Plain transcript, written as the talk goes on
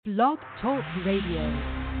Blog Talk Radio.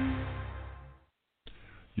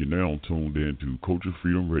 You're now tuned in to Culture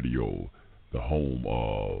Freedom Radio, the home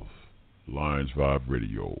of Lions Vibe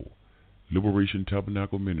Radio, Liberation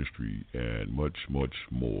Tabernacle Ministry, and much, much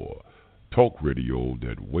more. Talk radio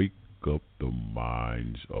that wake up the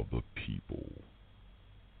minds of the people.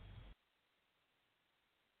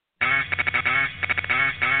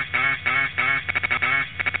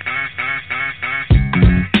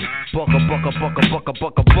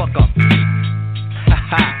 Bucka. Ha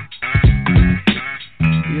ha.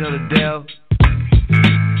 You know the deal.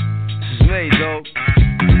 This is me, though.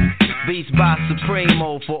 Beats by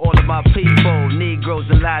Supremo for all of my people, Negroes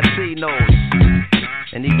and Latinos,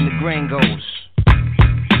 and even the gringos.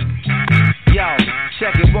 Yo,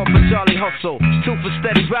 check it, 1 for Charlie Hustle, 2 for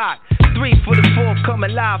Steady Rock, 3 for the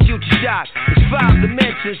forthcoming live future shock. It's 5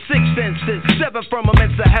 dimensions, 6 senses, 7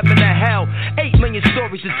 firmaments of heaven and hell, 8 million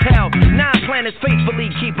stories to tell, 9 planets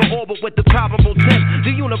faithfully keep an orbit with the probable 10th.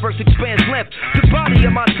 The universe expands length, the body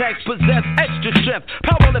of my text possess extra strength.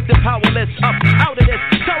 Powerlifting, powerless, up out of this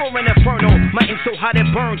towering inferno. My ink so hot it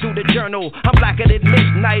burned through the journal. I'm blacker than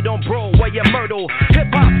midnight on Broadway and Myrtle.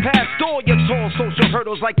 Hip hop past all your tall social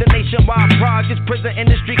hurdles like the nationwide projects, prison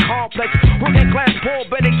industry complex. Working class poor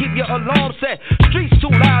better keep your alarm set. Streets too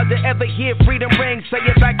loud to ever hear freedom ring. Say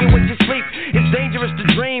it back in when you sleep. It's dangerous to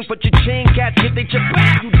dream, but your chin cats get they chip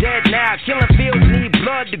back. You dead now. Killing fields need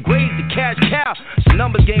blood to graze the cash cow. It's a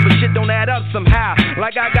numbers game, but shit don't add up somehow.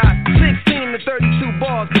 Like I got 16 to 32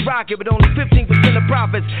 bars to rock it, but only 15% of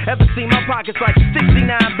profits. Ever seen my pockets like 69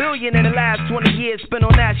 billion in the last 20 years spent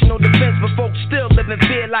on national defense, but folks still live in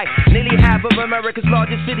fear like nearly half of America's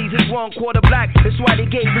largest cities is 1/4 black. That's why they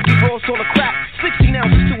gave Ricky Ross all the crap. 16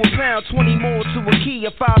 ounces to a pound, 20 more to a key.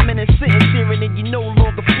 A 5-minute sentence hearing and you no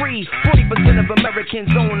longer free. 40% of Americans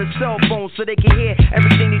own a cell phone so they can hear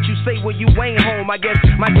everything that you say when you ain't home. I guess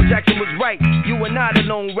Michael Jackson was right. You are not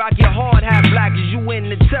alone. Rock your hard hat black as you in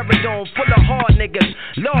the terror dome. Full of hard niggas,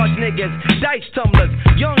 large niggas, dice tumblers,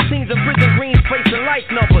 young teens in prison greens facing life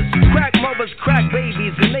numbers. Crack mothers, crack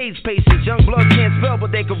babies, and AIDS patients. Young blood can't spell,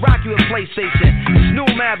 but they can rock you a PlayStation. This new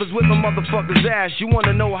math is whipping motherfuckers' ass. You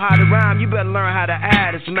wanna know how to rhyme? You better learn how to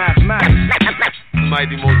add. It's mathematics.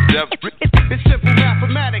 Mighty most def. It's simple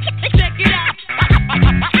mathematics. Check it out.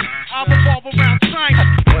 I'll revolve around China.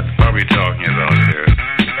 What are we talking about here?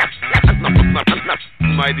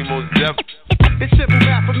 Mighty most def. It's simple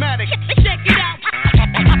mathematics. Check it out.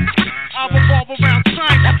 I'll revolve around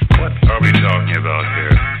China. What are we talking about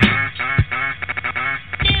here?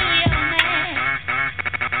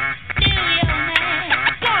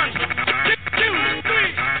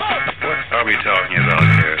 What are we talking about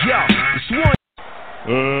here? Yo, it's one.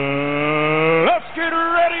 Let's get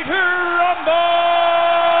ready to rumble!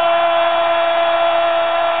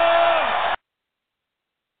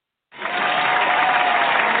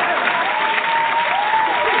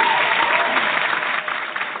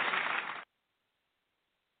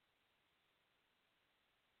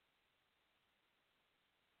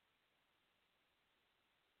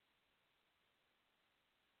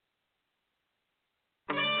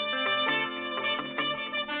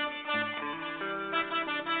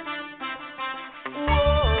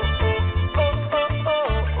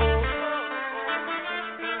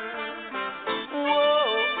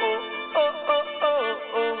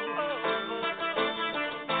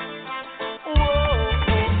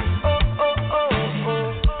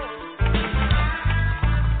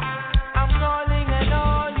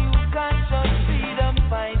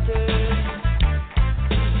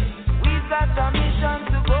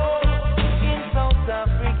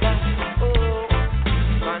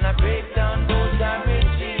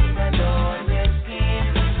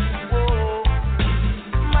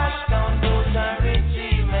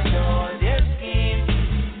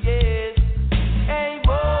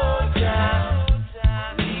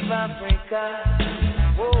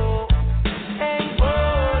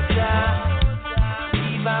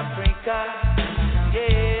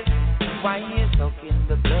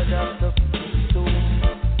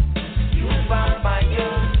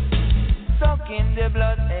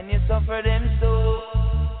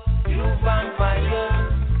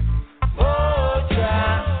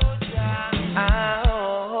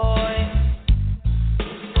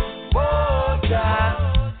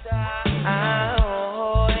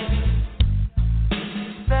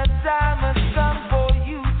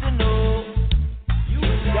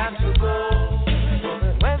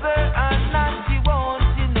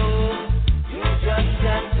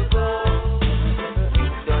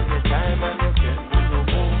 Time and you can do no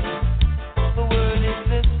more.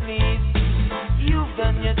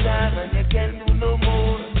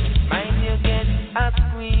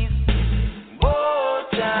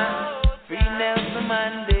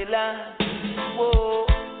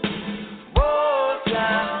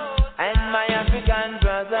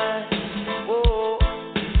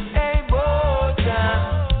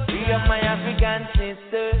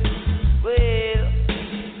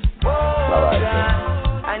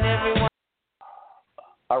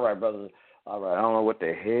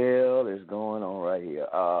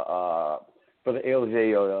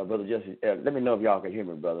 Brother Justice. Let me know if y'all can hear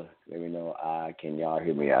me, brother. Let me know. Can y'all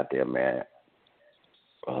hear me out there, man?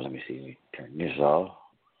 Oh, let me see. Let me turn this off.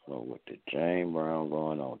 Oh, what the James Brown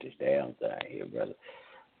going on with this damn thing here, brother?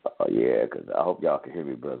 Oh, yeah, because I hope y'all can hear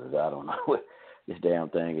me, brothers. I don't know. This damn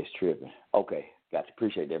thing is tripping. Okay, got you.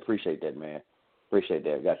 Appreciate that, man. Appreciate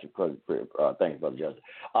that. Got you. Thanks, Brother Justice.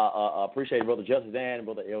 Appreciate it, Brother Justice and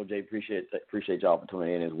Brother LJ. Appreciate y'all for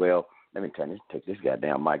tuning in as well. Let me take this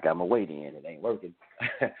goddamn mic out my way in. It ain't working.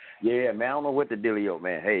 Yeah, man, I don't know what the dealio,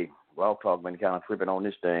 man. Hey, Raw Talk been kind of tripping on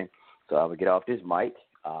this thing, so I would get off this mic.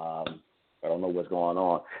 I don't know what's going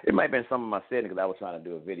on. It might have been some of my settings because I was trying to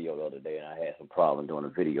do a video the other day, and I had some problem doing a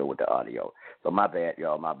video with the audio. So my bad,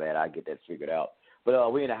 y'all, my bad. I get that figured out.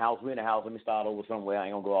 But we in the house. Let me start over somewhere. I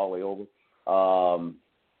ain't going to go all the way over.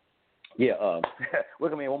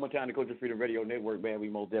 Welcome in one more time to Culture Freedom Radio Network, man. We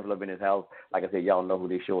most definitely up in this house. Like I said, y'all know who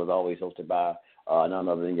this show is always hosted by. None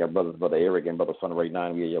other than your brothers, Brother Eric and Brother Sun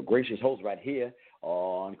 9. We are your gracious hosts right here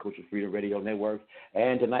on Culture Freedom Radio Network.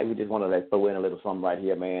 And tonight we just want to throw in a little something right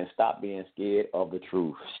here, man. Stop being scared of the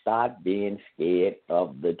truth. Stop being scared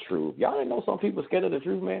of the truth. Y'all didn't know some people scared of the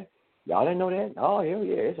truth, man? Y'all didn't know that? Oh, hell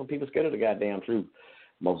yeah. There's some people scared of the goddamn truth.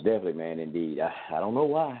 Most definitely, man, indeed. I don't know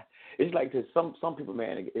why. It's like to some people,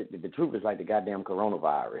 man, the truth is like the goddamn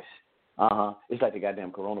coronavirus. It's like the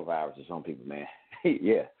goddamn coronavirus to some people, man.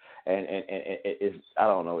 Yeah. And it's, I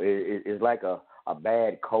don't know, it's like a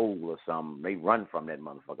bad cold or something. They run from that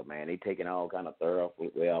motherfucker, man. They taking all kind of therapy.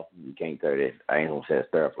 Well, you can't say it. I ain't gonna say it's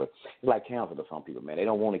therapy. It's like cancer to some people, man. They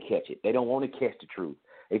don't want to catch it. They don't want to catch the truth.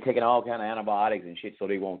 They taking all kind of antibiotics and shit so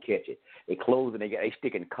they won't catch it. They closing. They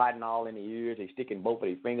sticking cotton all in the ears. They sticking both of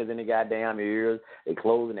their fingers in the goddamn ears. They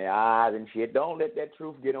closing their eyes and shit. Don't let that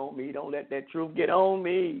truth get on me. Don't let that truth get on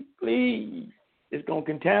me, please. It's gonna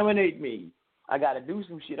contaminate me. I got to do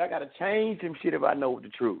some shit. I got to change some shit if I know the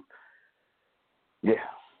truth. Yeah,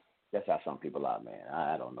 that's how some people are, man.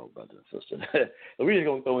 I don't know, brothers and sisters. So we're just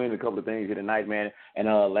going to throw in a couple of things here tonight, man. And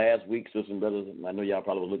last week, sisters and brothers, I know y'all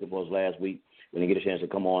probably was looking for us last week. We didn't get a chance to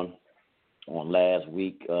come on last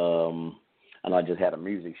week. I know I just had a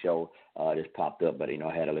music show just popped up, but,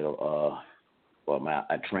 I had a little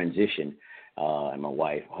a transition. And my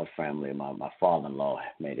wife, her family, and my father-in-law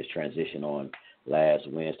made this transition on last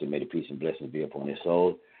Wednesday. May the peace and blessings be upon his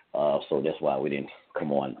soul. So that's why we didn't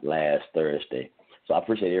come on last Thursday. So I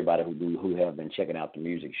appreciate everybody who have been checking out the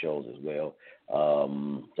music shows as well.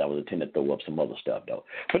 So I was intending to throw up some other stuff, though.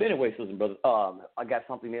 But anyway, sisters and brothers, I got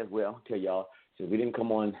something as well to tell y'all. Since we didn't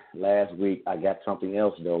come on last week, I got something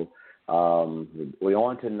else, though. We're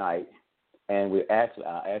on tonight, and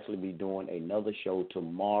I'll actually be doing another show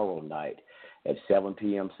tomorrow night at 7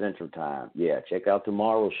 p.m. Central Time. Yeah, check out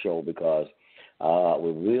tomorrow's show because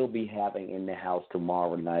we will be having in the house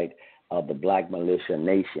tomorrow night the Black Militia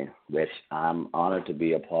Nation, which I'm honored to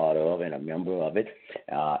be a part of and a member of it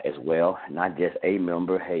as well. Not just a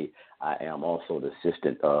member. Hey, I am also the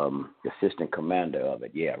assistant commander of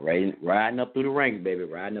it. Yeah, riding up through the ranks, baby,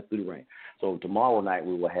 riding up through the ranks. So tomorrow night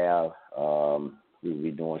we will have we will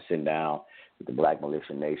be sitting down with the Black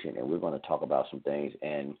Militia Nation, and we're going to talk about some things.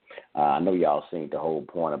 And I know y'all seen the whole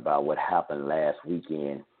point about what happened last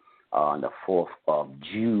weekend on the 4th of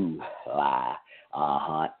July.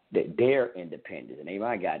 Their independence. It ain't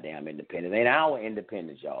my goddamn independence. It ain't our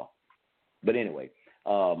independence, y'all. But anyway,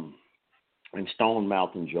 in Stone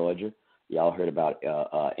Mountain, Georgia, y'all heard about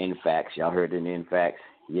NFACS. Y'all heard in NFACS?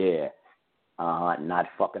 Yeah. Not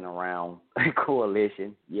fucking around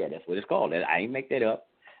coalition. Yeah, that's what it's called. I ain't make that up.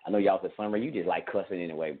 I know y'all said, Summer, you just like cussing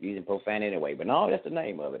anyway, using profanity anyway. But no, that's the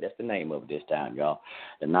name of it. That's the name of it this time, y'all.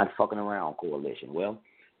 The Not Fucking Around Coalition. Well,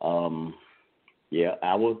 our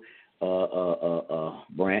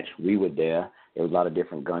branch, we were there. There was a lot of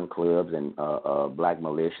different gun clubs and black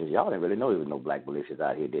militias. Y'all didn't really know there was no black militias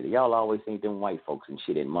out here, did it? Y'all always seen them white folks and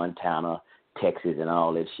shit in Montana, Texas, and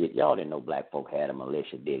all that shit. Y'all didn't know black folk had a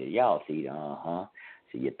militia, did it? Y'all see, So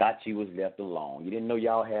you thought you was left alone. You didn't know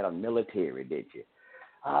y'all had a military, did you?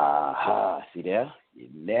 See there? You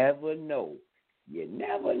never know. You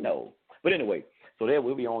never know. But anyway, so there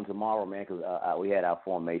we'll be on tomorrow, man, because we had our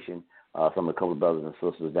formation. Some of the couple of brothers and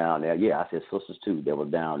sisters down there. Yeah, I said sisters too. They were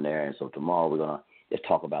down there, and so tomorrow we're gonna just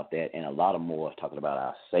talk about that and a lot of more. Talking about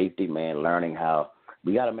our safety, man. Learning how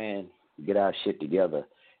we gotta, man, get our shit together.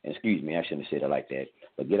 And excuse me, I shouldn't have said it like that.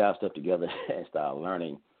 But get our stuff together and start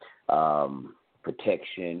learning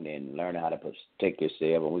protection and learning how to protect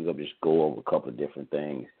yourself. And we're gonna just go over a couple of different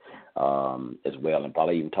things as well, and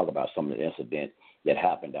probably even talk about some of the incidents that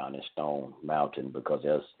happened down in Stone Mountain, because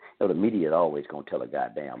there's, the media is always gonna tell a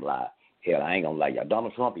goddamn lie. Hell, I ain't gonna lie, y'all.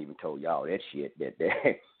 Donald Trump even told y'all that shit.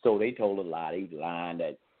 So they told a lie. He's lying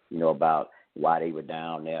that, about why they were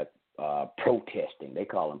down there protesting. They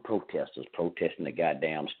call them protesters, protesting the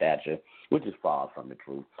goddamn statue, which is far from the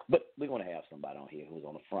truth. But we're going to have somebody on here who's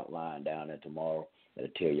on the front line down there tomorrow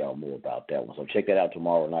that'll tell y'all more about that one. So check that out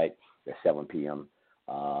tomorrow night at 7 p.m.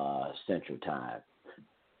 Central Time.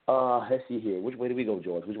 Let's see here. Which way do we go,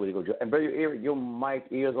 George? Which way do we go, George? And Brother Eric, your mic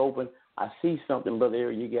is open. I see something, Brother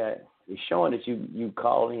Eric. It's showing that you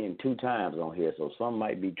called in 2 times on here, so some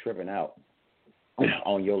might be tripping out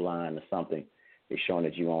on your line or something. It's showing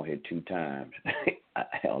that you on here 2 times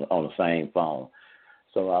on the same phone.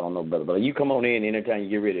 So I don't know, brother. But you come on in anytime you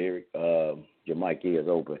get ready, Eric. Your mic is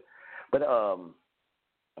open. But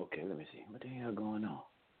okay, let me see. What the hell going on?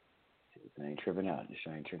 This ain't tripping out.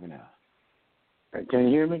 Can you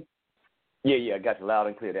hear me? Yeah, I got you loud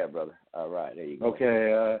and clear there, brother. All right, there you go.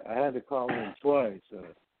 Okay, I had to call in twice. There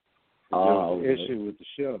was an issue with the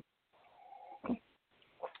show.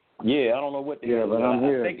 Yeah, I don't know what the hell. But I'm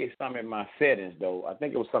here. I think it's something in my settings, though. I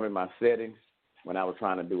think it was something in my settings when I was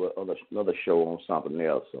trying to do another show on something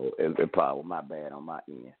else. So it probably was my bad on my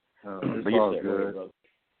end. It's all good.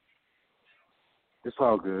 It's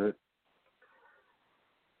all good.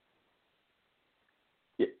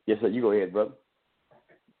 Yes, sir. You go ahead, brother.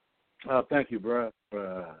 Thank you, bro,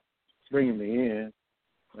 for bringing me in.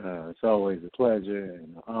 It's always a pleasure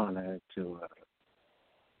and an honor to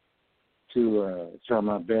try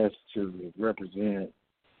my best to represent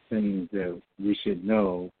things that we should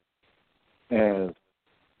know as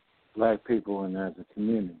black people and as a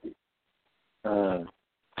community.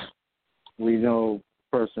 We know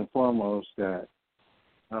first and foremost that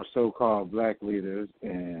our so-called black leaders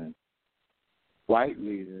and white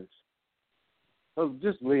leaders,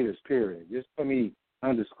 just leaders, period. Just let me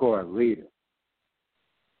underscore leader,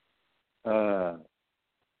 are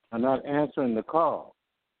not answering the call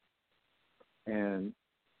and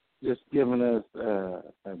just giving us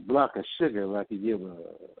a block of sugar like you give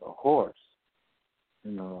a horse,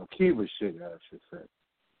 a cube of sugar, I should say,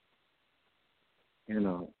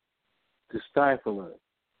 to stifle us,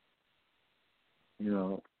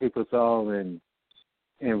 keep us all in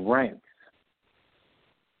ranks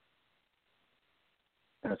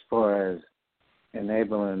as far as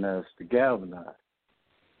enabling us to galvanize.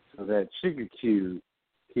 So that sugar cube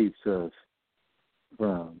keeps us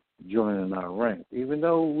from joining our ranks. Even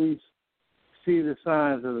though we see the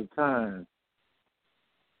signs of the times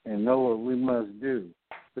and know what we must do,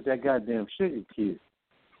 but that goddamn sugar cube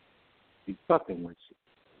be fucking with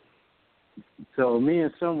you. So me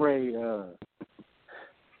and Sunray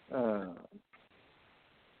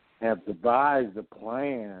have devised a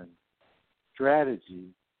plan,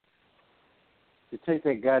 strategy to take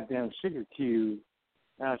that goddamn sugar cube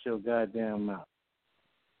out your goddamn mouth.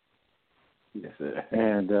 Yes, sir.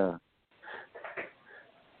 And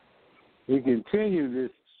we continue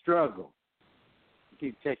this struggle.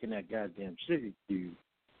 Keep taking that goddamn sugar cube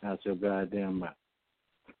out your goddamn mouth.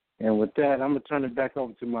 And with that, I'm going to turn it back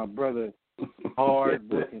over to my brother,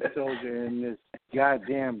 hard-working soldier in this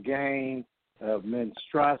goddamn game of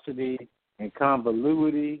monstrosity and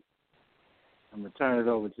convoluity. I'm going to turn it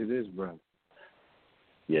over to this brother.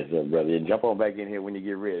 Yes, sir, brother. And jump on back in here when you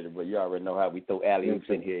get ready. But you already know how we throw alley-oops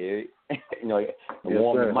in here, Eric.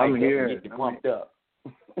 Warm the mic I'm up here. and get you pumped up.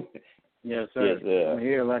 Yes, sir. Yes, sir. I'm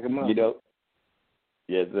here like a mother.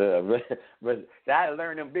 Yes, sir. But I had to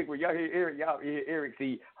learn them big words. Y'all hear Eric.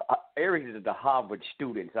 See, Eric is the Harvard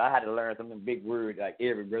student, so I had to learn some of them big words like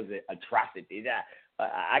Eric, brother, atrocities.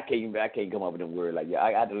 I can't come up with them words like that.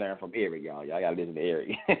 I had to learn from Eric, y'all. Y'all got to listen to Eric.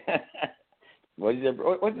 What's that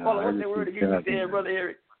word again you said, Brother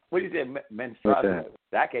Eric? What you said?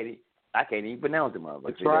 Monstrosity. I can't even pronounce it,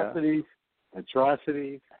 motherfucker.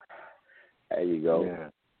 Atrocities. There you go. Yeah.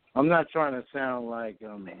 I'm not trying to sound like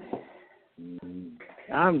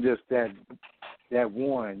I'm just that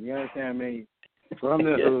one. You understand me? From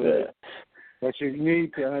the hood that you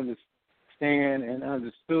need to understand and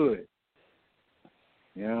understood.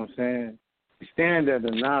 You know what I'm saying? You stand at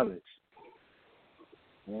the knowledge.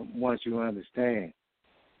 Once you understand,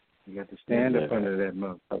 you got to stand up under that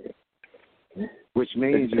motherfucker, which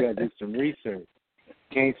means you got to do some research.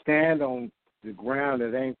 Can't stand on the ground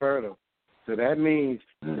that ain't fertile. So that means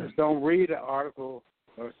just don't read an article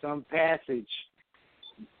or some passage.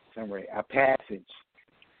 A passage.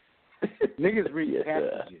 Niggas read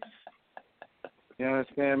passages. You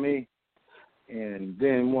understand me? And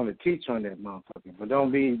then want to teach on that motherfucker. But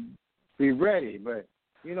don't be ready. But,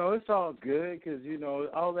 it's all good because,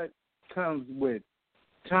 all that comes with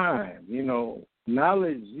time.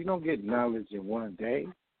 Knowledge, you don't get knowledge in one day.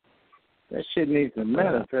 That shit needs to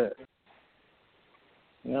manifest.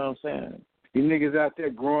 You know what I'm saying? You niggas out there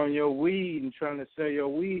growing your weed and trying to sell your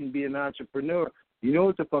weed and be an entrepreneur. You know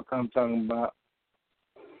what the fuck I'm talking about.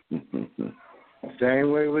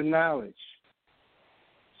 Same way with knowledge.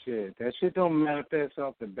 Shit, that shit don't manifest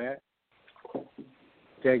off the bat.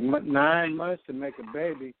 Take 9 months to make a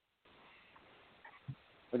baby.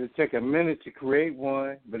 But it take a minute to create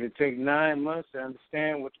one, but it take 9 months to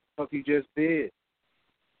understand what the fuck you just did.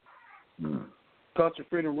 Culture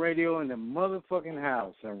Freedom Radio in the motherfucking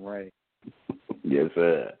house, I'm right. Yes,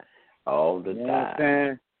 sir. All the You time.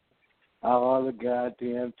 understand? All the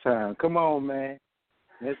goddamn time. Come on, man.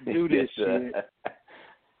 Let's do this shit.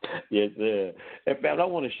 Yes, sir. And, fam, I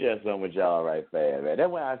want to share something with y'all right fast, man.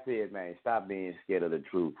 That's why I said, man, stop being scared of the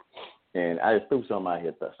truth. And I just threw something out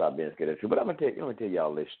here to stop being scared of the truth. But I'm going to tell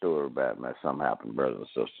y'all this story about, man, something happened, brothers and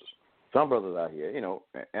sisters. Some brothers out here, you know,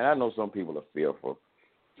 and I know some people are fearful.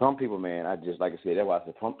 Some people, man, like I said, that's why I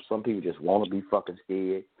said some people just want to be fucking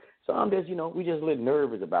scared. Some just, you know, we just a little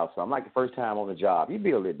nervous about something. Like the first time on the job, you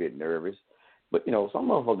be a little bit nervous. But, you know, some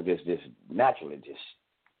motherfuckers just naturally just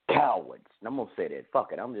cowards. And I'm going to say that.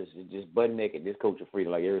 Fuck it. I'm just butt naked. This Coach of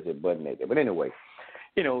Freedom, like Eric said, butt naked. But anyway,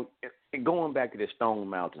 you know, going back to this Stone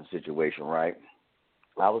Mountain situation, right?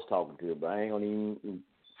 I was talking to her, but I ain't going to even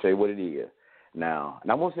say what it is. Now,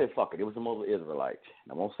 and I'm going to say, fuck it. It was some other Israelites.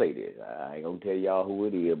 I'm going to say this. I ain't going to tell y'all who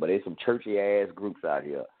it is, but there's some churchy-ass groups out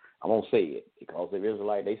here. I'm going to say it because they're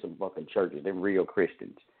Israelite. They some fucking churches. They're real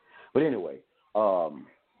Christians. But anyway,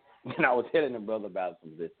 and I was telling the brother about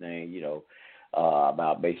some of this thing, you know,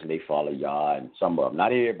 about basically they follow y'all and some of them,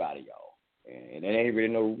 not everybody, y'all. And it ain't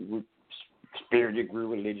really no spiritual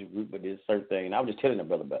group, religious group, but this certain thing. And I was just telling the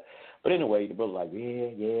brother about it. But anyway, the brother like,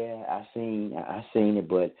 yeah, I seen it,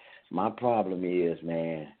 but my problem is,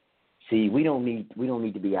 man, see, we don't need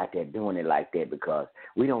to be out there doing it like that because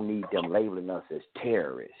we don't need them labeling us as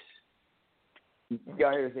terrorists.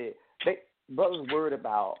 Y'all hear me say, brothers worried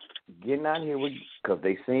about getting out here because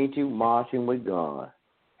they seen you marching with guns,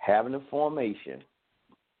 having a formation,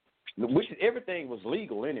 which everything was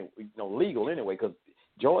legal anyway, because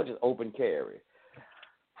Georgia's open carry.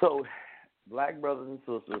 So black brothers and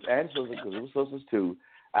sisters, and sisters, because there were sisters too,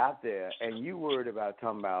 out there, and you worried about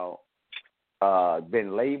talking about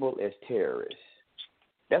been labeled as terrorists.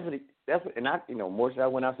 That's what, and I, you know, more so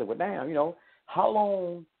when I said, well, damn, you know, how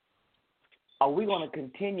long are we going to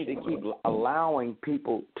continue to keep allowing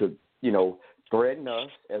people to, you know, threaten us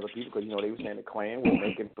as a people? Because, you know, they were saying the Klan was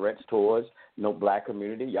making threats towards, you know, black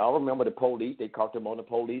community. Y'all remember the police? They caught them on the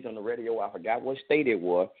police on the radio. I forgot what state it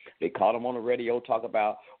was. They caught them on the radio, talk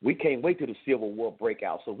about, we can't wait till the Civil War break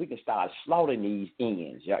out so we can start slaughtering these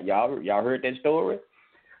ends. Y'all heard that story?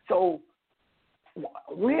 So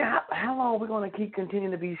how long are we going to keep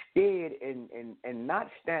continuing to be scared and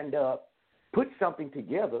not stand up, put something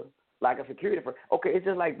together, like a security firm? Okay, it's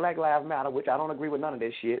just like Black Lives Matter, which I don't agree with none of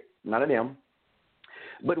this shit, none of them.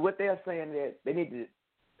 But what they're saying that they need to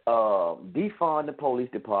defund the police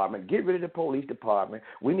department, get rid of the police department.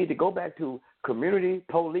 We need to go back to community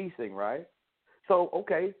policing, right? So,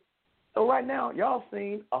 okay. So right now, y'all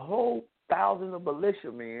seen a whole thousands of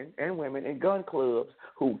militiamen and women in gun clubs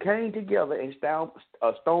who came together in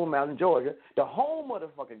Stone Mountain, Georgia, the home of the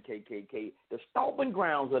fucking KKK, the stomping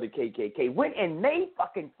grounds of the KKK, went in they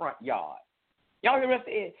fucking front yard. Y'all hear what I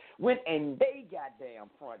said? Went in they goddamn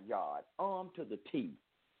front yard, armed to the teeth.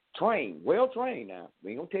 Trained, well trained now.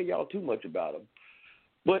 We ain't going to tell y'all too much about them.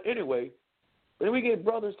 But anyway, then we get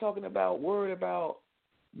brothers talking about, worried about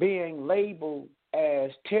being labeled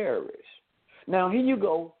as terrorists. Now, here you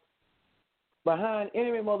go. Behind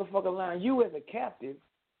enemy motherfucking line, you as a captive,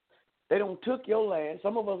 they don't took your land.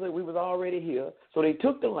 Some of us said we was already here, so they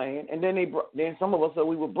took the land, and then then some of us said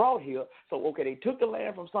we were brought here. So okay, they took the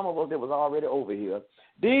land from some of us that was already over here,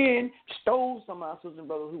 then stole some of our sisters and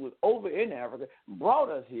brothers who was over in Africa,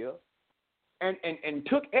 brought us here, and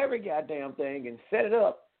took every goddamn thing and set it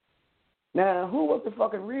up. Now, who was the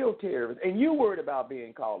fucking real terrorist? And you worried about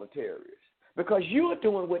being called a terrorist? Because you are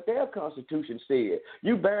doing what their Constitution said.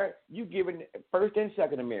 You given First and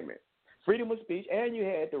Second Amendment, freedom of speech, and you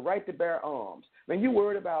had the right to bear arms. Man, you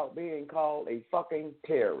worried about being called a fucking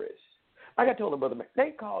terrorist. Like I told the brother, man,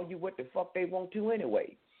 they call you what the fuck they want to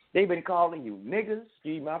anyway. They've been calling you niggas.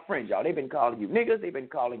 Excuse my friends, y'all. They've been calling you niggas. They've been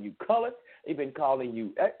calling you colored. They've been calling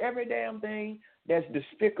you every damn thing that's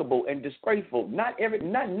despicable and disgraceful. Not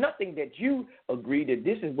nothing that you agree that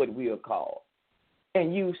this is what we are called.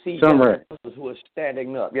 And you see brothers who are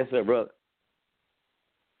standing up. Yes, sir, brother.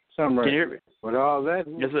 Can you hear me? With all that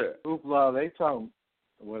yes, sir. hoopla they talking,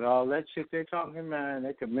 with all that shit they talking, man,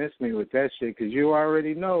 they could miss me with that shit because you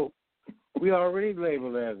already know we already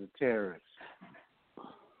labeled as a terrorist.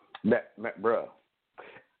 Bro,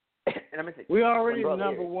 I'm gonna say, we already Brother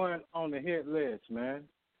number Eric, one on the hit list, man.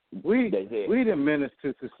 We That's the menace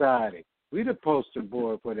to society. We the poster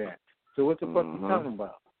boy for that. So what the fuck you Mhm. talking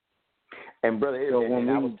about? And Brother Eric, So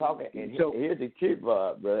and I was talking, and here's the truth,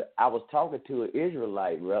 brother. I was talking to an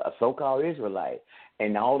Israelite, bro, a so-called Israelite,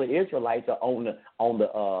 and all the Israelites are on the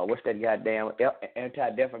what's that goddamn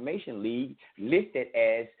Anti-Defamation League listed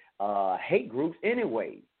as hate groups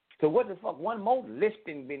anyway. So what the fuck? One more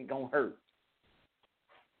listing been gonna hurt?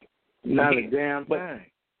 Not a damn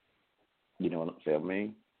thing. You know what I'm saying,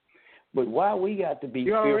 man? But why we got to be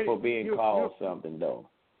fearful of being called something, though?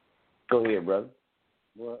 Go ahead, brother.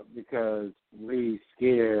 Well, because we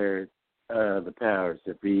scared the powers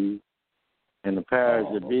that be, and the powers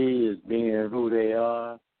that be is being who they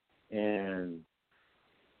are, and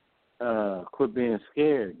quit being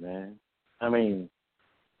scared, man. I mean,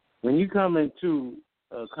 when you come into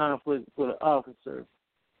a conflict with an officer,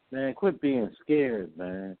 man, quit being scared,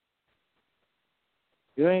 man.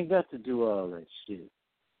 You ain't got to do all that shit.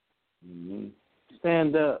 Mm-hmm.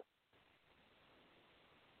 Stand up.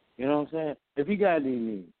 You know what I'm saying? If you got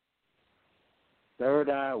any third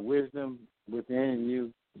eye wisdom within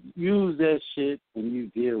you, use that shit when you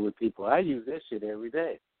deal with people. I use that shit every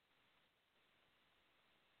day.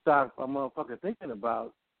 Stop a motherfucker thinking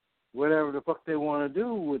about whatever the fuck they want to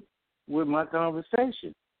do with my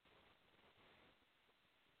conversation.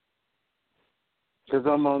 Because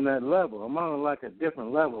I'm on that level. I'm on like a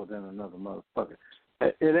different level than another motherfucker.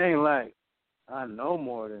 It ain't like I know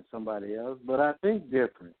more than somebody else, but I think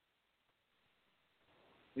different.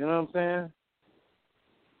 You know what I'm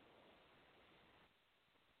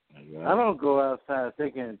saying? Right. I don't go outside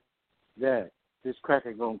thinking that this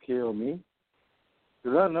cracker going to kill me.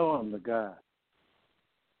 Because I know I'm the God.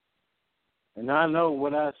 And I know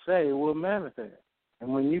what I say will manifest.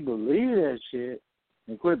 And when you believe that shit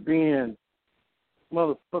and quit being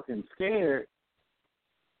motherfucking scared.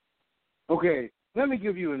 Okay, let me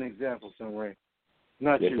give you an example, Sunray.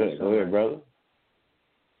 Not yes, you, sir. Go ahead, brother.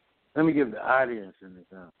 Let me give the audience an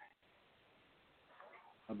example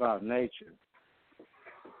about nature.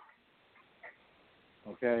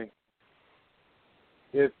 Okay?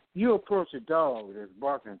 If you approach a dog that's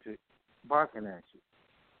barking at you,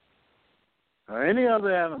 or any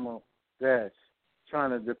other animal that's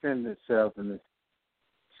trying to defend itself and it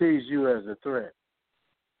sees you as a threat,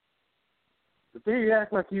 if you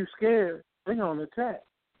act like you scared, they're going to attack.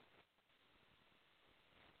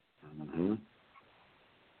 Mm-hmm.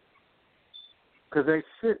 Because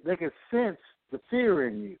they can sense the fear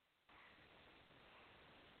in you.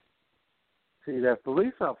 See, that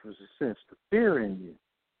police officer sense the fear in you.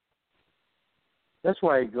 That's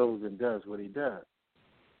why he goes and does what he does.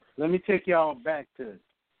 Let me take y'all back in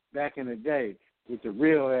the day with the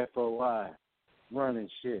real FOI running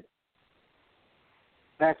shit.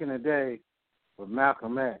 Back in the day with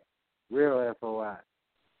Malcolm X, real FOI.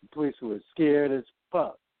 The police were scared as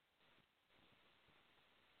fuck.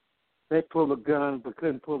 They pulled a gun but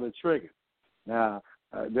couldn't pull the trigger. Now,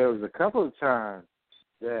 there was a couple of times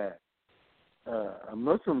that a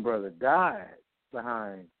Muslim brother died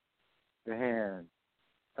behind the hand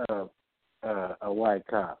of a white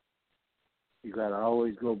cop. You got to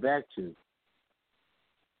always go back to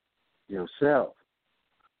yourself.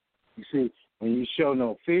 You see, when you show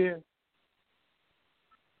no fear,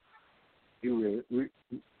 you're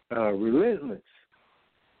relentless.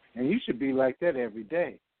 And you should be like that every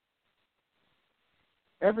day.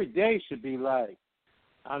 Every day should be like,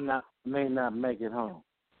 may not make it home.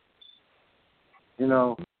 You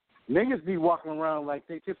know, niggas be walking around like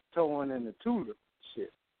they tiptoeing in the tulip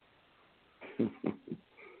shit.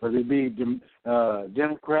 Whether it be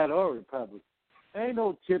Democrat or Republican. Ain't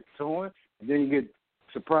no tiptoeing. And then you get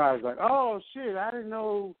surprised like, oh, shit, I didn't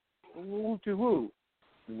know woo-to-woo.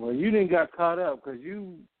 Well, you didn't got caught up because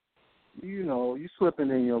you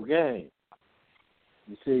slipping in your game.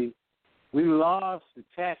 You see, we lost the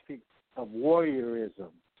tactic of warriorism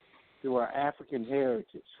through our African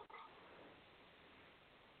heritage,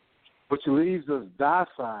 which leaves us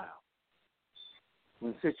docile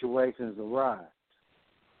when situations arise.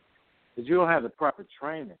 Because you don't have the proper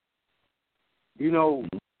training. You know,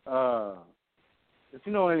 if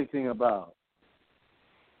you know anything about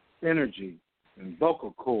energy and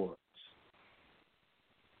vocal cords,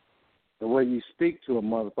 the way you speak to a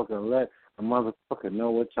motherfucker, let a motherfucker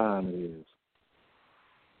know what time it is.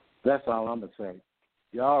 That's all I'm going to say.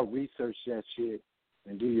 Y'all research that shit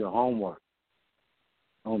and do your homework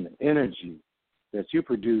on the energy that you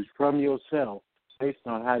produce from yourself based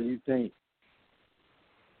on how you think.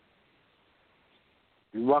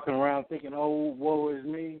 You're walking around thinking, oh, woe is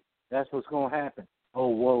me, that's what's going to happen. Oh,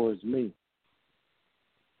 woe is me.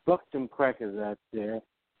 Fuck them crackers out there.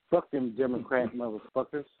 Fuck them Democrat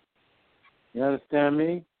motherfuckers. You understand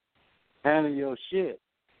me? Handle your shit.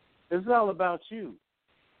 It's all about you.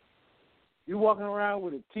 You walking around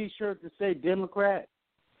with a T-shirt that say Democrat,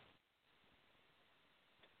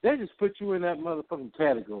 they just put you in that motherfucking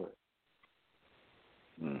category.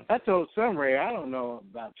 I told Sunray, I don't know,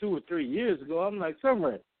 about 2 or 3 years ago, I'm like,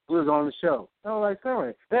 Sunray, we was on the show. I was like,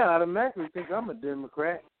 Sunray, they automatically think I'm a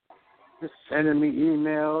Democrat. Just sending me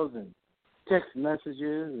emails and text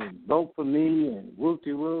messages and vote for me and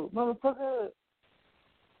whoop-de-whoop. Motherfucker,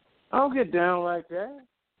 I don't get down like that.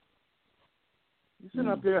 You sitting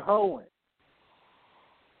up there hoeing.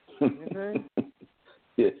 Okay?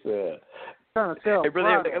 Yes, sir. Trying to tell Hey,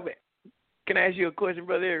 Brother Eric, can I ask you a question,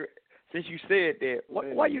 Brother Eric? Since you said that,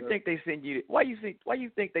 why you think they send you? Why you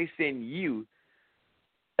think they send you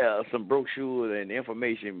some brochures and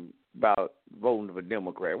information about voting for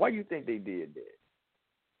Democrat? Why you think they did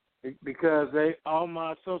that? Because on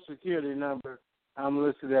my Social Security number, I'm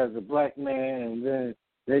listed as a black man, and then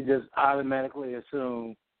they just automatically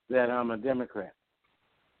assume that I'm a Democrat.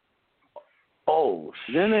 Oh,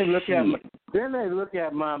 then they look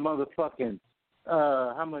at my motherfucking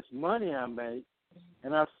how much money I make,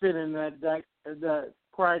 and I fit in that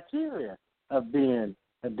criteria of being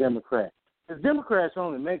a Democrat. Because Democrats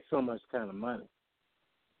only make so much kind of money.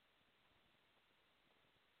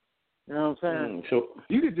 You know what I'm saying? Sure.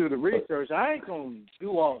 You can do the research. I ain't gonna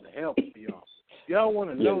do all the help for y'all. If y'all want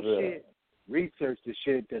to know shit, research the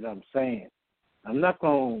shit that I'm saying. I'm not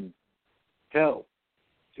gonna help,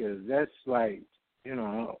 because that's like, you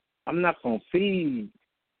know, I'm not gonna feed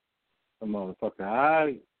a motherfucker.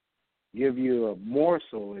 I give you a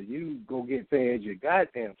morsel and you go get fed your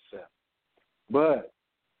goddamn self. But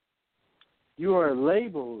you are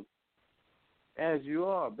labeled as you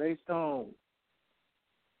are based on,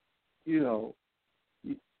 you know,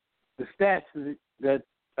 the stats that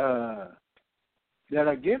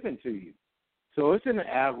are given to you. So it's in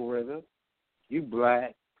the algorithm. You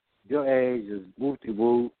black, your age is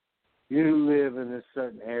whoop-de-whoop, you live in a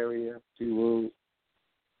certain area, whoop.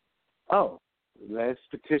 Oh, let's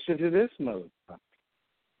petition to this motherfucker.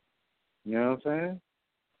 You know what I'm saying?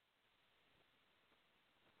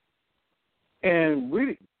 And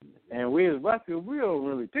we as black people, we don't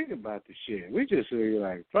really think about the shit. We just really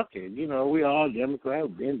like, fuck it. You know, we all Democrats,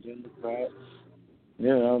 been Democrats. You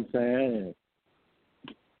know what I'm saying? And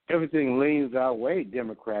everything leans our way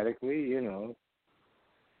democratically, you know.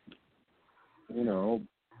 You know,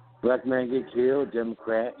 black men get killed,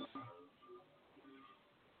 Democrat.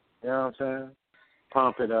 You know what I'm saying?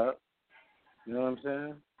 Pump it up. You know what I'm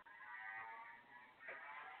saying?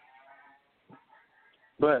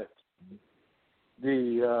 But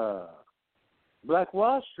the Black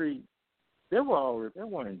Wall Street, they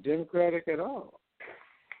weren't democratic at all.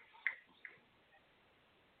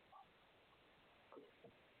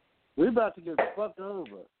 We're about to get fucked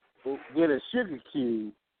over. Get a sugar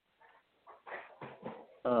cube.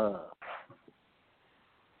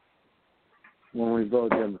 When we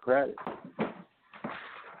vote Democratic.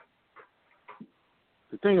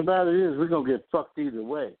 The thing about it is we're going to get fucked either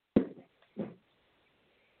way. The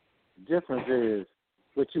difference is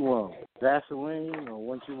what you want, Vaseline or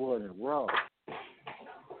what you want it raw.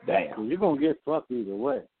 Damn. So you're going to get fucked either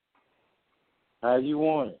way. How you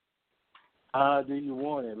want it? How do you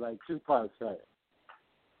want it? Like Tupac said.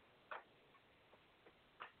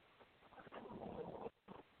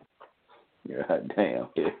 God damn.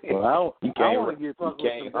 Well, I want to get fucked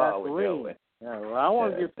with some Vaseline. Yeah, well, I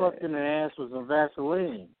want to get fucked in the ass with some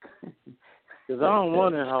Vaseline. Because I don't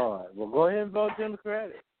want it hard. Well, go ahead and vote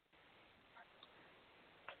Democratic.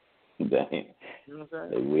 Damn. You know what I'm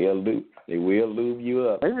saying? They will lube you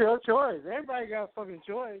up. It's your choice. Everybody got a fucking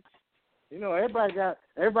choice. You know, everybody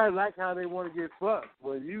like how they want to get fucked.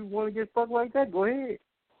 Well, you want to get fucked like that, go ahead.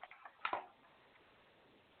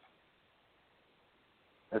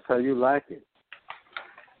 That's how you like it.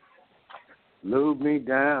 Lube me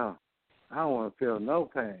down. I don't want to feel no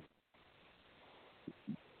pain.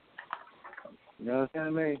 You know what I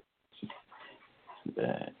mean?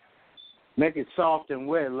 Yeah. Make it soft and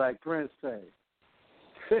wet like Prince said.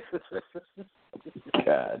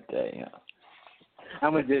 God damn.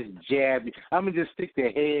 I'm going to just jab you. I'm going to just stick the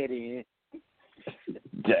head in.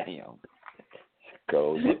 Damn.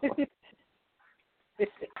 Go.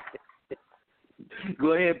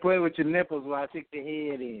 Go ahead and play with your nipples while I stick the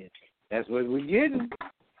head in. That's what we're getting.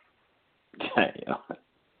 Damn.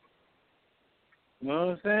 You know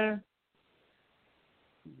what I'm saying?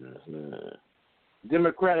 Yes,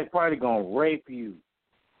 Democratic Party going to rape you.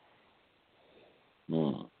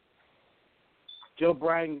 Joe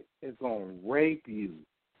Biden is going to rape you.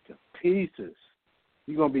 pieces.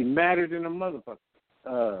 You're going to be madder than a motherfucker.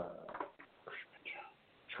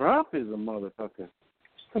 Trump is a motherfucker.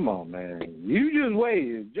 Come on, man. You just wait.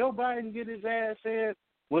 If Joe Biden get his ass in,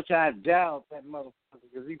 which I doubt that motherfucker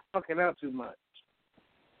because he's fucking out too much.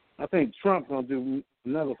 I think Trump going to do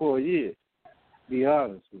another 4 years, to be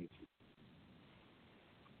honest with you.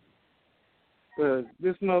 Because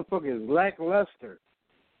this motherfucker is lackluster.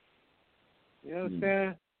 You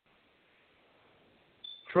understand?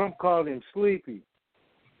 Trump called him sleepy.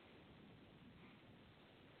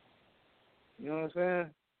 You know what I'm saying?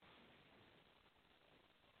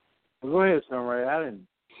 Well, go ahead, Sunray. I didn't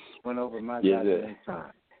went over my goddamn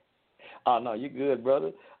time. Oh, no, you good,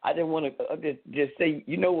 brother. I just want to just say,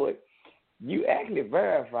 you know what? You actually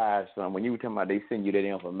verified something when you were talking about they send you that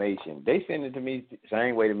information. They send it to me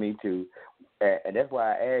same way to me too, and that's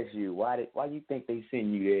why I asked you why you think they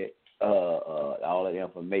send you that all that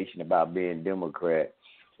information about being Democrat,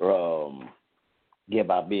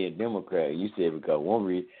 about being Democrat. You said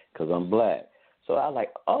because I'm black. So I was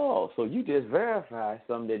like, oh, so you just verified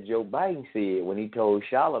something that Joe Biden said when he told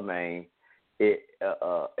Charlemagne,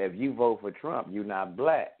 if you vote for Trump, you're not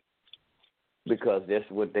black. Because that's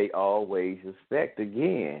what they always suspect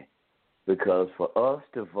again. Because for us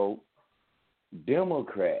to vote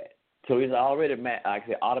Democrat, so it's already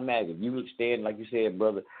automatic. If you stand, like you said,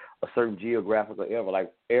 brother, a certain geographical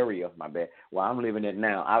area, my bad, where I'm living at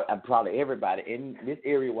now, I probably everybody in this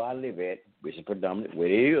area where I live at, which is predominant, where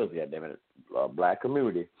it is, black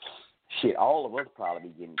community. Shit, all of us probably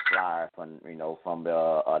be getting flyers from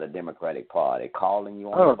the Democratic Party, calling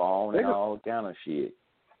you on the phone and all kind of shit.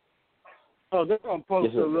 Oh, they're going to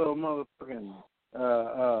post a little motherfucking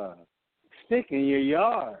stick in your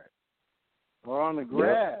yard or on the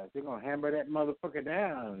grass. Yep. They're going to hammer that motherfucker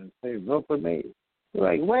down and say, vote for me. You're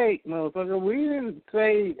like, wait, motherfucker, we didn't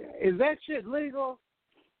say, is that shit legal?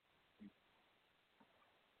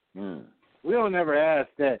 We don't ever ask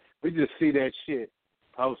that. We just see that shit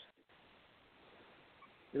posted.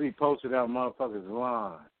 It be posted out motherfuckers'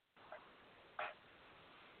 lawn.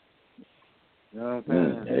 You know what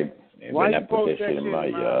I'm saying? Why you post that shit in my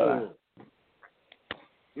hood?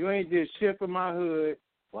 You ain't did shit for my hood.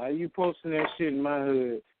 Why are you posting that shit in my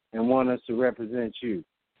hood and want us to represent you?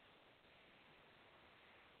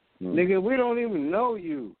 Nigga, we don't even know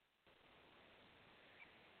you.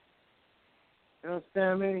 You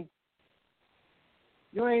understand me?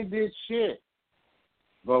 You ain't did shit.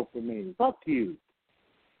 Vote for me. Fuck you.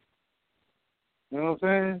 You know what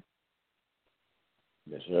I'm saying?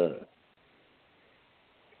 Yes, sir.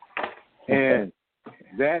 And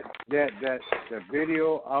that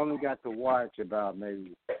video, I only got to watch about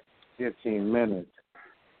maybe 15 minutes.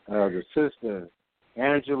 The sister,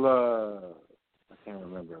 Angela, I can't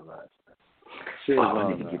remember her last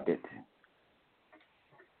name.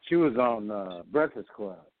 She was on Breakfast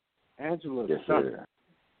Club. Angela, yes, sir.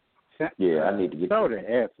 I need to get that.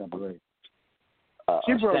 Ass, I believe.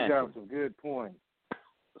 She broke Stanton. down some good points.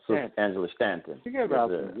 So Angela Stanton. She gave out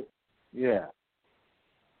some good, yeah.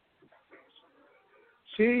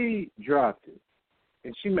 She dropped it,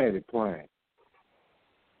 and she made it plain.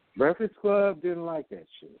 Breakfast Club didn't like that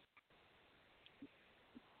shit.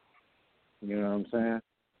 You know what I'm saying?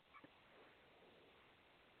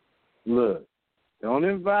 Look, don't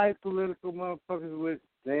invite political motherfuckers with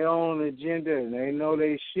their own agenda, and they know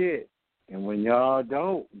they shit. And when y'all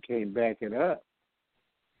don't, you can't back it up.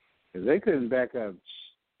 Because they couldn't back up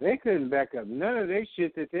none of their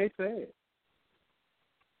shit that they said.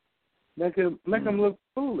 Make them look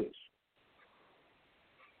foolish.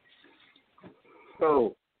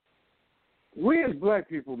 So, we as black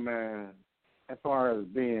people, man, as far as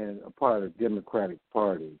being a part of the Democratic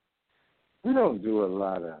Party, we don't do a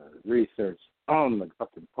lot of research on the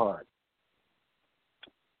fucking party.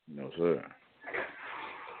 No, sir.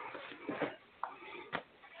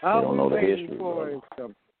 All we waiting for is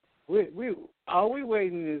all we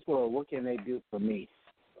waiting is for what can they do for me?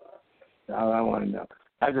 That's all I want to know.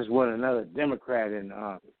 I just want another Democrat in the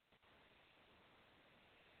office.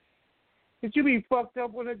 Could you be fucked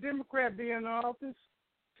up when a Democrat be in the office?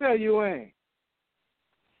 Tell you ain't.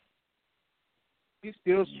 You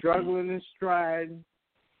still struggling and striding.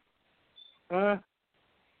 Huh?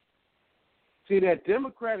 See, that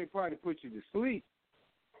Democratic Party put you to sleep.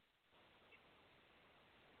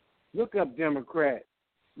 Look up Democrat.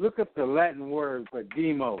 Look up the Latin word for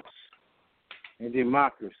demos and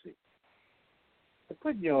democracy. They're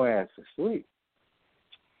putting your ass to sleep.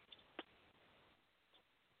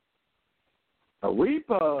 A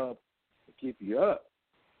repub to keep you up.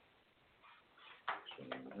 You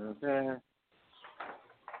know what I'm saying?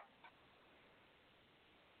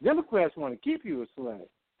 Democrats want to keep you asleep.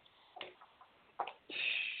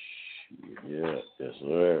 Yeah, yes,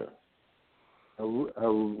 sir. A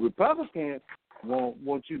Republican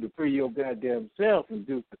want you to free your goddamn self and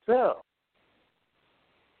do for self.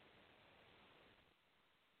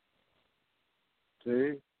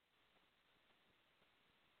 See?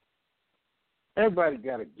 Everybody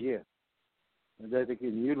got a gift that they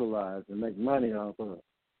can utilize and make money off of.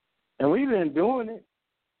 And we've been doing it.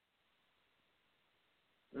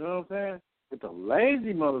 You know what I'm saying? But the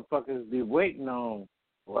lazy motherfuckers be waiting on,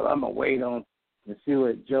 well, I'm going to wait on and see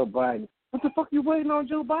what Joe Biden. What the fuck you waiting on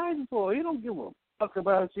Joe Biden for? He don't give a fuck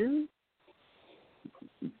about you.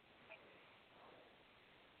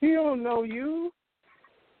 He don't know you.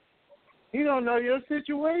 He don't know your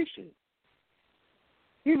situation.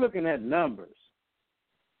 He looking at numbers.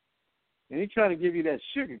 And he trying to give you that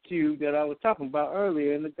sugar cube that I was talking about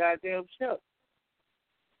earlier in the goddamn show.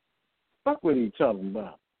 Fuck what he talking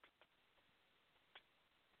about.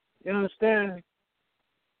 You understand?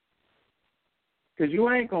 Because you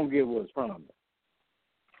ain't going to get what's promised.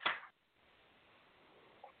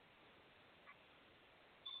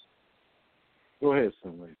 Go ahead,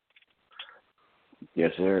 somebody.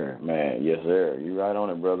 Yes, sir, man. Yes, sir. You're right on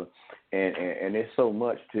it, brother. And there's so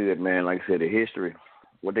much to it, man. Like I said, the history.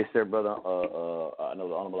 What they said, brother, I know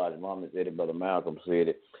the Honorable Elijah Muhammad said it, Brother Malcolm said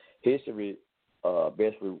it. History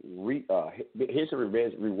best reward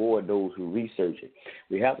those who research it.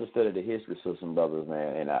 We have to study the history system, brothers,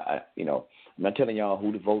 man. And I I'm not telling y'all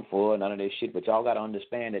who to vote for, none of that shit, but y'all got to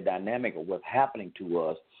understand the dynamic of what's happening to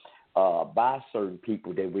us by certain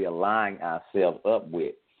people that we align ourselves up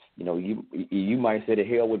with. You might say the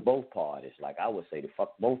hell with both parties. Like I would say, the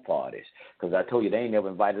fuck both parties. Because I told you, they ain't never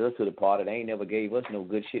invited us to the party. They ain't never gave us no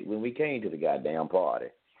good shit when we came to the goddamn party.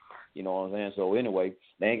 You know what I'm saying? So anyway,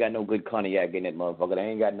 they ain't got no good cognac in that motherfucker. They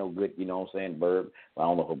ain't got no good, you know what I'm saying, bourbon. Well, I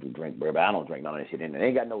don't know if people drink bourbon. I don't drink none of that shit in there. They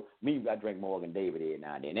ain't got no, I drink Morgan David every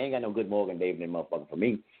now and then. They ain't got no good Morgan David in that motherfucker for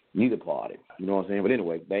me. Neither party. You know what I'm saying? But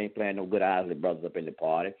anyway, they ain't playing no good Isley Brothers up in the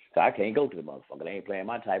party. So I can't go to the motherfucker. They ain't playing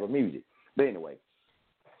my type of music. But anyway,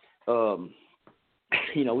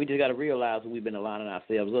 we just got to realize that we've been aligning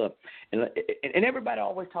ourselves up. And everybody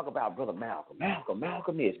always talk about Brother Malcolm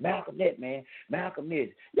this, Malcolm that, man, Malcolm this.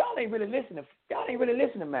 Y'all ain't really listening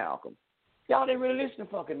to Malcolm. Y'all ain't really listening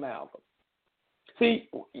to fucking Malcolm. See,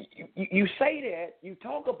 you say that, you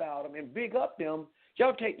talk about them and big up them.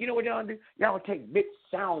 Y'all take, you know what y'all do? Y'all take big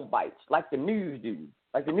sound bites like the news do,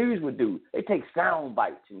 like the news would do. They take sound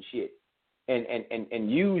bites and shit.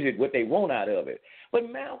 And use it what they want out of it.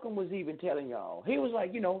 But Malcolm was even telling y'all, he was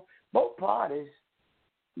like, both parties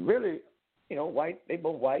really, white, they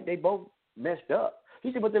both messed up.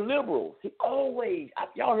 He said, but the liberals,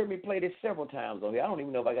 y'all heard me play this several times on here. I don't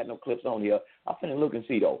even know if I got no clips on here. I'm finna look and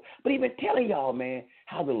see though. But he been telling y'all, man,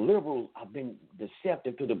 how the liberals have been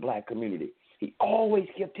deceptive to the black community. He always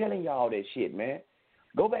kept telling y'all that shit, man.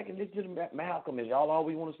 Go back and listen to Malcolm. As y'all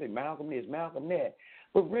always want to say, Malcolm this, Malcolm that.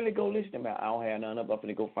 But really go listen to me. I don't have none up. I'm going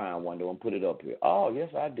to go find one, though, and put it up here. Oh,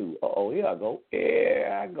 yes, I do. Here I go.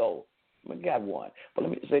 I got one. But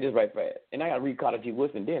let me say this right fast. And I got to read Carter G.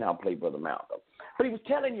 Woodson, then I'll play Brother Malcolm. But he was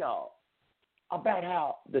telling y'all about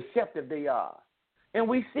how deceptive they are. And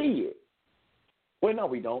we see it. Well, no,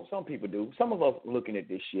 we don't. Some people do. Some of us are looking at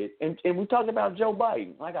this shit. And we talked about Joe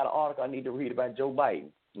Biden. I got an article I need to read about Joe Biden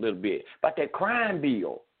a little bit. About that crime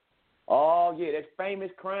bill. Oh, yeah, that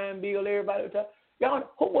famous crime bill everybody was talking. Y'all,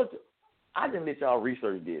 I didn't let y'all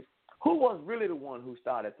research this. Who was really the one who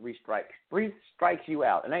started three strikes you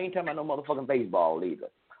out? And I ain't talking about no motherfucking baseball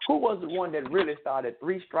either. Who was the one that really started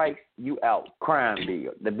three strikes you out crime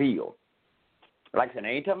bill, the bill? Like I said, I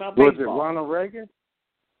ain't talking about baseball. Was it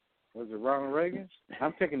Ronald Reagan?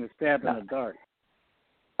 I'm taking a stab in the dark.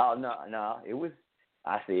 Oh, no. It was,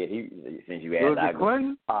 I said, since you asked, was it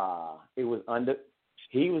Clinton? It was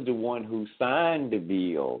he was the one who signed the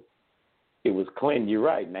bill. It was Clinton, you're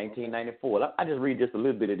right, 1994. I just read just a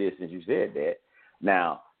little bit of this since you said that.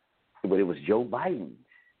 Now, but it was Joe Biden.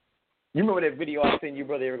 You remember that video I sent you,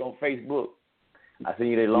 Brother Eric, on Facebook? I sent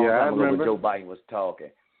you that long time ago where Joe Biden was talking.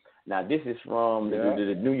 Now, this is from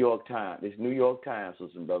the New York Times. This New York Times,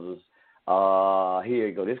 sisters and brothers. Here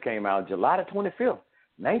you go. This came out July the 25th,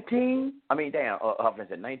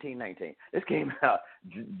 1919. This came out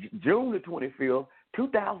June the 25th,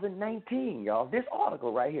 2019, y'all. This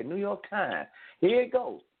article right here, New York Times. Here it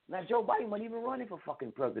goes. Now, Joe Biden wasn't even running for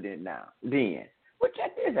fucking president now. Then. But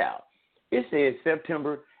check this out. It says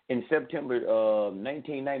in September of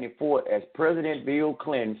 1994, as President Bill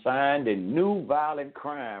Clinton signed the new Violent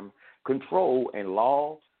Crime Control and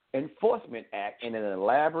Law Enforcement Act in an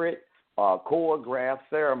elaborate choreographed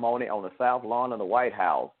ceremony on the South Lawn of the White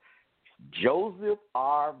House. Joseph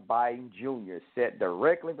R. Biden Jr. sat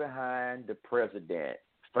directly behind the president,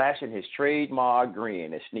 flashing his trademark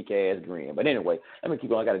grin, his sneak-ass grin. But anyway, let me keep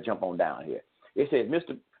going. I got to jump on down here. It says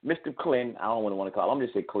Mr. Clinton. I don't want to call him. I'm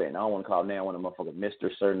just say Clinton. I don't want to call him now one of the motherfuckers Mr.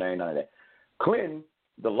 Surname, none of that. Clinton,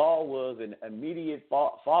 the law was an immediate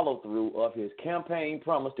follow-through of his campaign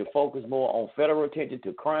promise to focus more on federal attention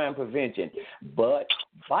to crime prevention. But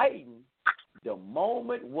Biden, the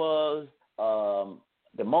moment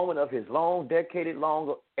of his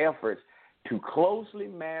decade-long efforts to closely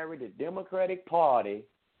marry the Democratic Party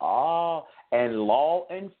and law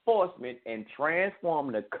enforcement and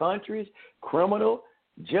transform the country's criminal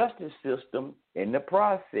justice system in the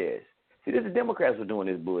process. See, the Democrats were doing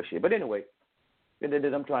this bullshit. But anyway,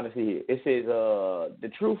 I'm trying to see here. It says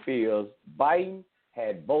the truth is Biden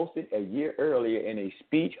had boasted a year earlier in a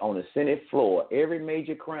speech on the Senate floor every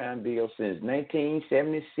major crime bill since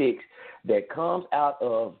 1976 that comes out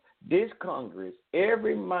of this Congress,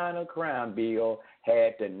 every minor crime bill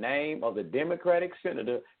had the name of the Democratic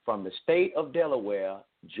senator from the state of Delaware,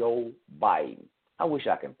 Joe Biden. I wish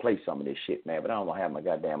I could play some of this shit, man, but I don't know how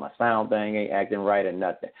my sound thing ain't acting right or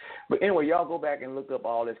nothing. But anyway, y'all go back and look up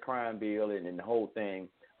all this crime bill and the whole thing.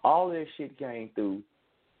 All this shit came through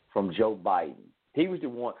from Joe Biden. He was the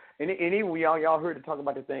one, and even y'all heard to talk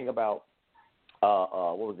about the thing about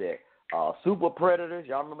what was that? Super predators.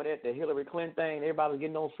 Y'all remember that, the Hillary Clinton thing? Everybody was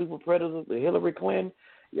getting on super predators, the Hillary Clinton.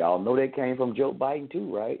 Y'all know that came from Joe Biden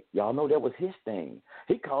too, right? Y'all know that was his thing.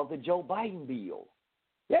 He called it the Joe Biden bill.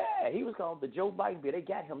 Yeah, he was called the Joe Biden bill. They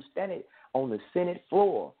got him standing on the Senate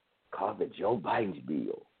floor, called the Joe Biden's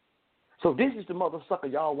bill. So this is the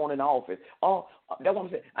motherfucker y'all want in office. Oh, that's what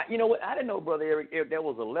I'm saying. You know what? I didn't know, Brother Eric, if there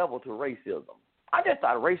was a level to racism. I just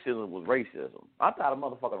thought racism was racism. I thought a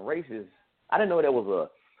motherfucking racist. I didn't know there was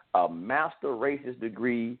a master racist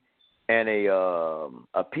degree and a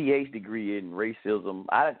PhD degree in racism.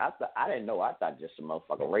 I didn't know. I thought just some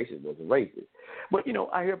motherfucking racist was a racist. But you know,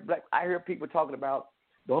 I hear people talking about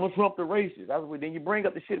Donald Trump the racist. Then you bring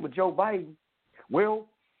up the shit with Joe Biden. Well,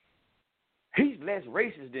 he's less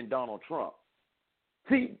racist than Donald Trump.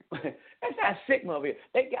 See, that's how sick of it.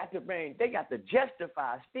 They got to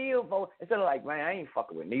justify, still vote instead of like, man, I ain't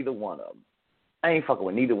fucking with neither one of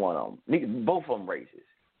them. Both of them racist.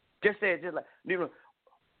 Just like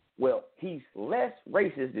well, he's less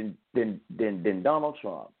racist than Donald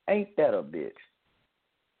Trump. Ain't that a bitch?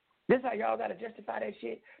 This how y'all got to justify that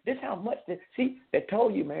shit. This how much they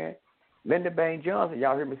told you, man. Lyndon Baines Johnson,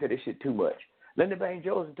 y'all heard me say this shit too much. Lyndon Baines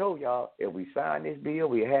Johnson told y'all, if we sign this bill,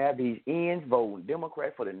 we have these ends voting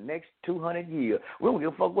Democrat for the next 200 years. We don't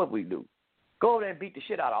give a fuck what we do. Go over there and beat the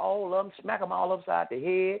shit out of all of them, smack them all upside the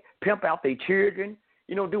head, pimp out their children,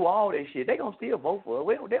 do all that shit. They going to still vote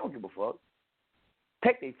for it. They don't give a fuck.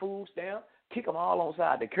 Take their food stamp, kick them all on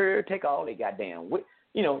side the curb, take all they goddamn,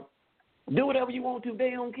 do whatever you want to.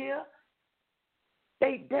 They don't care.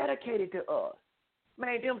 They dedicated to us.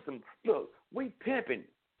 Man, we pimping.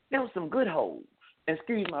 Them some good hoes.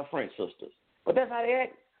 Excuse my French sisters. But that's how they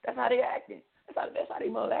act. That's how they acting. That's how they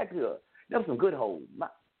mother act good. Them some good hoes.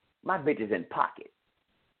 My bitches in pocket.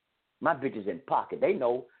 My bitches in pocket. They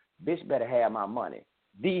know bitch better have my money.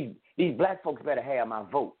 These black folks better have my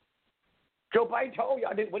vote. Joe Biden told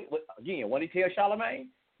y'all, again, what he tell Charlamagne?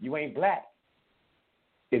 You ain't black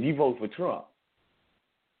if you vote for Trump.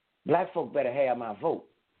 Black folks better have my vote.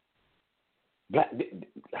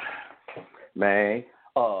 Man,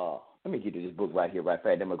 let me get to this book right here, right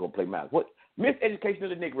fast. Then I'm going to play mine. What? Miseducation of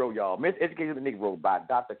the Negro, y'all. Miseducation of the Negro by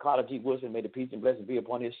Dr. Carter G. Woodson. May the peace and blessing be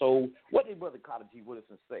upon his soul. What did Brother Carter G.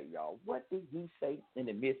 Woodson say, y'all? What did he say in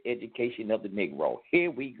the miseducation of the Negro?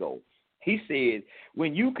 Here we go. He said,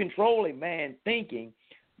 when you control a man thinking,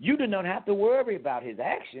 you do not have to worry about his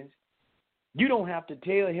actions. You don't have to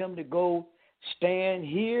tell him to go stand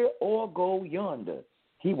here or go yonder.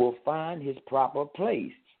 He will find his proper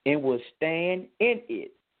place and will stand in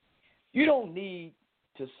it. You don't need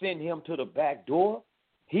to send him to the back door.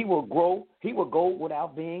 He will go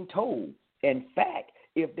without being told. In fact,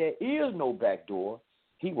 if there is no back door,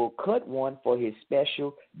 he will cut one for his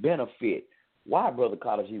special benefit. Why, Brother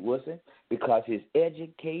Carter G. Woodson? Because his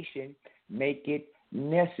education make it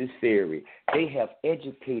necessary. They have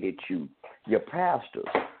educated you, your pastors,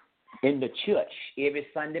 in the church every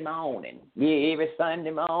Sunday morning. Yeah, every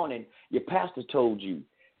Sunday morning, your pastor told you,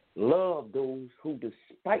 love those who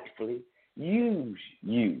despitefully use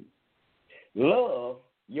you. Love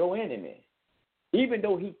your enemy. Even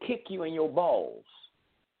though he kick you in your balls,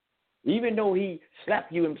 even though he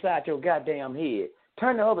slap you inside your goddamn head,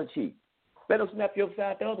 turn the other cheek. Let him snap you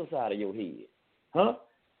upside the other side of your head. Huh?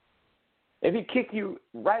 If he kick you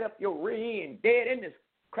right up your rear end, dead in this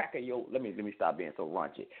crack of your, let me stop being so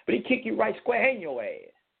raunchy. But he kick you right square in your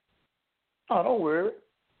ass. Oh, don't worry.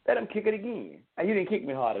 Let him kick it again. Hey, you didn't kick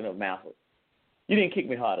me hard enough, Master. You didn't kick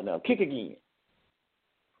me hard enough. Kick again.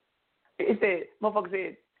 It said, motherfucker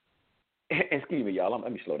said, excuse me, y'all.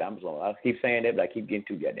 Let me slow down. I keep saying that, but I keep getting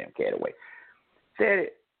too goddamn carried away. Said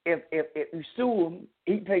if you sue him,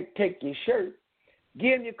 he take your shirt,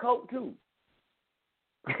 give him your coat too.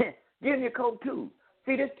 Give him your coat too.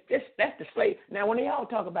 See, that's the slave. Now, when they all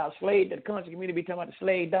talk about slave, the country community be talking about the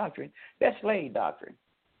slave doctrine. That's slave doctrine.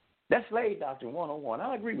 That's slave doctrine 101.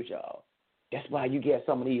 I agree with y'all. That's why you get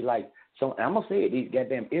some of these, like, so I'm going to say it, these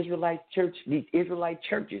goddamn Israelite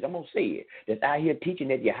churches, I'm going to say it, that's out here teaching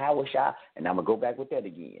that Yahweh Shah, and I'm going to go back with that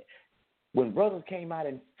again. When brothers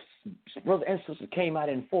and sisters came out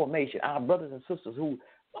in formation, our brothers and sisters who,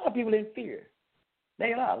 a lot of people in fear.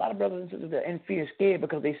 They are. A lot of brothers and sisters are in fear, scared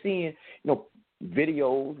because they seeing,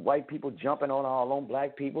 videos, white people jumping on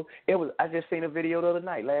black people. I just seen a video the other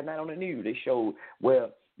night, last night on the news. They showed where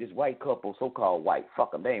this white couple, so-called white,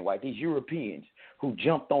 fuck them, they ain't white, these Europeans who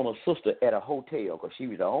jumped on a sister at a hotel because she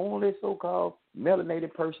was the only so-called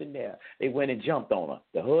melanated person there. They went and jumped on her.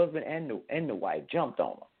 The husband and the wife jumped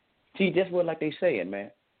on her. See, that's what like they saying, man.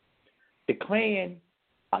 The Klan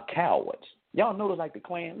are cowards. Y'all notice like the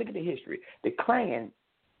Klan, look at the history. The Klan,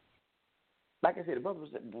 like I said, the brother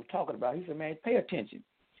was talking about, he said, man, pay attention.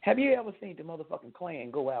 Have you ever seen the motherfucking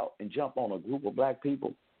Klan go out and jump on a group of black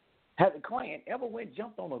people? Has the Klan ever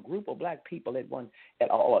jumped on a group of black people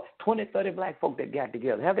or 20, 30 black folk that got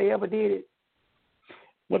together? Have they ever did it?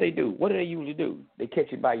 What they do? What do they usually do? They catch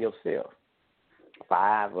you by yourself.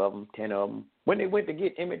 5 of them, 10 of them. When they went to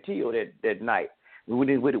get Emmett Till that night, when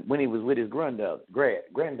he was with his granddaddy,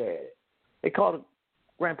 they called him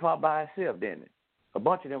Grandpa by himself, didn't they? A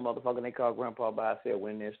bunch of them motherfuckers, they called Grandpa by himself,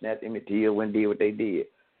 went in there, snatched Emmett Till, went and did what they did.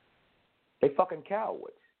 They fucking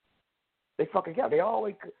cowards. They fucking cowards. They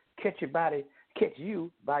always catch you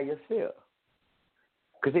by yourself.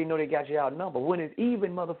 Because they know they got you outnumbered. When it's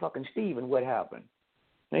even motherfucking Steven, what happened?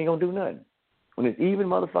 They ain't going to do nothing. When it's even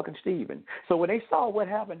motherfucking Steven. So when they saw what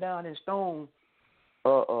happened down in Stone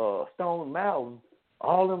Mountain,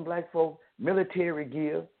 all them black folk, military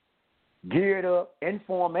gear, geared up, in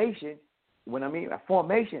formation. When I mean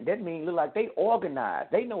formation, that means look like they organized.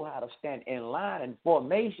 They know how to stand in line in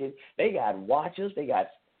formation. They got watchers. They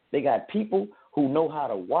got people who know how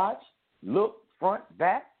to watch, look front,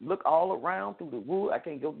 back, look all around through the wood. I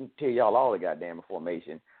can't go tell y'all all the goddamn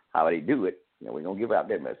formation, how they do it. We're going to give out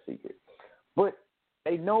that much secret. But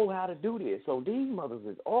they know how to do this. So these mothers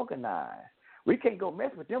is organized. We can't go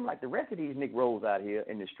mess with them like the rest of these Negroes out here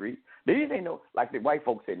in the street. These ain't no, like the white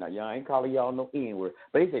folks said, now y'all ain't calling y'all no N-word.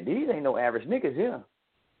 But they said, these ain't no average niggas here.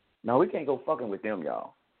 No, we can't go fucking with them,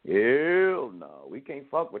 y'all. Hell no, we can't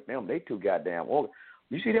fuck with them. They too goddamn organized.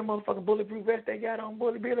 You see them motherfucking bulletproof vests they got on,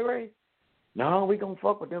 Billy Ray? No, we gonna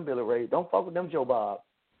fuck with them, Billy Ray. Don't fuck with them, Joe Bob.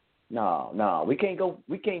 No, we can't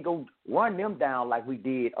go run them down like we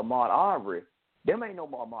did Ahmaud Arbery. Them ain't no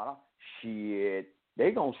more Ahmaud. Shit,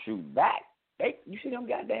 they gonna shoot back. You see them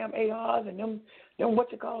goddamn ARs and them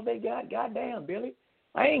what you call they got? Goddamn, Billy.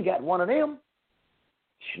 I ain't got one of them.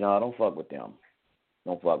 No, don't fuck with them.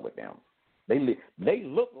 Don't fuck with them. They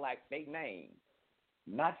look like they name.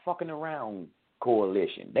 Not fucking around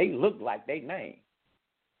coalition. They look like they name.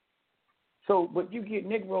 So, but you get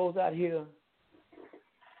Negroes out here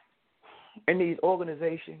in these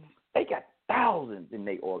organizations, they got thousands in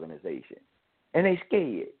their organization. And they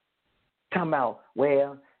scared. Talking about,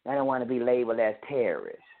 well, I don't want to be labeled as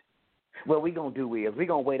terrorists. What we going to do is we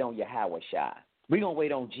going to wait on Yahweh Shai. We going to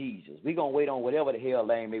wait on Jesus. We going to wait on whatever the hell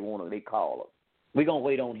name they call him. We going to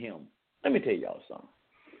wait on him. Let me tell y'all something.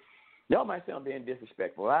 Y'all might say I'm being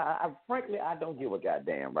disrespectful. Frankly, I don't give a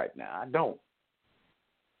goddamn right now. I don't.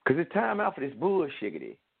 Because it's time out for this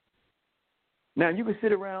bullshit. Now, you can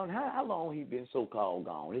sit around, how long he been so-called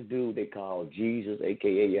gone? This dude they call Jesus,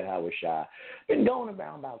 a.k.a. Yahweh Shai, been gone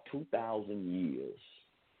about 2,000 years.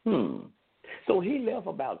 So he left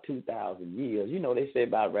about 2,000 years. They say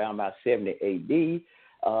around 70 A.D.,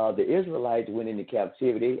 the Israelites went into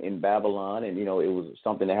captivity in Babylon, and, it was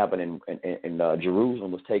something that happened in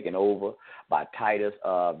Jerusalem was taken over by Titus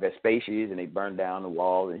Vespasian, and they burned down the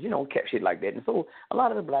walls and, kept shit like that. And so a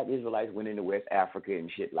lot of the black Israelites went into West Africa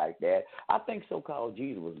and shit like that. I think so-called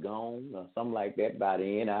Jesus was gone, something like that by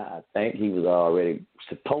then. I think he was already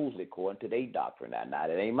supposedly according to their doctrine. Now,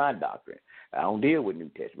 that ain't my doctrine. I don't deal with New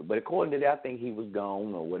Testament. But according to that, I think he was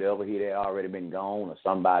gone or whatever. He had already been gone or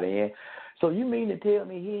somebody in. So you mean to tell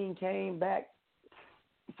me he ain't came back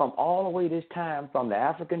from all the way this time from the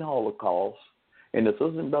African Holocaust And the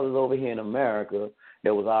sisters and brothers over here in America,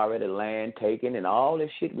 there was already land taken and all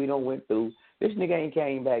this shit we done went through. This nigga ain't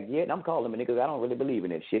came back yet, and I'm calling him a nigga 'cause I don't really believe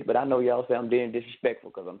in that shit, but I know y'all say I'm being disrespectful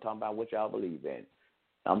because I'm talking about what y'all believe in.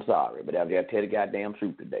 I'm sorry, but I'll tell the goddamn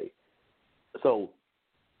truth today. So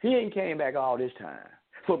he ain't came back all this time.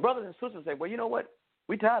 So brothers and sisters say, well, you know what?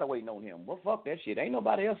 We tired of waiting on him. Well, fuck that shit. Ain't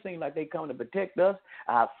nobody else seem like they coming to protect us.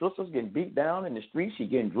 Our sisters getting beat down in the streets. She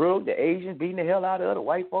getting drugged. The Asians beating the hell out of her. The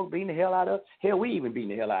white folks beating the hell out of her. Hell, we even beating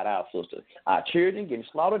the hell out of our sisters. Our children getting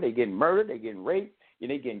slaughtered. They getting murdered. They getting raped.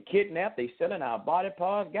 They getting kidnapped. They selling our body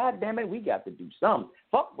parts. God damn it, we got to do something.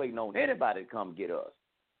 Fuck waiting on anybody to come get us.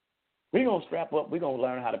 We're going to strap up. We're going to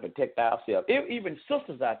learn how to protect ourselves. Even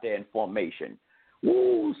sisters out there in formation.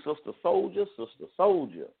 Woo, sister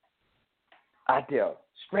soldier. Out there,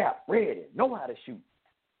 strapped, ready, know how to shoot.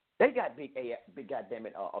 They got big goddamn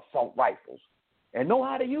it, assault rifles and know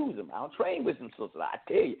how to use them. I'll train with some sisters. I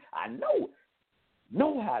tell you, I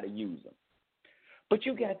know how to use them. But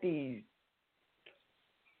you got these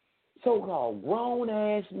so-called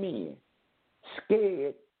grown-ass men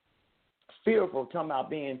scared, fearful, talking about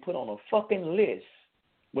being put on a fucking list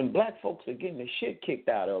when black folks are getting the shit kicked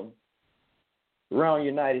out of them around the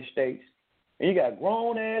United States. And you got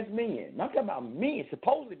grown-ass men. I'm talking about men,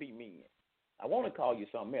 supposed to be men. I want to call you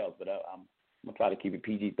something else, but I'm going to try to keep it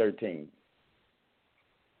PG-13.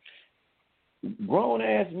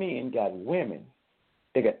 Grown-ass men got women.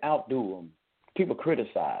 They can outdo them. People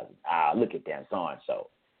criticize them. Look at them,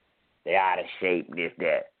 so-and-so. They out of shape, this,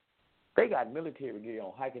 that. They got military gear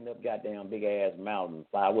on, hiking up goddamn big-ass mountains.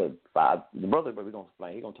 The brother, we're going to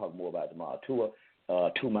explain. He's going to talk more about it tomorrow.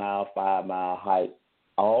 2-mile, 5-mile hike.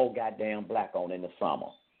 All goddamn black on in the summer.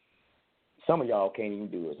 Some of y'all can't even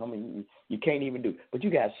do it. Some of you can't even do it. But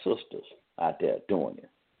you got sisters out there doing it.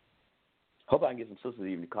 Hope I can get some sisters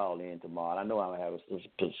even to call in tomorrow. I know I'm going to have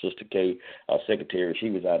a Sister K, secretary. She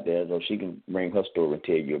was out there, so she can bring her story and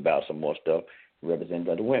tell you about some more stuff representing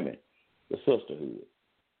other women, the sisterhood.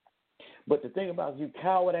 But the thing about you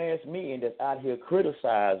coward-ass men that's out here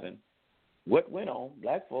criticizing what went on,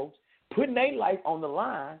 black folks, putting their life on the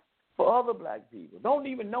line for other black people. Don't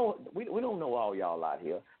even know, we don't know all y'all out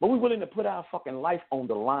here, but we're willing to put our fucking life on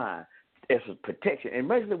the line as a protection. And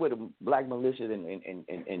especially with the black militias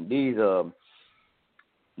and these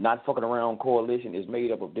not fucking around coalition is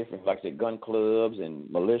made up of different, like I said, gun clubs and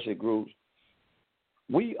militia groups.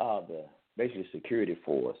 We are the basically security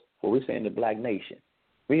force. What we're saying, the black nation.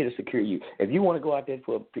 We're here to secure you. If you want to go out there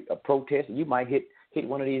for a protest, and you might hit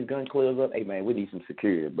one of these gun clubs up, hey man, we need some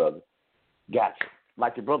security, brother. Gotcha.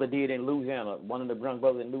 Like the brother did in Louisiana, one of the young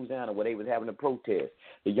brothers in Louisiana where they was having a protest.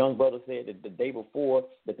 The young brother said that the day before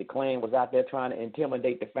that the Klan was out there trying to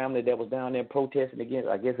intimidate the family that was down there protesting against,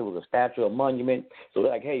 I guess it was a statue or monument. So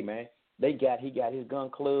they're like, hey, man, he got his gun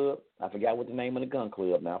club. I forgot what the name of the gun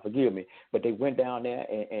club now, forgive me. But they went down there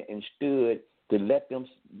and stood to let them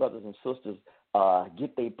brothers and sisters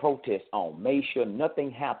get their protest on, made sure nothing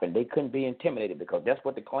happened. They couldn't be intimidated because that's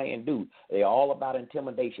what the Klan do. They're all about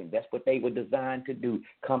intimidation. That's what they were designed to do,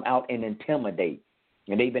 come out and intimidate.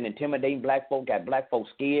 And they've been intimidating black folk, got black folks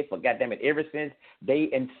scared for goddamn it ever since they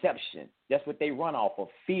inception. That's what they run off of,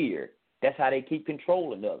 fear. That's how they keep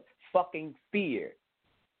controlling us, fucking fear.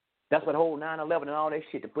 That's what whole 9/11 and all that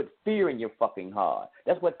shit, to put fear in your fucking heart.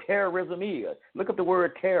 That's what terrorism is. Look up the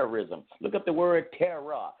word terrorism. Look up the word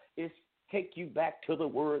terror. It's take you back to the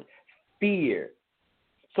word fear.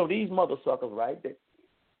 So these mother suckers, right,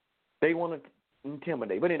 they want to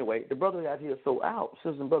intimidate. But anyway, the brothers out here so out,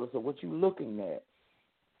 sisters and brothers, so what you looking at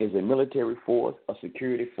is a military force, a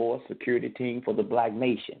security force, security team for the black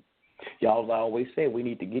nation. Y'all always say we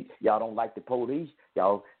need to get, y'all don't like the police.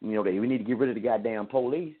 Y'all, we need to get rid of the goddamn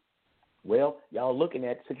police. Well, y'all looking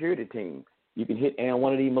at security team. You can hit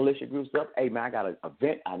one of these militia groups up. Hey, man, I got an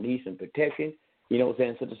event. I need some protection. You know what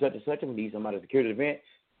I'm saying? Such and such and such. We need somebody to secure the event.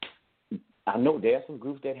 I know there are some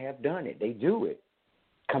groups that have done it. They do it.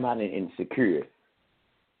 Come out and secure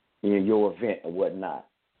your event or whatnot.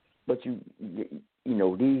 But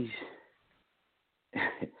these.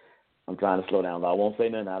 I'm trying to slow down. I won't say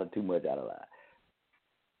nothing out of too much out of line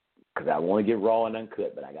because I want to get raw and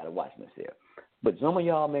uncut, but I got to watch myself. But some of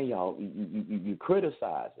y'all, man, you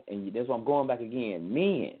criticize, and that's why I'm going back again.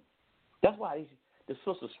 Men, that's why the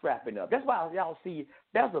sisters strapping up. That's why y'all see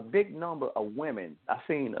there's a big number of women. I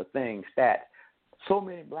seen a thing, stat. So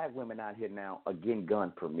many black women out here now are getting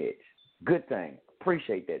gun permits. Good thing.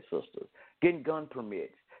 Appreciate that, sisters. Getting gun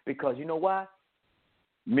permits. Because you know why?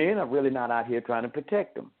 Men are really not out here trying to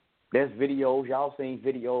protect them. There's videos, y'all seen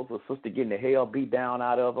videos of sister getting the hell beat down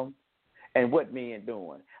out of them. And what men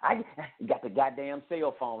doing? I got the goddamn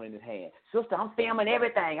cell phone in his hand. Sister, I'm filming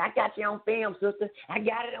everything. I got you on film, sister. I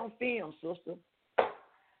got it on film, sister.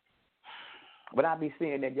 But I be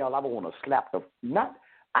seeing that, y'all, I want to slap the,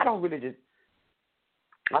 I don't really just,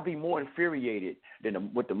 I be more infuriated than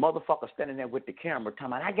with the motherfucker standing there with the camera talking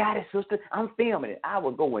about, I got it, sister, I'm filming it. I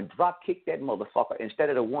would go and drop kick that motherfucker instead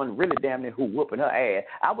of the one really damn near who whooping her ass.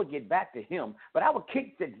 I would get back to him, but I would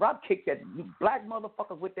drop kick that black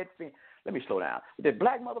motherfucker with that film. Let me slow down. That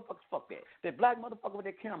black motherfucker, fuck that. That black motherfucker with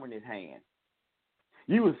that camera in his hand.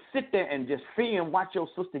 You would sit there and just film, watch your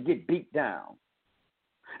sister get beat down.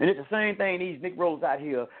 And it's the same thing these Negroes out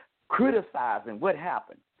here criticizing what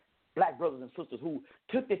happened. Black brothers and sisters who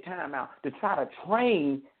took the time out to try to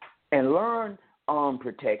train and learn arm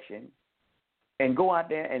protection and go out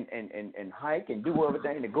there and hike and do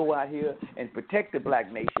everything to go out here and protect the black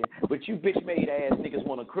nation, but you bitch-made ass niggas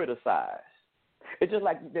want to criticize. It's just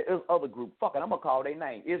like the other group. Fuck it, I'm going to call their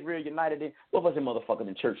name. Israel United in, what was the motherfucking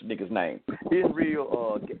in church nigga's name?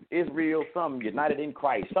 Israel something, United in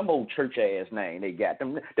Christ. Some old church-ass name they got.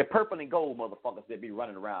 Them, the purple and gold motherfuckers that be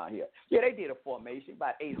running around here. Yeah, they did a formation,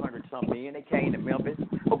 about 800-something men. They came to Memphis.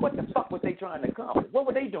 But what the fuck was they trying to accomplish? What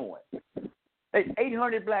were they doing? There's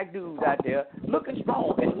 800 black dudes out there looking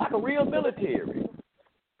strong. It's like a real military.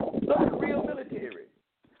 Look like a real military.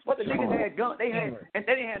 But the niggas had guns. They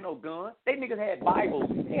didn't have no guns. They niggas had Bibles.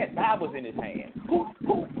 They had Bibles in his hand. Who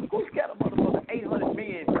scared of motherfucking 800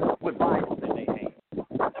 men with Bibles in their hand?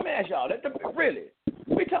 Let me ask y'all. Really?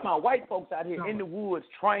 We talking about white folks out here in the woods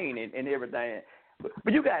training and everything.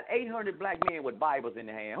 But you got 800 black men with Bibles in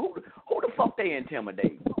their hand. Who the fuck they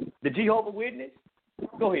intimidate? The Jehovah's Witness?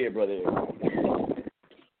 Go ahead, brother.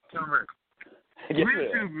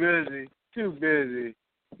 We're too busy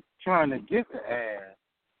trying to get the ass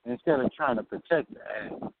instead of trying to protect the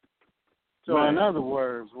ass. So in other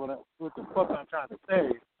words, what the fuck I'm trying to say,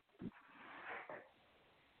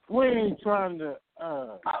 we ain't trying to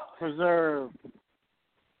preserve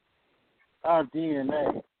our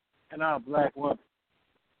DNA and our black women.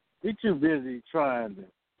 We too busy trying to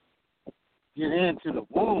get into the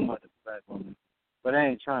womb of the black woman, but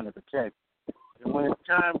ain't trying to protect it. And when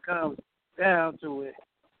time comes down to it,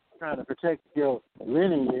 trying to protect your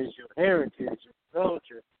lineage, your heritage, your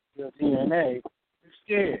culture, your DNA, you're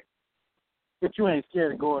scared. But you ain't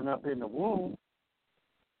scared of going up in the womb.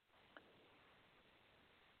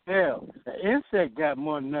 Hell, an insect got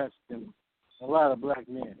more nuts than a lot of black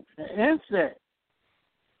men. An insect.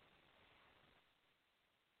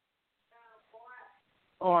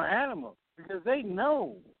 Or an animal. Because they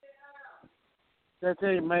know that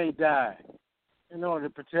they may die in order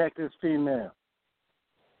to protect this female.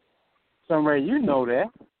 Somewhere you know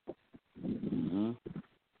that. Mm-hmm.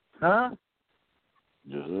 Huh?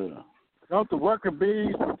 Yeah. Don't the worker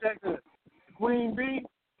bees protect the queen bee?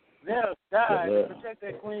 They'll die to protect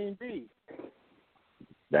that queen bee.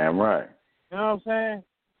 Damn right. You know what I'm saying?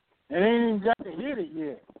 And they ain't even got to hit it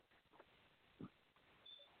yet.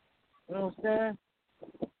 You know what I'm saying?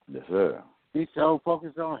 Yes, sir. He's so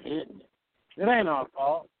focused on hitting it. It ain't our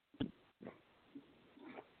fault.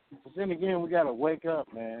 But then again, we got to wake up,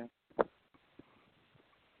 man.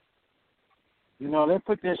 You know, they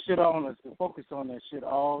put that shit on us to focus on that shit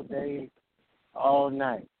all day, all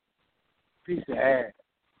night. Piece of ass.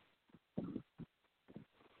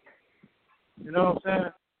 You know what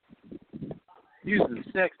I'm saying? Using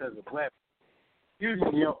sex as a weapon.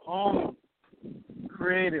 Using your own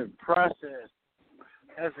creative process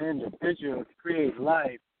as an individual to create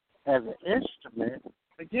life as an instrument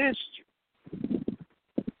against you.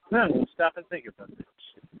 Now, stop and think about this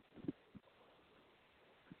shit.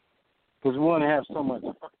 Because we want to have so much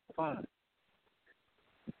fucking fun.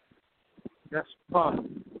 That's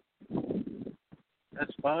fun.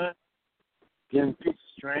 That's fun. Getting a piece of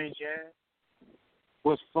strange ass.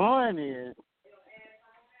 What's fun is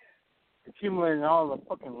accumulating all the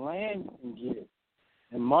fucking land you can get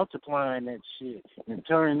and multiplying that shit and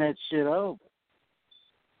turning that shit over.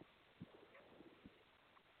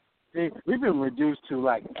 See, we've been reduced to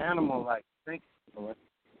like animal-like thinking.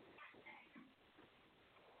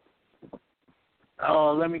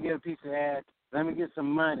 Oh, let me get a piece of ass. Let me get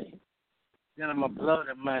some money. Then I'm going to blow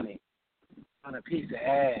the money on a piece of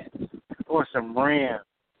ass or some rim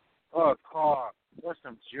or a car or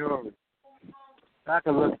some jewelry. I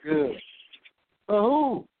can look good. For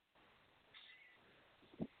who?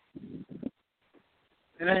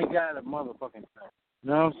 It ain't got a motherfucking thing.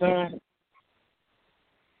 You know what I'm saying?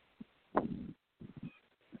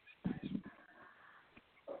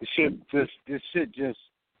 This shit just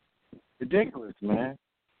ridiculous, man.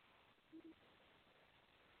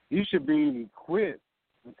 You should be equipped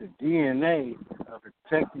with the DNA of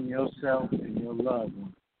protecting yourself and your loved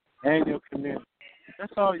ones and your community.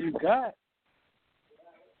 That's all you got.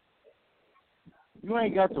 You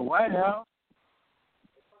ain't got the White House.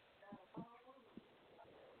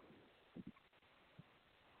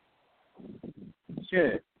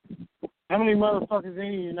 Shit. How many motherfuckers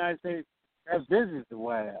in the United States have visited the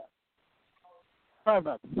White House? Probably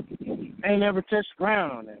about ain't never touched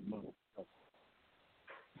ground on that motherfucker.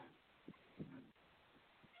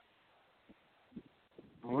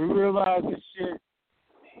 When we realize this shit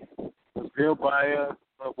was built by us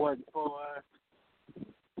but wasn't for us,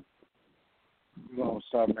 we're gonna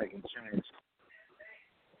start making change.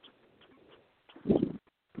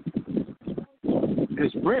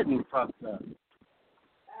 It's Britain fucked up.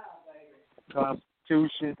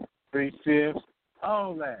 Constitution, 3/5,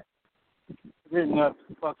 all that. Written up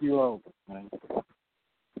to fuck you over, man.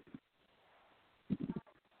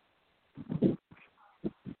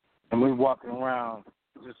 And we walking around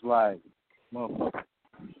just like motherfuckers.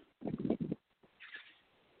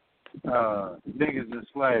 Niggas and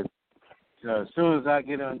slaves. So as soon as I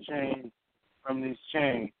get unchained from these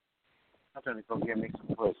chains, I'm trying to go get me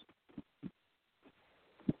some pussy.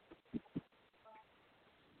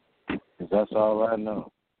 Because that's all I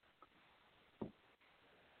know. As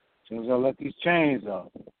soon as I let these chains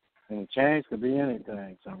off, and the chains could be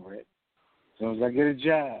anything, somewhere. As soon as I get a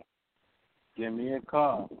job, give me a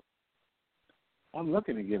car. I'm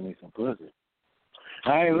looking to get me some pussy.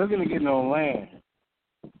 I ain't looking to get no land.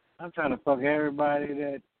 I'm trying to fuck everybody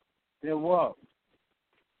that walks.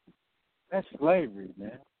 That's slavery,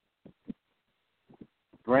 man.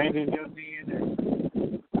 Brain in your DNA.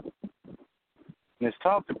 And it's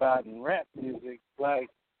talked about in rap music like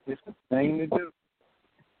it's the thing to do.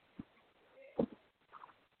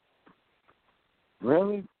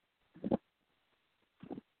 Really?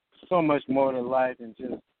 So much more to life than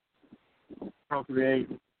just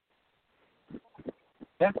procreating.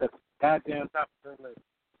 That's a goddamn top of the list.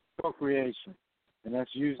 Procreation. And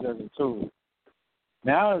that's used as a tool.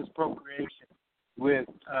 Now it's procreation with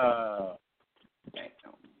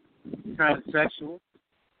transsexual,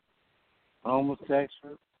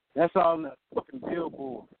 homosexual. That's all on the fucking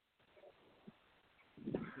billboard.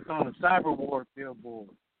 It's on the cyber war billboard.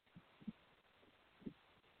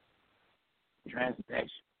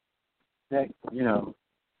 Transsexual. You know,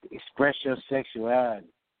 express your sexuality.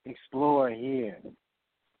 Explore here.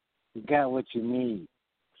 You got what you need.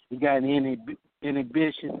 You got any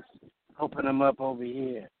inhibitions, open them up over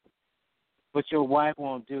here. What your wife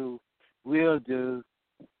won't do, will do.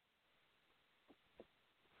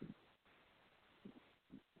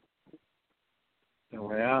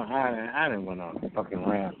 Well, I didn't went on a fucking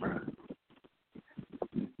rant, bro.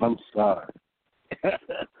 I'm sorry.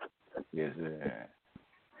 Yes, sir.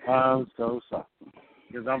 I'm so sorry.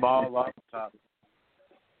 Because I'm all off the top.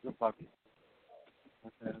 You're fucking.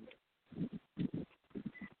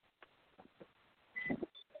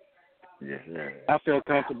 Yes, sir. I feel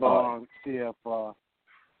comfortable on CFR.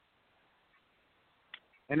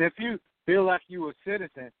 And if you feel like you a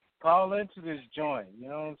citizen, call into this joint. You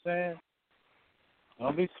know what I'm saying?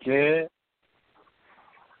 Don't be scared.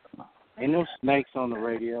 Ain't no snakes on the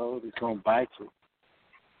radio that's going to bite you.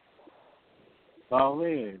 Call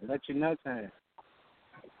in. Let your nuts hang.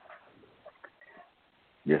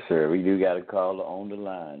 Yes, sir. We do got a caller on the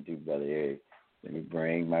line, too, Brother Eric. Let me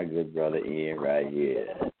bring my good brother in right here.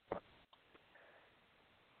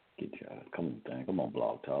 Get y'all. Come on,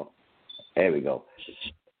 Blog Talk. There we go.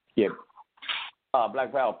 Yeah.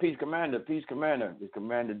 Black Power. Peace, Commander. Peace, Commander. It's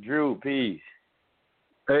Commander Drew. Peace.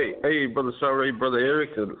 Hey, Brother Sorry, Brother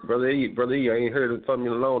Eric, Brother E. I ain't heard from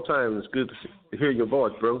you in a long time. It's good to hear your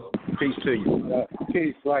voice, bro. Peace to you.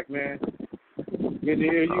 Peace, Black man. Good to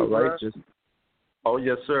hear you, all right, bro. Oh,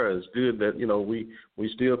 yes, sir. It's good that, we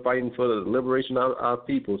still fighting for the liberation of our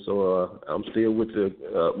people. So I'm still with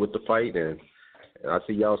the fight, and I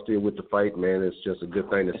see y'all still with the fight, man. It's just a good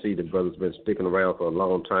thing to see. The brother's been sticking around for a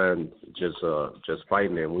long time, just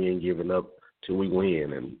fighting, and we ain't giving up till we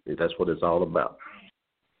win, and that's what it's all about.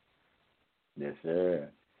 Yes, sir.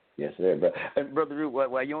 Yes, sir. Brother Drew,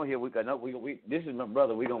 while you're on here, this is my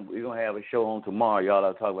brother. We're gonna have a show on tomorrow. Y'all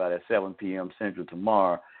are talking about at 7 p.m. Central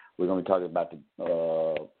tomorrow. We're going to be talking about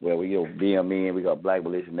BMN. We got Black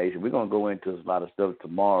Militia Nation. We're going to go into a lot of stuff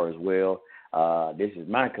tomorrow as well. This is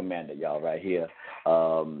my commander, y'all, right here.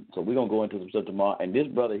 So we're going to go into some stuff tomorrow. And this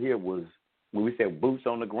brother here was, when we said boots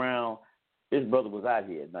on the ground, this brother was out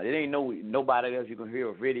here. Now, there ain't nobody else you can hear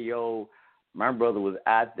a video. My brother was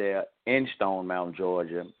out there in Stone Mountain,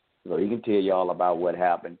 Georgia, so he can tell y'all about what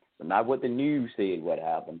happened. But not what the news said what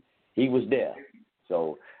happened. He was there.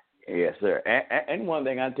 So Yes, sir. And one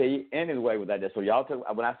thing I tell you, anyway, was out there. So y'all took,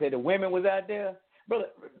 when I said the women was out there, brother,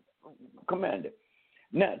 Commander.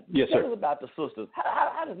 Now, yes, tell sir. us about the sisters.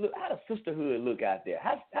 How does sisterhood look out there?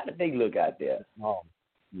 How do they look out there? Oh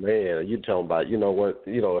man, you talking about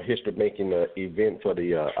a history making event for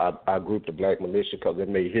the our group, the Black Militia, because it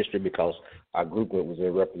made history because our group was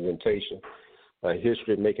in representation. A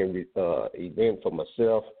history making event for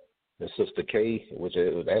myself and Sister Kay, which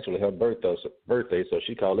it was actually her birthday, so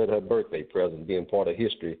she called it her birthday present, being part of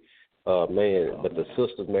history. Man, but the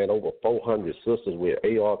sisters, man, over 400 sisters with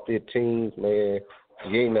AR-15s, man.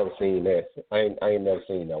 You ain't never seen that. I ain't never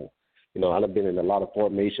seen that one. I've been in a lot of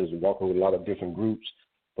formations and walking with a lot of different groups,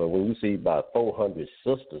 but when you see about 400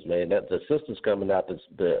 sisters, man, that the sisters coming out to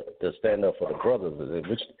stand up for the brothers,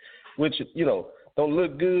 which don't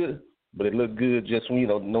look good, but it look good just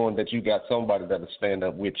knowing that you got somebody that'll stand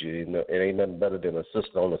up with you. And it ain't nothing better than a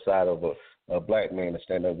sister on the side of a black man to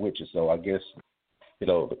stand up with you. So I guess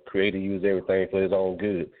the Creator used everything for His own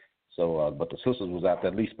good. So, but the sisters was out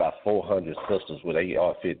there, at least about 400 sisters with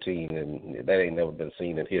AR-15, and that ain't never been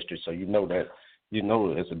seen in history. So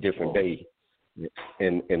it's a different day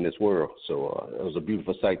in this world. So it was a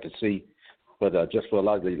beautiful sight to see. But just for a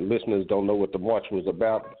lot of the listeners don't know what the march was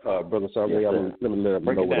about, Brother Sunray, let me let them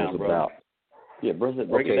know what it was about. Yeah, brother,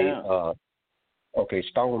 break it down. Okay,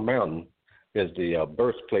 Stone Mountain is the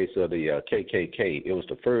birthplace of the KKK. It was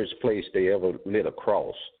the first place they ever lit a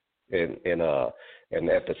cross, and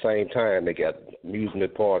at the same time they got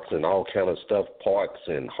amusement parks and all kind of stuff, parks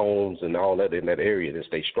and homes and all that in that area. That's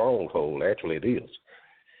their stronghold. Actually, it is.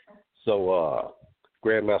 So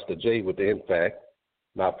Grandmaster Jay with the INFAC,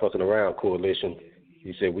 Not Fucking Around Coalition,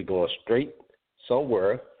 he said we're going straight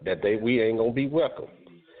somewhere that we ain't gonna be welcome.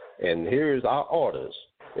 And here's our orders: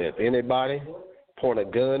 if anybody point a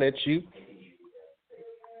gun at you,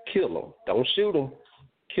 kill them. Don't shoot them,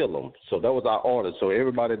 kill them. So that was our order. So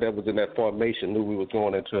everybody that was in that formation knew we was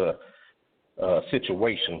going into a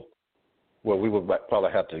situation where we would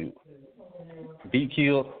probably have to be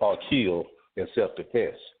killed or killed in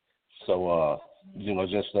self-defense. So,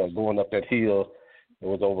 just going up that hill, it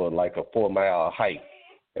was over like a 4-mile hike.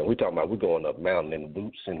 And we're talking about we're going up mountain in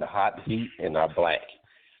boots in the hot heat and our black.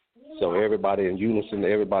 So everybody in unison,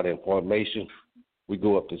 everybody in formation, we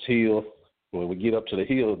go up this hill. When we get up to the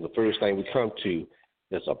hill, the first thing we come to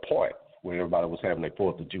is a park where everybody was having their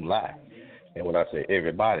 4th of July. And when I say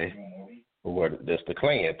everybody, that's the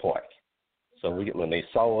Klan park. So when they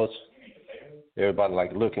saw us, everybody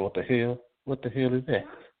like looking, what the hell is that?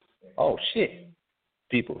 Oh, shit.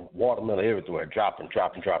 People, watermelon everywhere, dropping.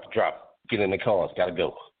 Get in the cars, gotta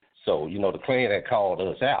go. So, the Klan had called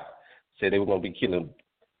us out, said they were going to be killing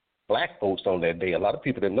black folks on that day. A lot of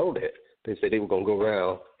people didn't know that. They said they were going to go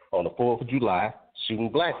around on the 4th of July shooting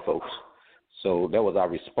black folks. So that was our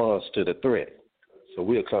response to the threat. So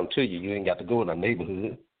we'll come to you. You ain't got to go in our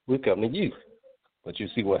neighborhood. We'll come to you. But you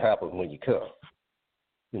see what happens when you come.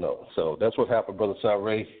 So that's what happened, Brother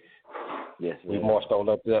Sunray. Yes, we marched on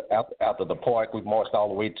up there after the park. We marched all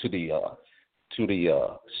the way to the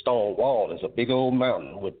stone wall. There's a big old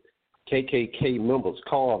mountain with KKK members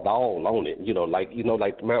carved all on it.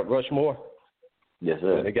 Like Mount Rushmore. Yes,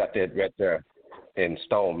 sir. Yeah, they got that right there in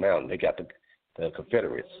Stone Mountain. They got the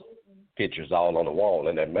Confederates pictures all on the wall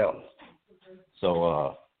in that mountain.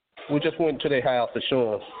 So we just went to their house to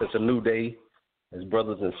show them it's a new day. As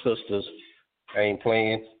brothers and sisters, ain't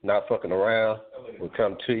playing, not fucking around. We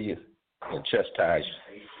come to you and chastise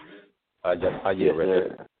you. I right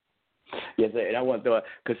there. Yes, sir. And I want to throw,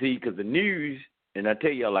 because the news, and I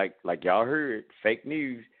tell y'all, like y'all heard, fake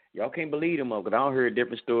news, y'all can't believe them, because I heard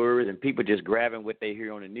different stories and people just grabbing what they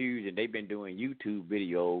hear on the news, and they've been doing YouTube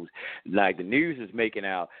videos. Like the news is making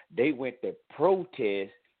out, they went to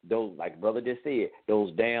protest those, like Brother just said,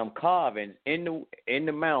 those damn carvings in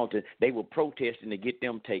the mountain. They were protesting to get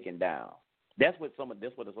them taken down. That's what some of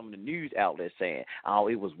the news outlets saying. Oh,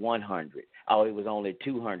 it was 100. Oh, it was only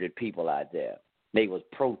 200 people out there. They was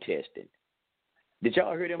protesting. Did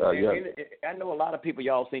y'all hear them? Yeah. I know a lot of people,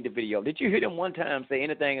 y'all seen the video. Did you hear them one time say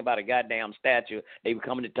anything about a goddamn statue? They were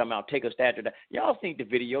coming to talk about take a statue down. Y'all seen the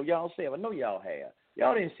video. Y'all said, I know y'all have.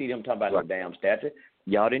 Y'all didn't see them talking about no damn statue.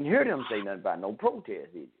 Y'all didn't hear them say nothing about no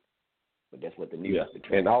protest, did you? But that's what the news is.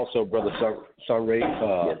 And also, Brother Sunray,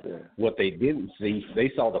 what they didn't see,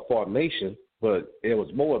 they saw the formation, but it was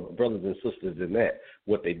more brothers and sisters than that.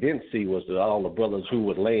 What they didn't see was all the brothers who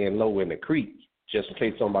were laying low in the creek, just in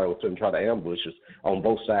case somebody was going to try to ambush us on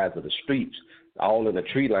both sides of the streets, all in the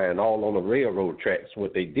tree line, all on the railroad tracks,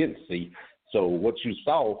 what they didn't see. So what you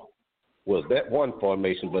saw was that one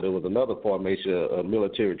formation, but it was another formation of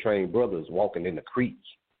military-trained brothers walking in the creeks.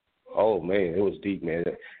 Oh man, it was deep, man.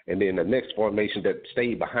 And then the next formation that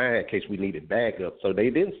stayed behind in case we needed backup. So they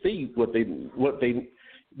didn't see what they.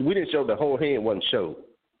 We didn't show the whole hand wasn't showed.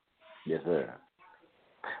 Yes, sir.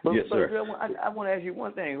 But, yes, sir. I want to ask you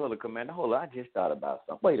one thing, hold on, Commander. Hold on, I just thought about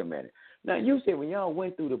something. Wait a minute. Now you said when y'all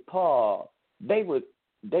went through the park, they would.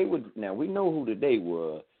 Now we know who they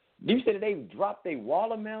were. You said that they dropped their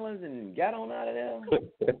watermelons and got on out of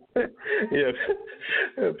there? Yeah.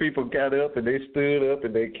 People got up and they stood up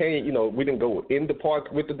and they came. You know, we didn't go in the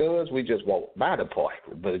park with the guns. We just walked by the park.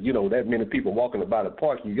 But, you know, that many people walking by the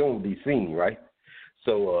park, you're going to be seen, right?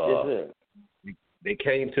 So yes, sir. They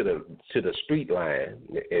came to the street line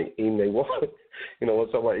and they walked, you know,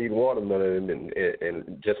 when somebody eating watermelon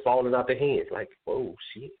and just falling out their hands like, oh,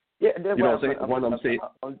 shit. Yeah, you know what I'm saying? One of them said,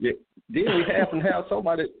 yeah. Then we happened to have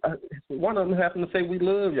somebody, one of them happened to say, we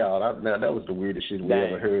love y'all. Now, that was the weirdest shit we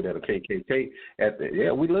ever heard at a KKK.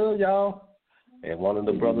 Yeah, we love y'all. And one of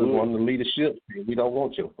the brothers, one of the leadership, we don't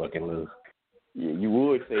want your fucking love. Yeah, you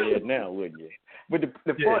would say that now, wouldn't you? But the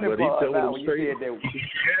funny part about when you said that.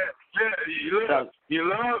 We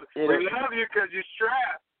love you because you're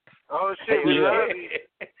strapped. Oh, shit, we love you.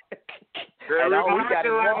 And all we got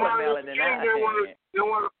is watermelon in our hand. They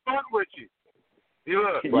want to fuck with you. You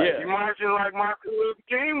look, you marching like Martin Luther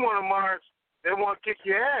King want to march. They want to kick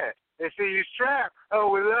your ass. They see you strapped. Oh,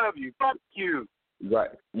 we love you. Fuck you.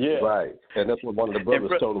 Right. Yeah. Right. And that's what one of the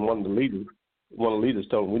brothers told him. One of the leaders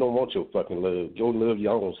told him, we don't want your fucking love. Go love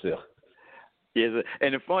your own self. Yes,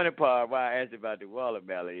 and the funny part why I asked about the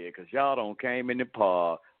watermelon is because y'all don't came in the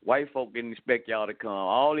park. White folk didn't expect y'all to come.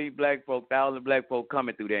 All these black folk, thousands of black folk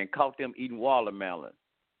coming through there and caught them eating watermelon.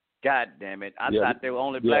 God damn it. I thought there were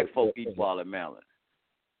only black folk eating watermelon.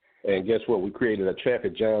 And guess what? We created a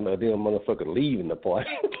traffic jam of them motherfuckers leaving the park.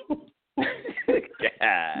 God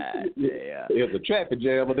damn. It was a traffic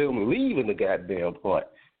jam of them leaving the goddamn park.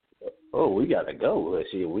 Oh, we got to go.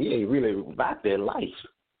 Shit, we ain't really about that life.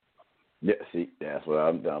 Yeah, see, that's what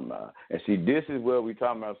I'm talking about. And see, this is where we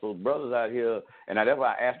talking about. So brothers out here, and that's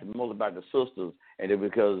why I asked them most about the sisters, and it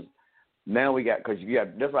because now we got,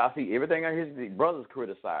 that's why I see everything out here, the brothers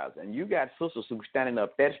criticize, and you got sisters who standing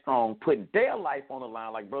up that strong, putting their life on the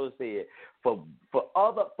line, like brother said, for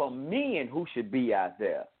men who should be out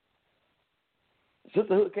there.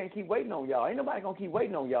 Sisterhood can't keep waiting on y'all. Ain't nobody gonna keep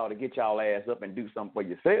waiting on y'all to get y'all ass up and do something for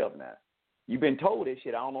yourself now. You've been told this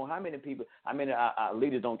shit. I don't know how many people, our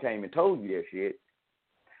leaders don't came and told you that shit.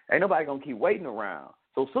 Ain't nobody going to keep waiting around.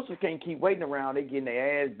 So sisters can't keep waiting around. They getting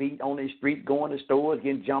their ass beat on the streets, going to stores,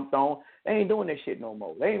 getting jumped on. They ain't doing that shit no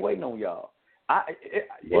more. They ain't waiting on y'all.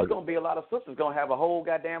 It's going to be a lot of sisters going to have a whole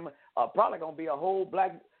goddamn, probably going to be a whole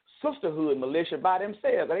black sisterhood militia by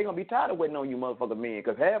themselves. They going to be tired of waiting on you motherfucking men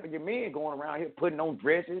because half of your men going around here putting on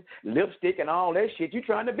dresses, lipstick, and all that shit. You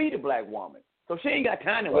trying to be the black woman. So she ain't got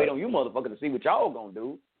time to wait on you motherfucker to see what y'all gonna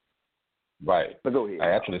do. Right. But go ahead. I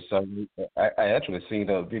actually seen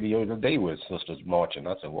a video today with sisters marching.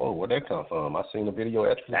 I said, whoa, where'd that come from? I seen a video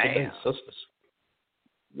actually today, sisters.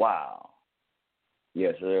 Wow.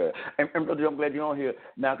 Yes, sir. And brother, I'm glad you're on here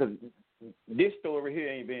now because this story here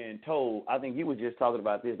ain't being told. I think you were just talking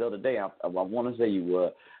about this the other day. I want to say you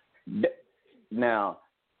were. Now,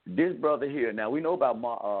 this brother here. Now we know about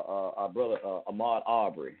our brother Ahmaud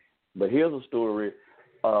Arbery. But here's a story,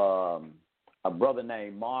 a brother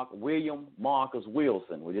named William Marcus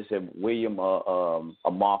Wilson. We just said William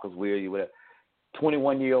Marcus William,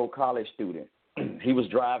 21-year-old college student. He was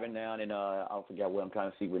driving down in, I forget what I'm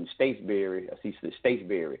trying to see, in Statesbury. I see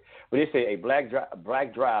Statesbury. But they say a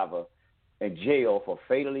black driver in jail for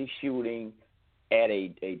fatally shooting at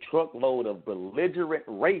a truckload of belligerent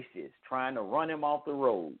racists trying to run him off the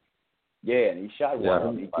road. Yeah, and he shot one of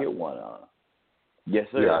them. He killed one of them. Yes,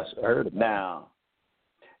 sir. Yeah, I heard about now,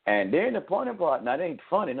 and then the funny part, now it ain't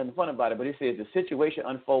funny, nothing funny about it, but it says the situation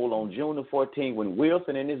unfolded on June the 14th when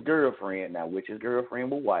Wilson and his girlfriend, now which his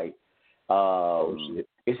girlfriend was white,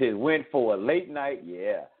 it says went for a late night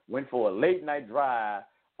drive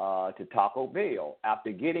to Taco Bell.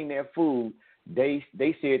 After getting their food, they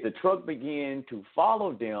said the truck began to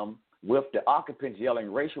follow them with the occupants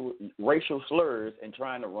yelling racial slurs and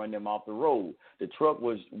trying to run them off the road. The truck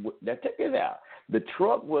was, check this out. The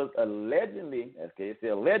truck was allegedly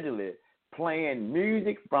playing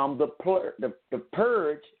music from the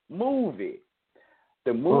Purge movie,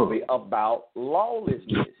 the movie about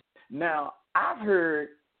lawlessness. Now,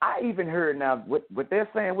 I even heard now what they're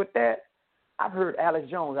saying with that. I've heard Alex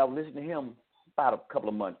Jones. I was listening to him about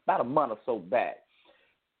a month or so back.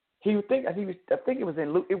 I think it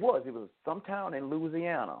was some town in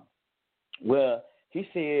Louisiana where he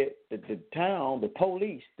said that the town, the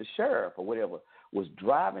police, the sheriff or whatever, was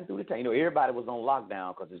driving through the town. You know, everybody was on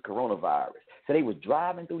lockdown because it's coronavirus. So they was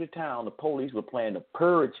driving through the town. The police were playing the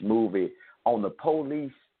Purge movie on the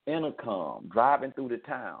police intercom, driving through the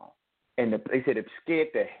town. And they said it scared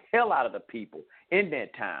the hell out of the people in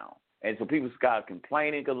that town. And so people started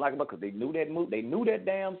complaining because they knew that move. They knew that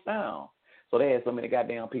damn sound. So they had so many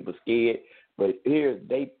goddamn people scared. But here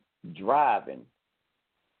they driving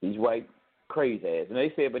these white crazy ass. And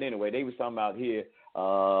they said, but anyway, they was talking about here.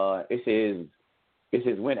 It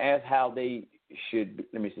says when asked how they should,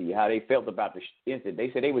 let me see, how they felt about the incident.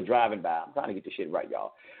 They said they were driving by. I'm trying to get this shit right,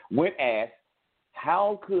 y'all. When asked,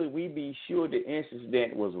 how could we be sure the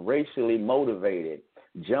incident was racially motivated?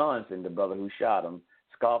 Johnson, the brother who shot him,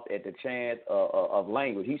 scoffed at the chance of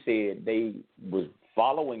language. He said they was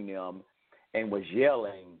following them and was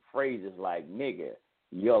yelling phrases like nigger,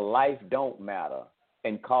 your life don't matter,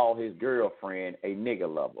 and call his girlfriend a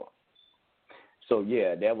nigger lover. So,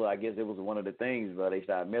 yeah, that was, I guess it was one of the things where they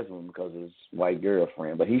started messing with him because of his white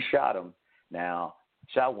girlfriend. But he shot him. Now,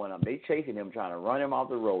 shot one of them. They chasing him, trying to run him off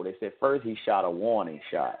the road. They said first he shot a warning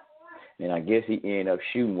shot. And I guess he ended up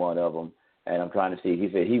shooting one of them. And I'm trying to see. He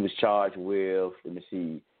said he was charged with, let me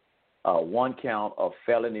see, 1 count of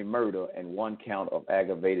felony murder and 1 count of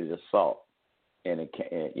aggravated assault. And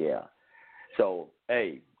yeah. So,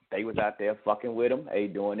 hey, they was out there fucking with him,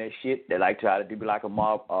 doing that shit. They like try to do like a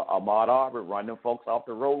Ahmaud Arbery, run them folks off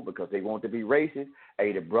the road because they want to be racist.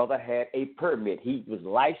 Hey, the brother had a permit. He was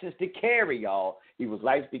licensed to carry, y'all. He was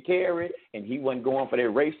licensed to carry, and he wasn't going for that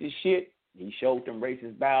racist shit. He showed them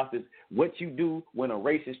racist bastards what you do when a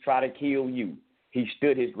racist try to kill you. He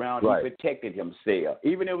stood his ground. Right. He protected himself.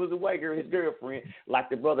 Even if it was a white girl, his girlfriend, like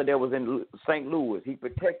the brother that was in St. Louis, he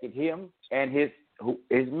protected him and his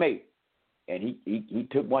mate. And he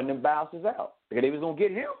took one of them bastards out because they was going to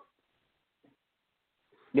get him.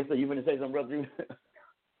 Yes, sir, you going to say something, brother?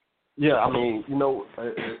 Yeah, I mean, you know,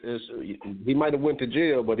 he might have went to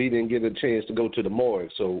jail, but he didn't get a chance to go to the morgue.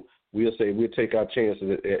 So we'll say we'll take our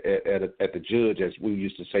chances at the judge, as we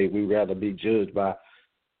used to say. We'd rather be judged by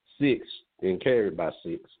 6 than carried by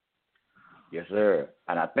 6. Yes, sir.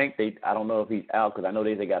 And I think I don't know if he's out because I know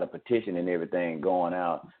they got a petition and everything going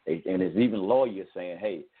out. And there's even lawyers saying,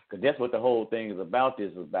 hey, because that's what the whole thing is about.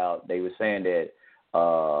 They were saying that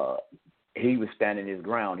he was standing his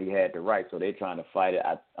ground. He had the right, so they're trying to fight it.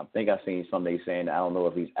 I think I seen somebody saying, I don't know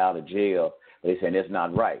if he's out of jail, but they're saying that's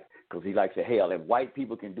not right. Because he like to say, hell, if white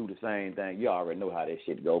people can do the same thing, you already know how that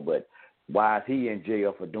shit go. But why is he in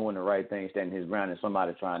jail for doing the right thing, standing his ground, and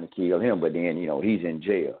somebody trying to kill him? But then, you know, he's in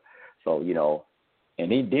jail. So, you know,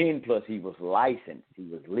 and plus he was licensed. He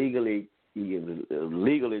was legally,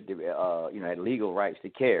 had legal rights to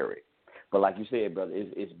carry. But like you said, brother,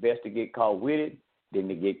 it's best to get caught with it than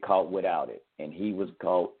to get caught without it. And he was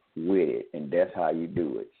caught with it, and that's how you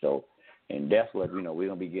do it. So, and that's what, you know, we're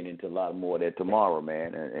going to be getting into a lot more of that tomorrow,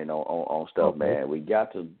 man, and on stuff, man. We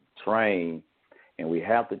got to train, and we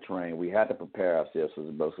have to train. We have to prepare ourselves.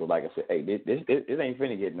 So like I said, hey, this ain't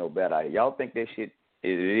finna get no better out here. Y'all think this shit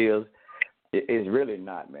is? It's really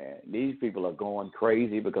not, man. These people are going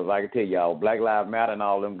crazy because, like I tell y'all, Black Lives Matter and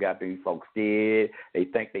all of them got these folks scared. They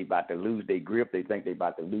think they about to lose their grip. They think they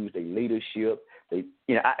about to lose their leadership.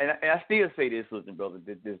 I still say this, listen, brother.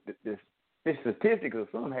 This statistic or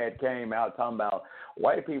something had came out talking about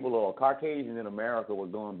white people or Caucasians in America were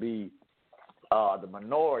going to be the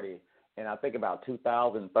minority. And I think about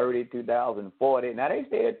 2030, 2040. Now they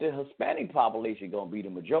said the Hispanic population going to be the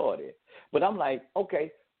majority. But I'm like,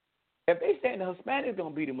 okay. If they saying the Hispanics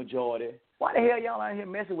gonna be the majority, why the hell y'all out here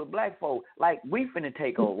messing with black folk like we finna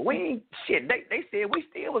take over? We ain't shit. They said we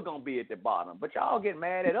still was gonna be at the bottom, but y'all get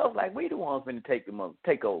mad at us like we the ones finna take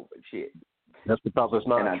over shit. That's because it's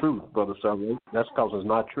not true, Brother Sun. That's because it's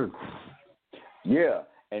not true. Yeah,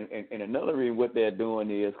 and another reason what they're doing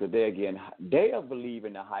is because they are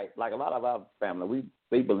believing the hype. Like a lot of our family,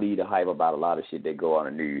 they believe the hype about a lot of shit that go on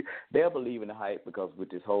in the news. They're believing the hype because with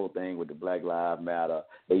this whole thing with the Black Lives Matter,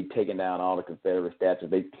 they taking down all the Confederate statues.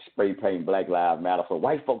 They spray painting Black Lives Matter. So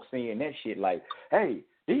white folks seeing that shit like, hey,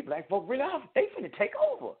 these black folks really are. They finna take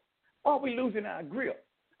over. Oh, we losing our grip.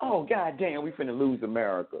 Oh, goddamn, we finna lose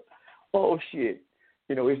America. Oh, shit.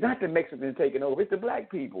 You know, it's not the Mexicans taking over. It's the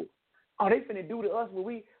black people. Oh, they finna do to us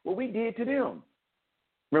what we did to them.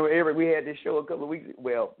 Remember, Eric, we had this show a couple of weeks,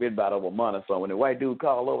 well, it's about over a month or so, when the white dude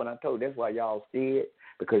called over, and I told that's why y'all scared,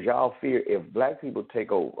 because y'all fear if black people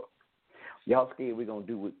take over, y'all scared we're going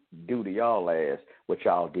to do to y'all ass what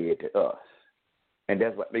y'all did to us. And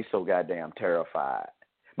that's why they so goddamn terrified.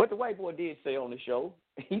 But the white boy did say on the show,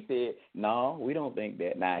 he said, no, we don't think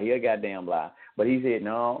that. Nah, he a goddamn lie. But he said,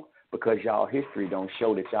 no, because y'all history don't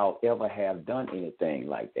show that y'all ever have done anything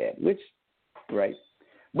like that, which right?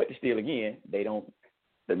 But still, again, they don't.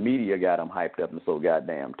 The media got them hyped up and so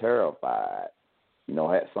goddamn terrified. You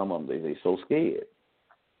know, some of them they so scared.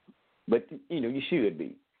 But you know, you should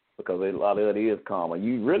be, because a lot of it is karma.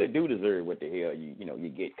 You really do deserve what the hell you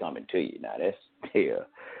get coming to you. Now that's hell.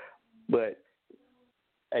 But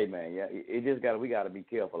hey, man, yeah, it just we got to be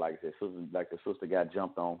careful. Like I said, the sister got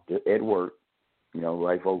jumped on at work. You know,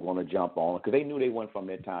 white folks want to jump on because they knew they went from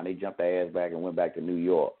that time. They jumped their ass back and went back to New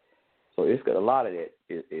York. So it's got a lot of that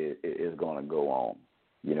is going to go on.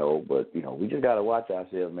 You know, but you know, we just got to watch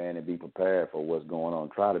ourselves, man, and be prepared for what's going on.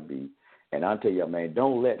 Try to be. And I'll tell you, man,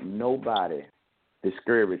 don't let nobody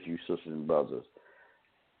discourage you, sisters and brothers.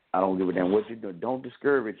 I don't give a damn what you do. Don't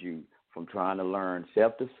discourage you from trying to learn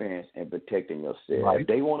self-defense and protecting yourself. Right. If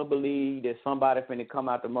they want to believe that somebody finna come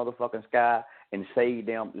out the motherfucking sky and save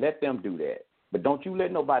them, let them do that. But don't you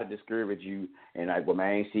let nobody discourage you and like, well,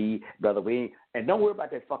 man, see, brother, we ain't. And don't worry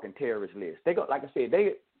about that fucking terrorist list. They go, like I said,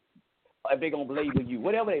 if they gonna label you,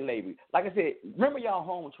 whatever they label you. Like I said, remember y'all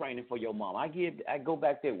home training for your mom. I go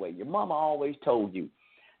back that way. Your mama always told you,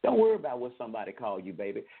 don't worry about what somebody call you,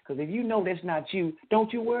 baby. Because if you know that's not you,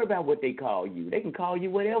 don't you worry about what they call you. They can call you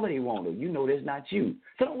whatever they want to. You know that's not you.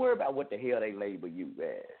 So don't worry about what the hell they label you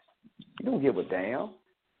as. You don't give a damn.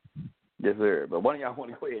 Yes, sir. But one of y'all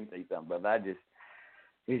want to go ahead and say something, brother.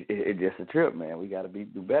 It's just a trip, man. We got to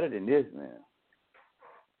do better than this, man.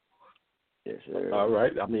 Yes, sir. All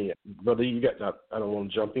right. I mean, brother, I don't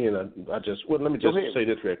want to jump in. Let me just say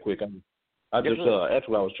this real quick. Actually,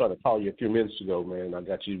 I was trying to call you a few minutes ago, man. I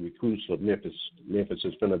got you recruits for Memphis. Memphis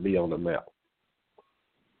is going to be on the map.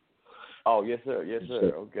 Oh, yes, sir. Yes,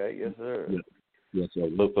 sir. Okay, yes, sir. Yeah. Yes, sir.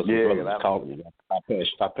 Look for some brothers calling you.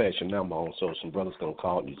 I pass your number on, so some brothers going to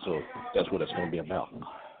call you. So that's what it's going to be about.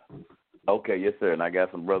 Okay, yes, sir. And I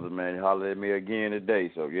got some brothers, man, holler at me again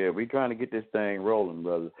today. So, yeah, we trying to get this thing rolling,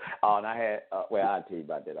 brother. Oh, and I had, I'll tell you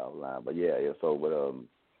about that offline. But, yeah,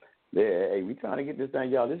 hey, we trying to get this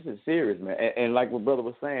thing, y'all. This is serious, man. And like what brother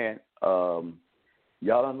was saying, y'all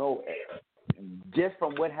don't know, just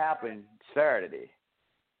from what happened Saturday,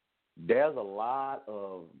 there's a lot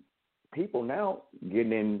of people now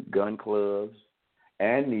getting in gun clubs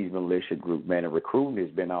and these militia groups, man. The recruiting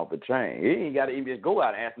has been off the chain. You ain't got to even just go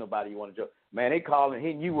out and ask nobody you want to join. Man, they calling,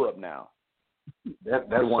 hitting you up now. That's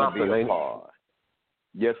something, be a part.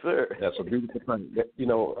 Yes, sir. That's a beautiful thing. You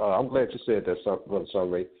know, I'm glad you said that, Brother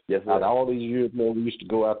Sunray. Yes, sir. Out of all these years, man, we used to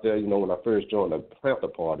go out there, you know, when I first joined the Panther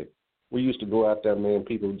Party, we used to go out there, man,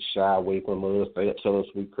 people would shy away from us. They'd tell us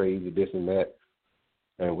we crazy, this and that.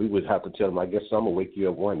 And we would have to tell them, I guess I'm going to wake you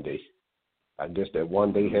up one day. I guess that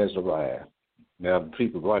one day has arrived. Now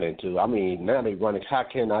people run into, now they running, how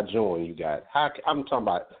can I join you guys? I'm talking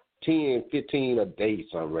about 10, 15 a day,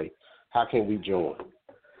 Sunray. How can we join?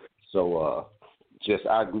 So just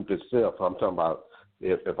our group itself, I'm talking about,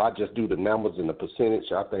 if I just do the numbers and the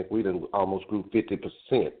percentage, I think we done almost grew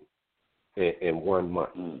 50% in 1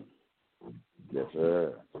 month. Yes,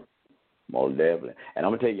 sir. Most definitely. And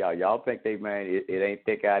I'm going to tell y'all think it ain't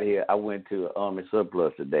thick out here. I went to Army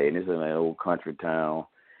Surplus today, and it's in an old country town.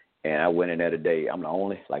 And I went in there today. I'm the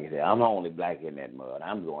only black in that mud.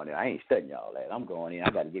 I'm going in. I ain't studying y'all that. I'm going in.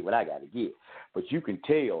 I got to get what I got to get. But you can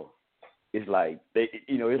tell it's like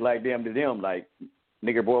it's like them to them, like,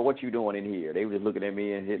 nigga, boy, what you doing in here? They were just looking at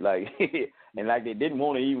me and hit like, and like they didn't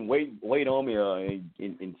want to even wait on me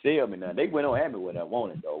and sell me nothing. They went on at me what I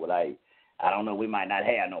wanted though, but like, I don't know, we might not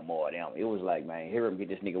have no more of them. It was like, man, hear him get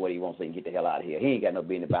this nigga what he wants so he can get the hell out of here. He ain't got no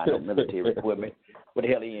business buying no military equipment. What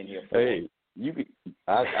the hell he in here for? Hey.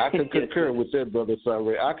 I can concur with that, Brother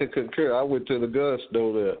Sunray. I can concur. I went to the gun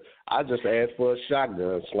store there. I just asked for a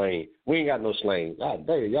shotgun sling. We ain't got no sling. God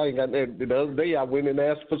damn, y'all ain't got that. The other day I went and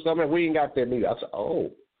asked for something. We ain't got that neither. I said,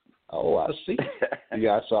 oh, I see.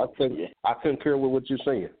 Yeah, so I concur with what you're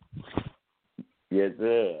saying. Yes,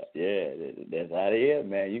 sir. Yeah, that's how it is,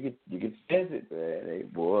 man. You can sense it, man.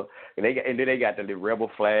 They got the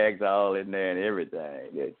rebel flags all in there and everything.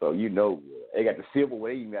 Yeah, so they got the Civil War.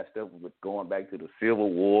 They even got stuff with going back to the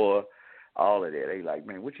Civil War, all of that. They like,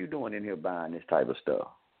 man, what you doing in here buying this type of stuff?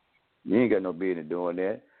 You ain't got no business doing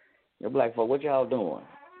that. You're black folk, what y'all doing?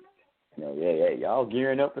 Y'all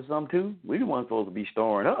gearing up for something too? We the ones supposed to be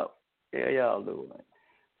storing up. Yeah, y'all doing.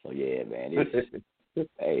 So yeah, man.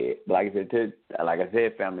 Hey, like I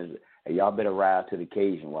said, families, hey, y'all better rise to the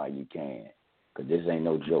occasion while you can, because this ain't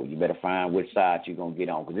no joke. You better find which side you're going to get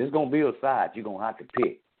on, because there's going to be a side you're going to have to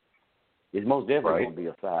pick. It's most definitely going to be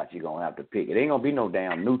a side you're going to have to pick. It ain't going to be no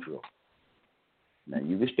damn neutral. Now,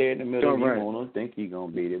 you can stay in the middle. You want to think you're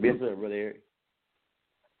going to be there. Yes, sir, Brother Eric.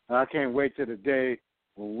 I can't wait till the day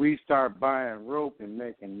when we start buying rope and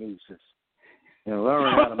making nooses. and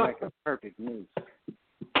learn how to make a perfect noose.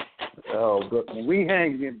 Oh, good. And we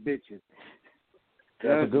hang them bitches.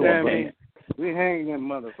 That's a good one, man. We hang them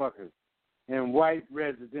motherfuckers in white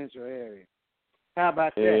residential areas. How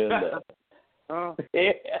about that? Huh?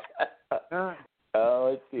 Huh?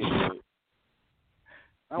 Oh, shit.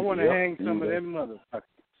 I want to hang some of them motherfuckers.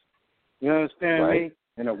 You understand me?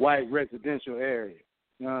 In a white residential area.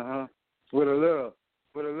 With a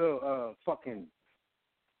little fucking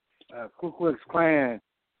Ku Klux Klan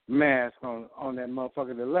mask on that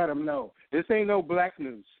motherfucker to let them know this ain't no black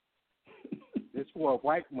news. This for a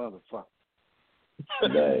white motherfucker.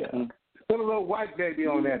 Damn. Put a little white baby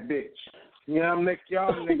on that bitch. You know, make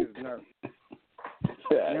y'all niggas nervous.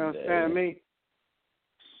 You understand me?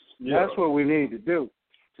 Yeah. That's what we need to do.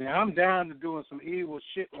 See, I'm down to doing some evil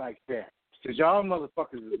shit like that. Because y'all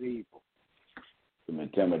motherfuckers is evil. Some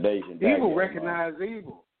intimidation. Evil recognize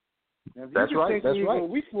evil. Now, That's right. That's evil, right.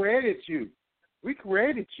 We created you.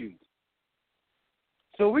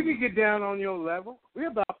 So we can get down on your level. We're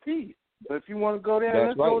about peace. But if you want to go there,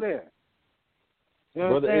 let's go there. You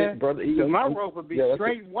know what I'm saying? Because my rope would be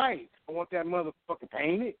straight white. I want that motherfucker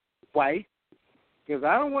painted white. Because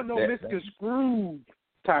I don't want no misconstrued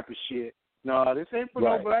type of shit. No, this ain't for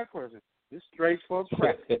no black person. This straight for a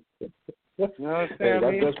crack. You understand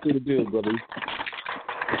me? That's pretty good, brother.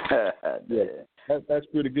 That's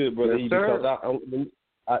pretty good, brother. Yes, because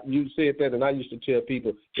you said that, and I used to tell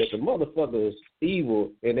people that the motherfucker is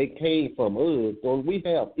evil, and they came from us. So we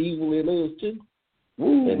have evil in us too.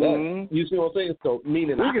 And that, you see what I'm saying? So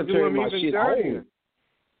meaning I can turn my shit on.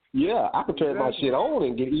 Yeah, I can turn my shit on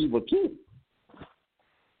and get evil too.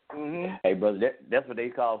 Hey, brother, that's what they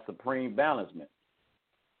call supreme balancement.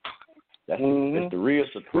 That's the real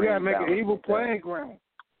supreme. We gotta make balancement. an evil playing ground.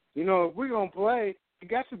 You know, if we're gonna play, it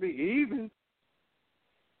got to be even.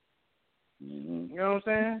 You know what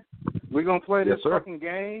I'm saying? We're gonna play this fucking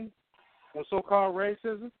game of so-called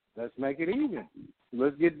racism. Let's make it even.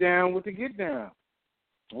 Let's get down with the get down.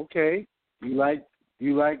 Okay, you like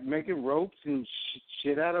making ropes and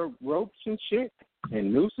shit out of ropes and shit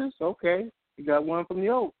and nooses. Okay, you got one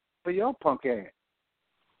for your punk ass.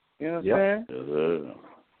 You know what I'm saying?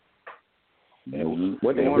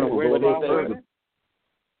 What they want to wear about women?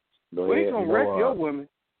 We ain't gonna wreck your women,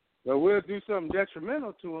 but we'll do something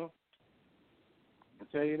detrimental to them. I'll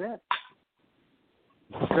tell you that.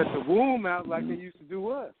 Cut the womb out like they used to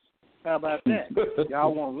do us. How about that?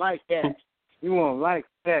 Y'all won't like that. You won't like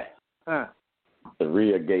that, huh? The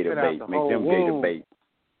real gator bait. Make them gator bait.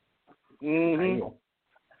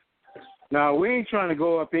 Now, we ain't trying to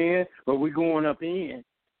go up in, but we going up in.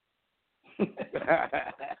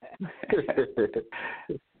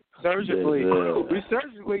 Surgically. We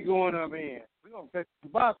surgically going up in. We're going to take the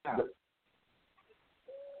box out.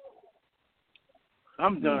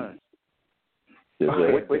 I'm done.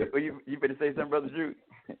 Wait, you better say something, Brother Drew?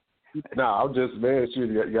 No, I'm just, man,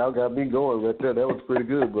 shoot, y'all got me going right there. That was pretty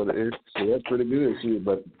good, brother. That's pretty good, shoot.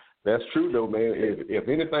 But that's true, though, man. If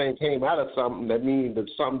anything came out of something, that means that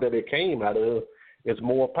something that it came out of is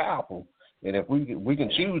more powerful. And if we can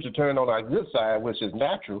choose to turn on our good side, which is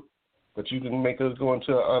natural, but you can make us go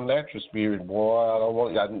into an unnatural spirit,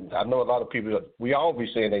 boy. I know a lot of people. We all be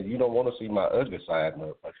saying that you don't want to see my ugly side,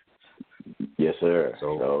 motherfucker. Yes, sir.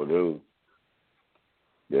 So do.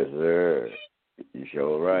 Yes, sir. You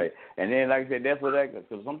sure right. And then, like I said, that's what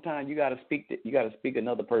because sometimes you got to speak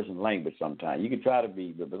another person's language. Sometimes you can try to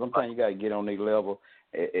be, but sometimes you got to get on their level.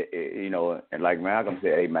 You know, and like Malcolm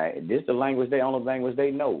said, hey man, this is the language only language they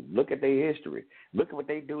know. Look at their history. Look at what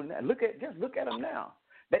they do now. Look at them now.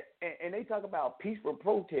 They talk about peaceful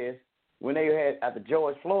protests when they had at the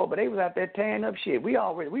George Floyd, but they was out there tearing up shit. We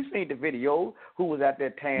seen the video who was out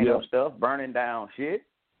there tearing up stuff, burning down shit.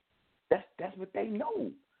 That's what they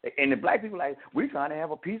know. And the black people like, we're trying to have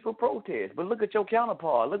a peaceful protest. But look at your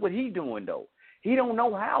counterpart. Look what he doing, though. He don't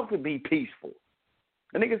know how to be peaceful.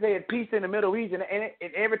 The nigga said peace in the Middle East, and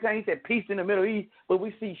every time he said peace in the Middle East, but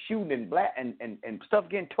we see shooting and black and stuff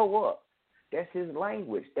getting tore up. That's his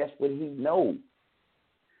language. That's what he knows.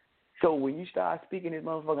 So when you start speaking his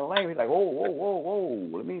motherfucking language, like, whoa,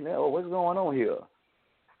 let me know what's going on here.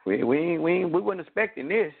 We weren't expecting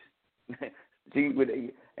this. See,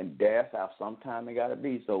 and that's how sometime it got to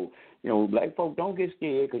be. So, you know, black folk, don't get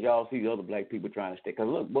scared because y'all see the other black people trying to stick. Because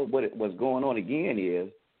look, what's going on again is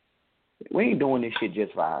we ain't doing this shit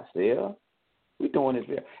just for ourselves. We doing this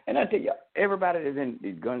for, and I tell you, everybody that's in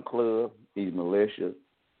these gun clubs, these militias,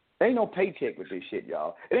 there ain't no paycheck with this shit,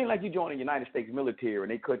 y'all. It ain't like you join the United States military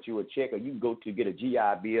and they cut you a check or you go to get a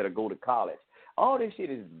GI Bill to go to college. All this shit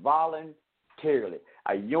is voluntarily.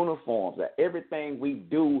 Our uniforms, everything we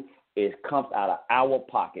do it comes out of our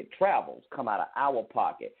pocket. Travels come out of our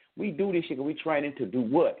pocket. We do this shit because we training to do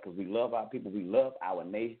what? Because we love our people. We love our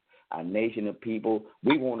nation of people.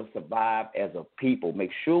 We want to survive as a people.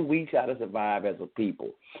 Make sure we try to survive as a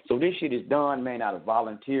people. So this shit is done, man, out of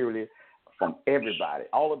voluntarily from everybody.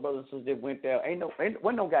 All the brothers and sisters that went there,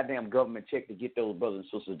 wasn't no goddamn government check to get those brothers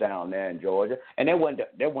and sisters down there in Georgia. And that wasn't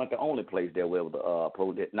the only place there where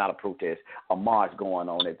a march going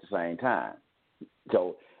on at the same time.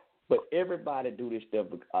 So, but everybody do this stuff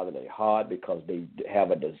out of their heart because they have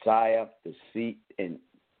a desire to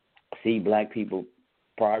see black people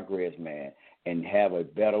progress, man, and have a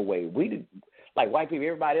better way. We, like white people,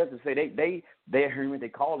 everybody else would say they're human. They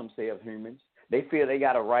call themselves humans. They feel they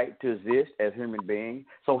got a right to exist as human beings.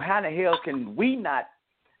 So how the hell can we not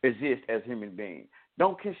exist as human beings?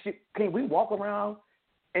 Can we walk around,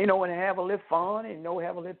 and have a little fun and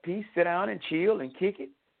have a little peace, sit down and chill and kick it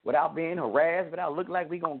without being harassed, without looking like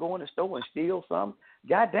we gonna go in the store and steal something?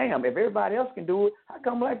 Goddamn, if everybody else can do it, how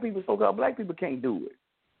come so-called black people can't do it?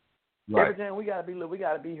 Right. Every time we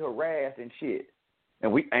gotta be harassed and shit.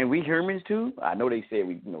 And we humans too. I know they said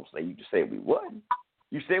we you just said we wasn't.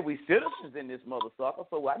 You said we citizens in this mother sucker,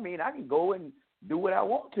 so I mean I can go and do what I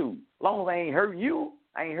want to. As long as I ain't hurting you,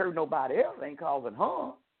 I ain't hurting nobody else, I ain't causing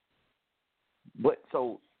harm. But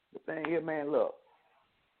so the thing here, man, look.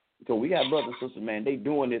 So we got brothers and sisters, man, they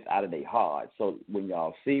doing this out of their heart. So when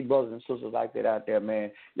y'all see brothers and sisters like that out there,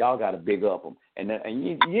 man, y'all got to big up them. And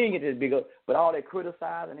you ain't get this big up, but all that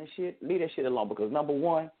criticizing and shit, leave that shit alone because, number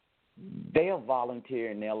one, they are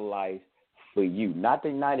volunteering their life for you, not the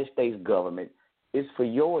United States government. It's for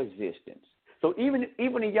your existence. So even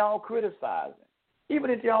if y'all criticizing,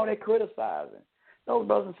 those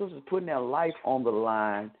brothers and sisters putting their life on the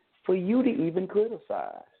line for you to even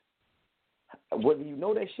criticize. Whether you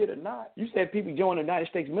know that shit or not, you said people join the United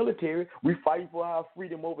States military. We fight for our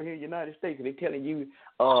freedom over here in the United States. And they telling you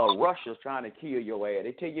Russia's trying to kill your ass.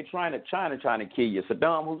 They tell you China trying to kill you.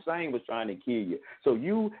 Saddam Hussein was trying to kill you. So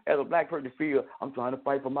you, as a black person, feel I'm trying to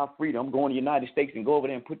fight for my freedom. I'm going to the United States and go over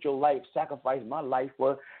there and put your life, sacrifice my life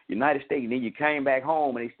for the United States. And then you came back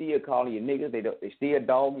home and they still calling you niggas. They still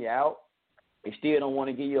dog you out. They still don't want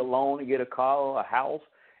to give you a loan to get a car or a house.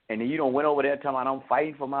 And then you don't went over there telling me I'm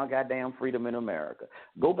fighting for my goddamn freedom in America.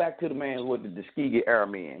 Go back to the man with the Tuskegee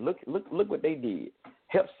Airmen. Look what they did.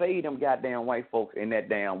 Help save them goddamn white folks in that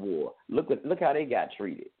damn war. Look how they got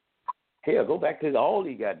treated. Hell, go back to all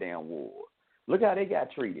these goddamn wars. Look how they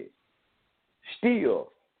got treated.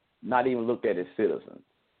 Still not even looked at as citizens.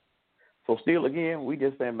 So still, again, we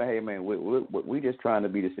just saying, hey, man, we just trying to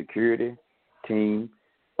be the security team.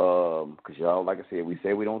 Because y'all, like I said, we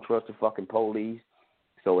say we don't trust the fucking police.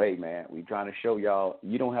 So, hey, man, we trying to show y'all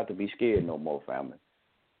you don't have to be scared no more, family.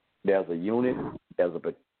 There's a unit. There's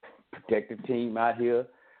a protective team out here.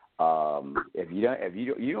 If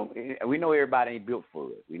you don't, we know everybody ain't built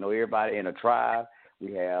for it. We know everybody in a tribe.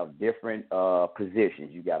 We have different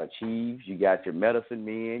positions. You got a chiefs. You got your medicine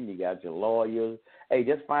men. You got your lawyers. Hey,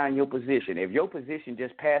 just find your position. If your position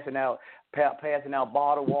just passing out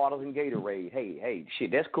bottled waters and Gatorade, hey,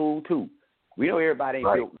 shit, that's cool too. We know everybody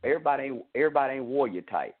ain't built, everybody ain't warrior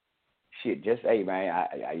type. Shit, just hey man,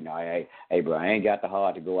 hey bro, I ain't got the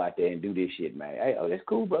heart to go out there and do this shit, man. Hey, that's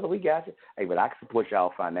cool, brother. We got you. Hey, but I can support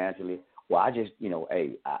y'all financially. Well, I just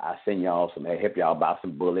I send y'all some, help y'all buy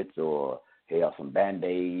some bullets or hell some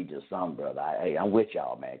band-aids or something, brother. I'm with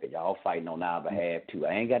y'all, man, because y'all fighting on our behalf too.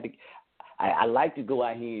 I ain't got to. I like to go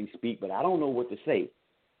out here and speak, but I don't know what to say.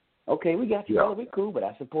 Okay, we got you, brother. We cool, but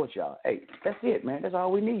I support y'all. Hey, that's it, man. That's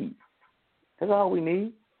all we need. That's all we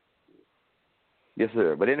need. Yes,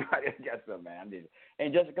 sir. But anyway, yes, sir, man.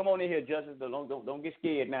 And Justice, come on in here, Justice. Don't get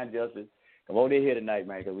scared now, Justice. Come on in here tonight,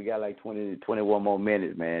 man, because we got like 21 more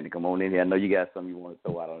minutes, man. Come on in here. I know you got something you want to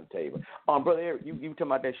throw out on the table. Brother Eric, you talking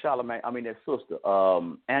about that that sister,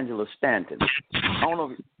 Angela Stanton. I don't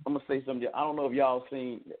know. I'm gonna say something. I don't know if y'all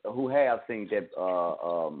who have seen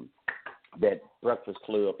that Breakfast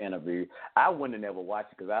Club interview. I wouldn't have never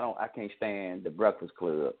watched it because I can't stand the Breakfast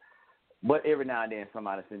Club. But every now and then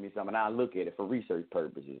somebody send me something, and I look at it for research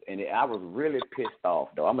purposes. And I was really pissed off,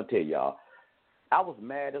 though. I'm going to tell y'all. I was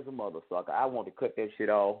mad as a motherfucker. I wanted to cut that shit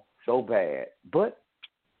off so bad. But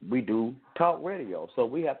we do talk radio, so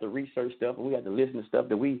we have to research stuff, and we have to listen to stuff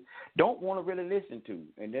that we don't want to really listen to.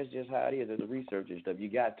 And that's just how it is as a researcher and stuff. You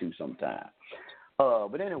got to sometimes.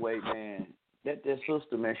 But anyway, man, that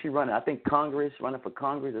sister, man, she running for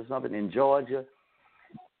Congress or something in Georgia.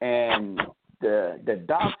 And the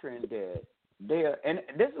doctrine that and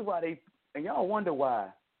this is why and y'all wonder why.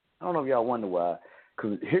 I don't know if y'all wonder why,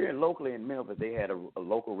 because here locally in Memphis they had a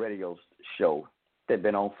local radio show, that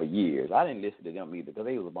been on for years. I didn't listen to them either because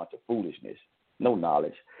they was a bunch of foolishness, no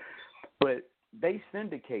knowledge. But they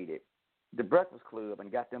syndicated the Breakfast Club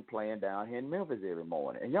and got them playing down here in Memphis every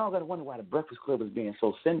morning. And y'all got to wonder why the Breakfast Club is being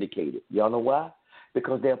so syndicated. Y'all know why?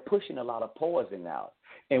 Because they're pushing a lot of poison out.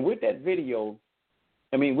 And with that video,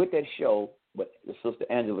 with that show, with the sister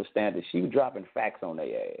Angela Stanton, she was dropping facts on their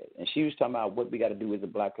ass. And she was talking about what we got to do as a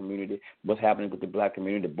black community, what's happening with the black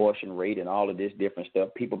community, the abortion rate and all of this different stuff,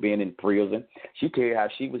 people being in prison. She told you how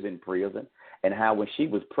she was in prison and how when she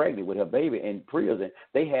was pregnant with her baby in prison,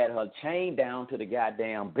 they had her chained down to the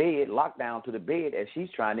goddamn bed, locked down to the bed as she's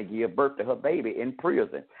trying to give birth to her baby in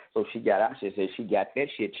prison. So she got out. She said she got that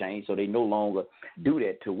shit changed so they no longer do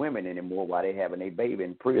that to women anymore while they having their baby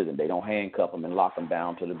in prison. They don't handcuff them and lock them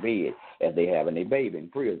down to the bed as they having their baby in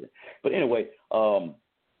prison. But anyway, so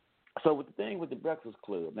with the thing with the Breakfast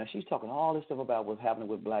Club, now she's talking all this stuff about what's happening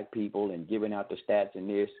with black people and giving out the stats and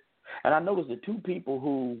this. And I noticed the two people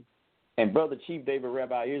who, and Brother Chief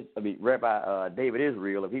Rabbi David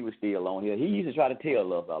Israel, if he was still on here, he used to try to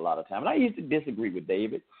tell us a lot of times. And I used to disagree with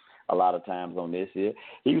David a lot of times on this here.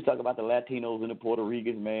 He was talking about the Latinos and the Puerto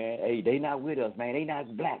Ricans, man. Hey, they not with us, man. They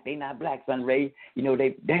not black. They not black, Son Ray.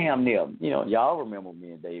 They damn them. Y'all remember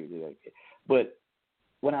me and David. But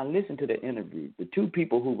when I listened to the interview, the two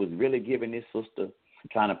people who was really giving this sister,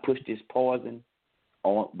 trying to push this poison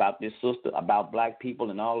on about this sister, about black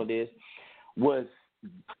people and all of this, was,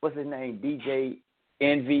 what's his name, DJ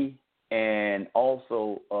Envy, and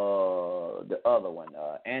also the other one,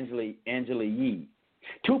 Angela Yee.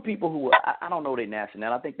 Two people who were, I don't know their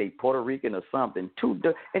nationality. I think they Puerto Rican or something.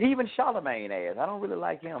 And even Charlemagne ass. I don't really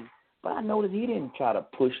like him. But I noticed he didn't try to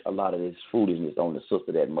push a lot of this foolishness on the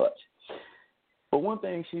sister that much. But one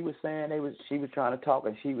thing she was saying, she was trying to talk,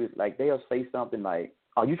 and she was like, they'll say something like,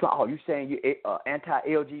 you saying you're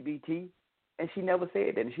anti-LGBT? And she never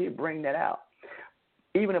said that, and she'd bring that out.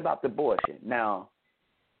 Even about the abortion. Now,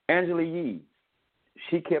 Angela Yee,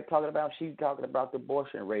 she talking about the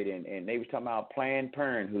abortion rate, and they was talking about Planned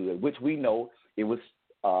Parenthood, which we know it was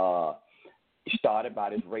started by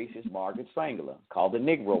this racist Margaret Sanger called the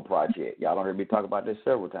Negro Project. Y'all don't hear me talk about this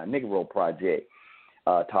several times. Negro Project,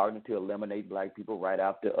 targeted to eliminate black people right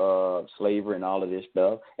after slavery and all of this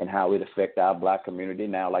stuff, and how it affect our black community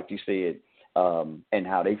now, like you said, and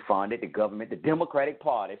how they funded the government, the Democratic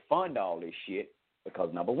Party fund all this shit.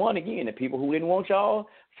 Because number one, again, the people who didn't want y'all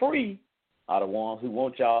free are the ones who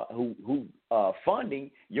want y'all who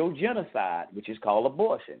funding your genocide, which is called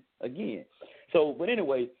abortion. Again, so but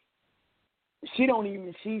anyway,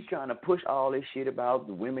 she's trying to push all this shit about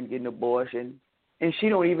the women getting abortion, and she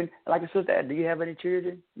don't even, like a sister, do you have any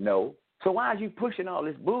children? No. So why are you pushing all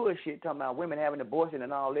this bullshit talking about women having abortion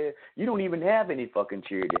and all this? You don't even have any fucking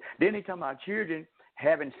children. Then they talking about children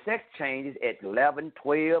having sex changes at 11,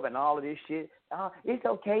 12, and all of this shit. It's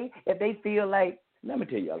okay if they feel like, let me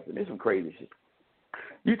tell you something, this is some crazy shit.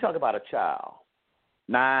 You talk about a child,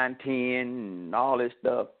 9, 10, and all this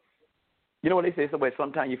stuff. You know what they say?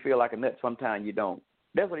 Sometimes you feel like a nut, sometimes you don't.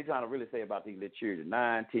 That's what he's trying to really say about these little children,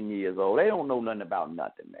 9, 10 years old. They don't know nothing about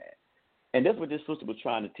nothing, man. And that's what this sister was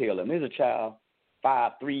trying to tell them. There's a child,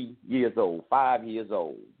 3 years old, 5 years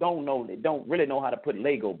old. Don't really know how to put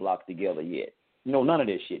Lego blocks together yet. None of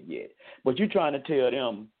this shit yet. But you're trying to tell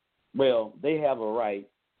them, well, they have a right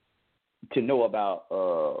to know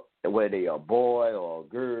about whether they are a boy or a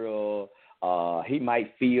girl. He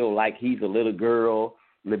might feel like he's a little girl.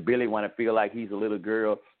 Little Billy want to feel like he's a little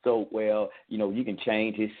girl. So, well, you can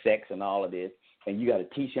change his sex and all of this. And you got to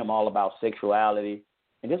teach him all about sexuality.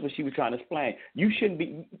 And that's what she was trying to explain.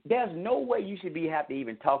 There's no way you should have to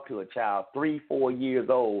even talk to a child 3, 4 years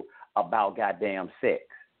old about goddamn sex.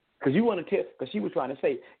 Because she was trying to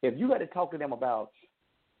say, if you got to talk to them about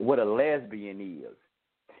what a lesbian is,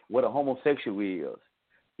 what a homosexual is,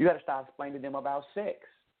 you got to start explaining to them about sex.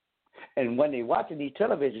 And when they're watching these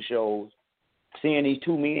television shows, seeing these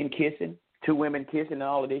two men kissing, two women kissing, and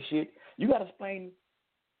all of this shit, you got to explain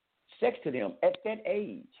sex to them at that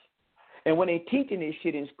age. And when they're teaching this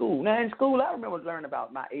shit in school, now in school, I remember learning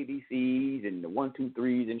about my ABCs and the 1, 2,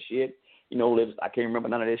 3s and shit. I can't remember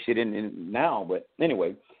none of this shit in now, but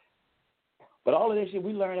anyway. But all of this shit,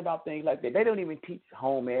 we learn about things like that. They don't even teach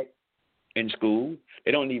home ec in school.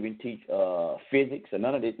 They don't even teach physics or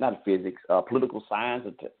none of this, not physics, political science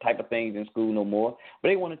or type of things in school no more. But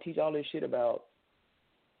they want to teach all this shit about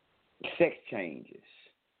sex changes.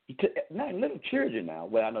 Not little children now.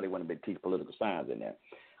 Well, I know they want to teach political science in there.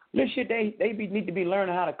 Little shit, they need to be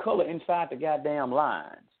learning how to color inside the goddamn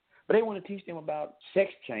lines. But they want to teach them about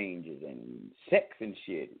sex changes and sex and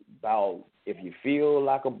shit. About if you feel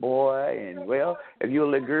like a boy and, well, if you're a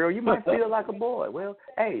little girl, you might feel like a boy. Well,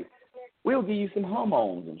 hey, we'll give you some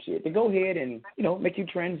hormones and shit to go ahead and, make you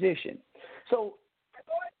transition. So,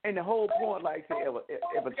 and the whole point, like I said,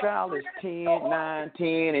 if a child is 10, 9, 10,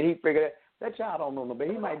 and he figured that child don't know no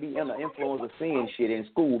better, he might be under influence of seeing shit in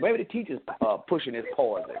school. Maybe the teacher's pushing his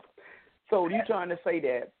poison. So you trying to say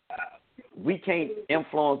that we can't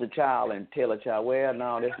influence a child and tell a child, well,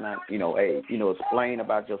 no, that's not, explain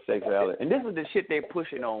about your sexuality. And this is the shit they're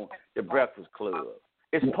pushing on the Breakfast Club.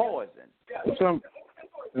 It's poison.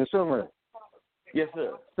 In summary. Yes,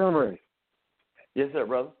 sir. Summary. Yes, sir,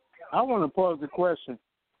 brother. I want to pose the question,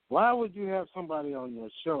 why would you have somebody on your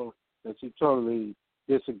show that you totally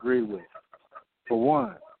disagree with, for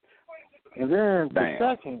one? And then, for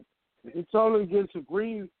second, if you totally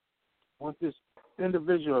disagree with this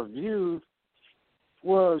individual views,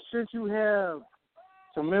 well, since you have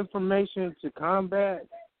some information to combat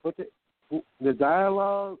with the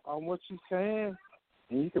dialogue on what she's saying,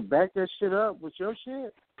 and you can back that shit up with your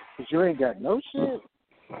shit, because you ain't got no shit,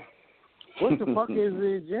 what the fuck is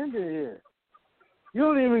the agenda here? You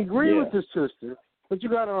don't even agree with the sister, but you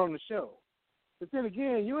got her on the show. But then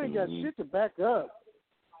again, you ain't got shit to back up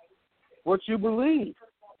what you believe.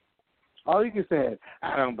 All you can say is,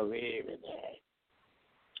 I don't believe in that.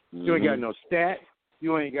 You ain't got no stats.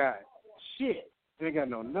 You ain't got shit. You ain't got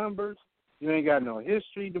no numbers. You ain't got no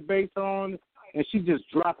history to base on. And she's just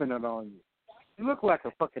dropping it on you. You look like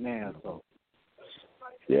a fucking asshole.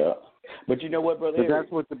 Yeah. But you know what, brother? That's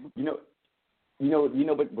what the... But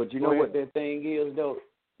you know what their thing is, though?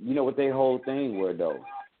 You know what their whole thing were, though?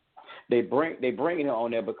 They bringing her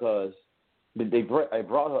on there because they brought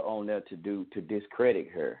her on there to discredit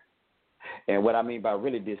her. And what I mean by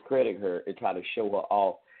really discredit her is try to show her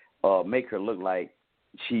off, make her look like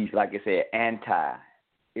she's, like I said, anti.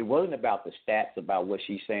 It wasn't about the stats, about what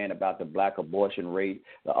she's saying about the black abortion rate,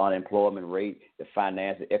 the unemployment rate, the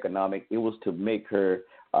finance, the economic. It was to make her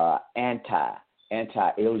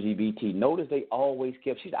anti-LGBT. Notice they always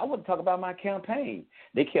kept, I wouldn't talk about my campaign.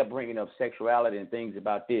 They kept bringing up sexuality and things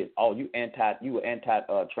about this. Oh, you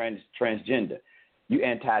were transgender. You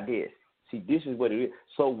anti this. See, this is what it is.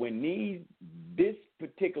 So when this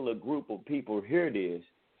particular group of people hear this,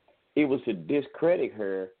 it was to discredit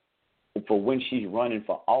her for when she's running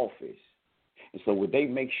for office. And so would they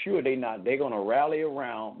make sure they're going to rally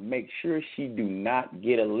around, make sure she do not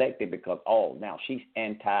get elected because, now she's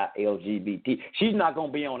anti-LGBT. She's not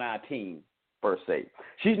going to be on our team, per se.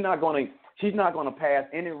 She's not going to pass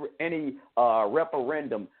any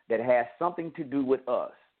referendum that has something to do with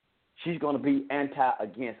us. She's going to be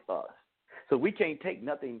against us. So we can't take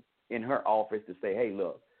nothing in her office to say, hey,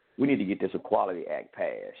 look, we need to get this Equality Act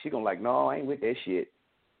passed. She's going to like, no, I ain't with that shit.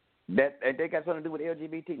 That they got something to do with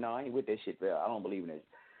LGBT? No, I ain't with that shit. I don't believe in it.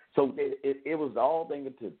 So it was all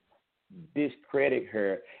things to discredit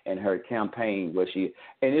her and her campaign. And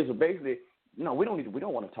it was basically, we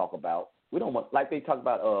don't want to talk about. We don't want, like they talk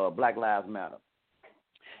about Black Lives Matter.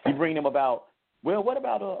 You bring them about. Well, what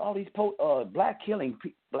about all these black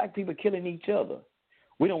people killing each other?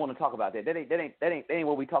 We don't want to talk about that. That ain't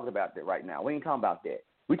what we talking about right now. We ain't talking about that.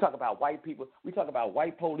 We talk about white people. We talk about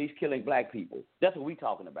white police killing black people. That's what we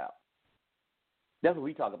talking about. That's what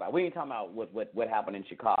we talk about. We ain't talking about what happened in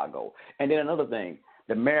Chicago. And then another thing,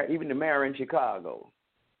 the mayor in Chicago,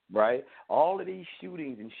 right? All of these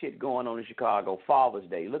shootings and shit going on in Chicago, Father's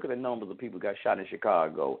Day. Look at the numbers of people who got shot in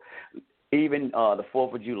Chicago. Even the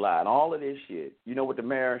 4th of July and all of this shit. You know what the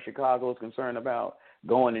mayor in Chicago is concerned about?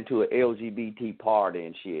 Going into an LGBT party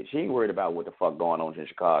and shit. She ain't worried about what the fuck going on in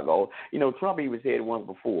Chicago. Trump even said it once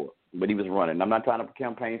before, but he was running. I'm not trying to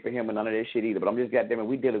campaign for him and none of that shit either, but I'm just goddamn it,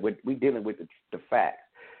 we dealing with the facts.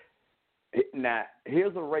 Now,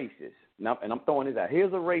 here's a racist. Now, and I'm throwing this out.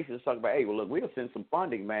 Here's a racist talking about, hey, well, look, we'll send some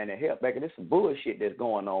funding, man, to help back. And there's some bullshit that's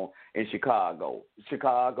going on in Chicago,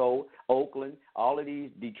 Oakland, all of these,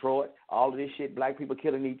 Detroit, all of this shit, black people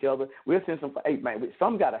killing each other. We'll send some, hey, man,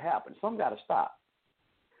 something got to happen. Something got to stop.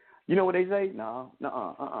 You know what they say? No,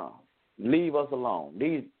 leave us alone.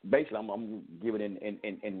 These basically, I'm giving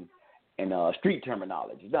in street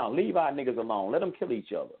terminology. No, leave our niggas alone. Let them kill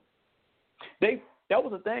each other. That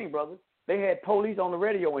was the thing, brother. They had police on the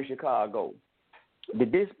radio in Chicago. The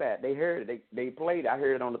dispatch, they heard it. They played it. I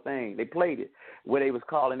heard it on the thing. They played it where they was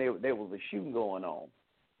calling. There was a shooting going on.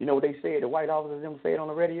 You know what they said? The white officers them said on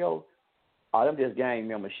the radio? Oh, them just gang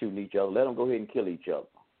members shooting each other. Let them go ahead and kill each other.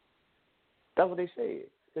 That's what they said.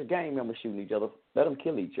 Just gang members shooting each other. Let them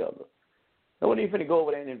kill each other. Nobody finna go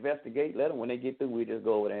over there and investigate. Let them, when they get through, we just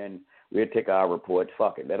go over there and we'll take our report.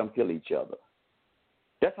 Fuck it. Let them kill each other.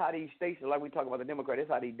 That's how these states, like we talk about the Democrats,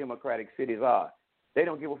 that's how these democratic cities are. They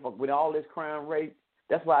don't give a fuck. With all this crime rate,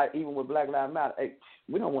 that's why even with Black Lives Matter, hey,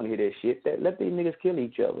 we don't want to hear that shit. Let these niggas kill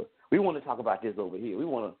each other. We want to talk about this over here. We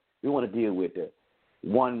want to deal with the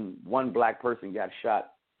one black person got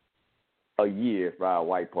shot a year by a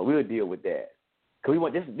white police. We'll deal with that. Cause we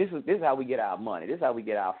want this is how we get our money. This is how we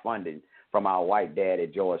get our funding from our white daddy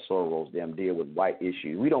George Soros. Them deal with white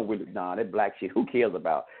issues. We don't really that black shit. Who cares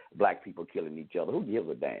about black people killing each other? Who gives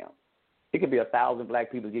a damn? It could be 1,000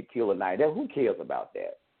 black people get killed a night. Who cares about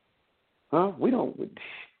that? Huh? We don't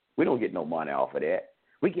get no money off of that.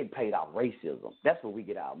 We get paid off racism. That's where we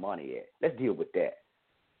get our money at. Let's deal with that.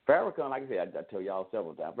 Farrakhan, like I said, I told y'all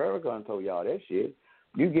several times. Farrakhan told y'all that shit.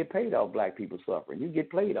 You get paid off black people suffering. You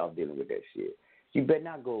get paid off dealing with that shit. You better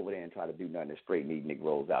not go over there and try to do nothing to straighten these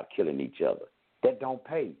Negroes out killing each other. That don't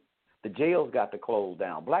pay. The jails got to close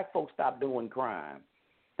down. Black folks stop doing crime.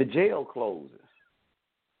 The jail closes.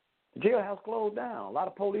 The jailhouse closed down. A lot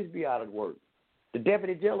of police be out of work. The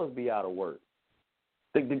deputy jailers be out of work.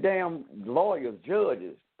 The damn lawyers,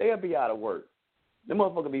 judges, they'll be out of work. The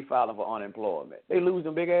motherfuckers be filing for unemployment. They lose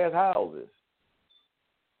them big-ass houses.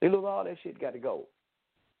 They lose all that shit got to go.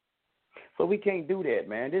 So we can't do that,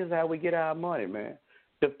 man. This is how we get our money, man.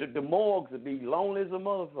 The morgues would be lonely as a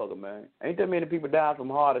motherfucker, man. Ain't that many people die from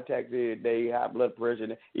heart attacks every day, high blood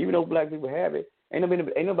pressure. Even though black people have it, ain't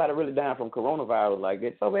nobody really dying from coronavirus like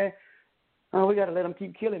that. So, man, we got to let them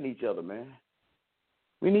keep killing each other, man.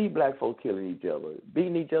 We need black folks killing each other,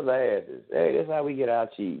 beating each other's asses. Hey, that's how we get our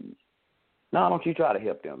cheese. No, don't you try to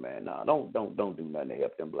help them, man. No, don't do nothing to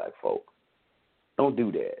help them black folk. Don't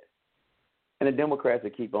do that. And the Democrats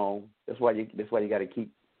will keep on. That's why you got to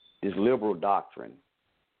keep this liberal doctrine.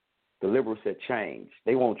 The liberals said change.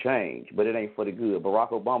 They won't change, but it ain't for the good.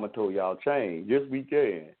 Barack Obama told y'all change. Yes, we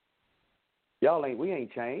can. We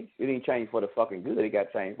ain't changed. It ain't changed for the fucking good. It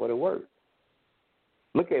got changed for the worse.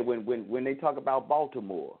 Look at when they talk about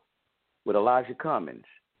Baltimore with Elijah Cummings.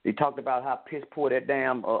 They talked about how piss poor that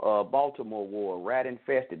damn Baltimore war, rat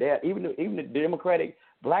infested. Even the Democratic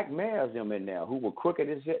black mayors them in there who were crooked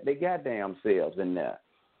as they goddamn selves in there.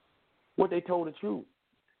 What they told the truth.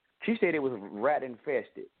 She said it was rat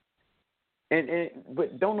infested.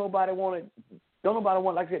 But don't nobody want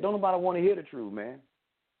to hear the truth, man.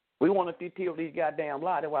 We want to tell these goddamn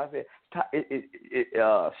lies. That's why I said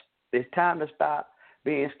it's time to stop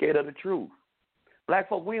being scared of the truth. Black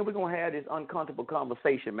folk, when we going to have this uncomfortable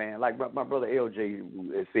conversation, man? Like my brother LJ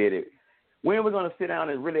said it. When are we going to sit down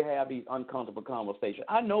and really have these uncomfortable conversations?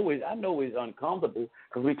 I know it's uncomfortable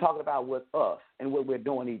because we're talking about what's us and what we're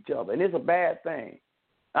doing to each other. And it's a bad thing.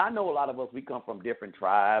 I know a lot of us, we come from different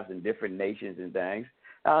tribes and different nations and things.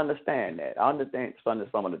 I understand that. I understand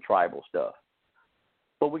some of the tribal stuff.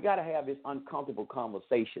 But we got to have this uncomfortable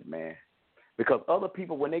conversation, man. Because other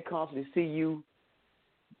people, when they constantly see you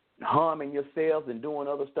harming yourselves and doing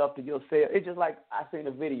other stuff to yourself, it's just like I seen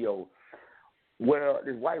a video where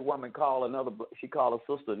this white woman called she called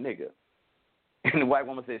her sister a nigger. And the white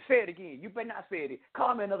woman said, say it again. You better not say it.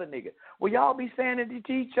 Call me another nigger. Well, y'all be saying it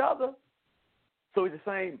to each other? So it's the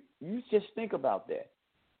same. You just think about that.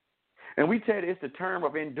 And we tell you it's the term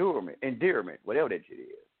of endearment, whatever that shit is.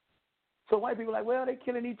 So white people are like, well, they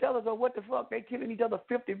killing each other. So what the fuck? They killing each other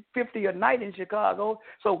 50 a night in Chicago.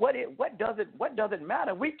 So what does it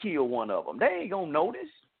matter? We kill one of them. They ain't gonna notice.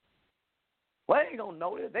 Well, they ain't gonna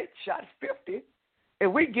notice. They shot 50.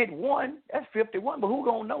 If we get one, that's 51. But who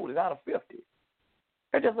gonna notice out of 50?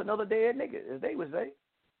 That's just another dead nigga, as they would say.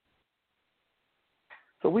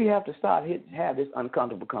 So we have to start have this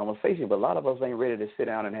uncomfortable conversation. But a lot of us ain't ready to sit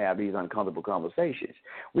down and have these uncomfortable conversations.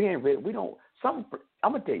 We ain't ready. We don't. I'm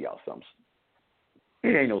gonna tell y'all something.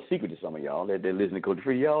 It ain't no secret to some of y'all that listen to Coach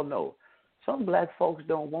Free. Y'all know some black folks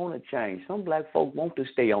don't want to change. Some black folks want to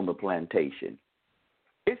stay on the plantation.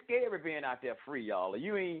 It's scary being out there free, y'all.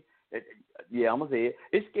 You ain't. Yeah, I'm gonna say it.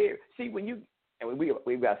 It's scary. See, when you and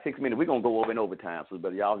we've got 6 minutes. We're gonna go over in overtime. So,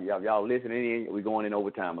 but y'all listening in, we're going in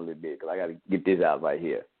overtime a little bit because I got to get this out right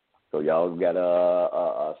here. So y'all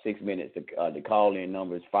got 6 minutes. The call in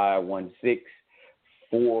number is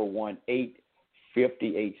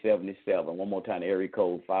 516-418-5877. One more time, the area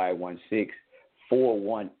code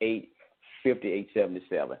 516-418-5877.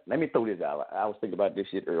 Let me throw this out. I was thinking about this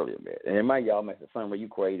shit earlier, man. And it might y'all make the fun where you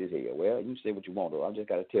crazy as hell. Well, you say what you want, though. I just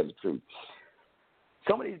got to tell the truth.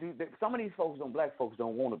 Some of these folks, black folks,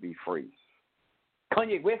 don't want to be free.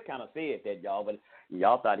 Kanye West kind of said that, y'all, but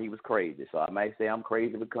y'all thought he was crazy. So I might say I'm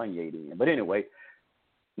crazy with Kanye then. But anyway,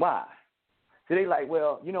 why? So they like,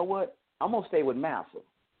 well, you know what? I'm going to stay with Massa.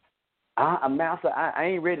 Massa, I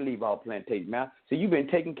ain't ready to leave all plantation, Massa. So you've been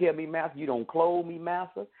taking care of me, Massa. You don't clothe me,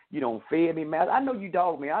 Massa. You don't feed me, Massa. I know you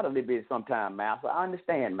dog me out a little bit sometime, Massa. I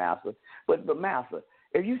understand, Massa. But Massa,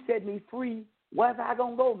 if you set me free, where's I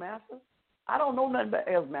going to go, Massa? I don't know nothing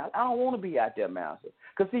else, master. I don't want to be out there, master.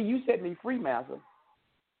 Because, see, you set me free, master.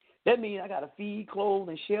 That means I got to feed, clothe,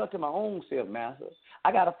 and shelter my own self, master.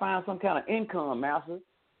 I got to find some kind of income, master.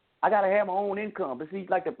 I got to have my own income. But see,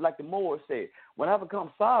 like the Moors said, when I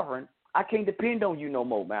become sovereign, I can't depend on you no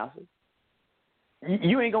more, master.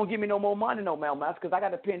 You ain't going to give me no more money no more, master, because I got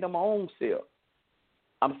to depend on my own self.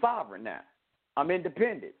 I'm sovereign now. I'm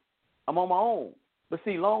independent. I'm on my own. But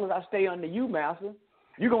see, long as I stay under you, master,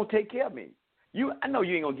 you're going to take care of me. I know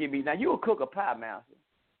you ain't going to give me, now you'll cook a pie, master,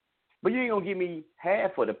 but you ain't going to give me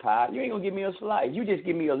half of the pie. You ain't going to give me a slice. You just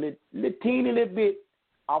give me a little teeny little bit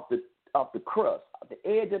off the crust, off the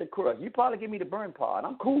edge of the crust. You probably give me the burnt part.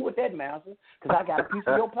 I'm cool with that, master, because I got a piece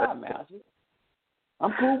of your pie, master.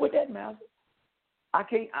 I'm cool with that, master. I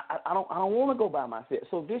don't want to go by myself.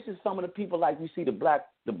 So this is some of the people like you see the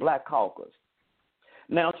black caucus.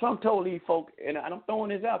 Now Trump told these folk, and I'm throwing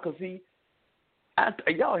this out because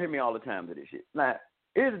y'all hear me all the time to this shit. Now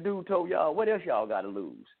here's a dude told y'all, what else y'all got to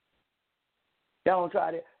lose? Y'all don't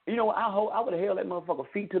try that. You know, I would have held that motherfucker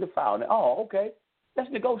feet to the fire. Now, oh, okay, let's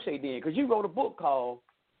negotiate then, because you wrote a book called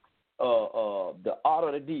The Art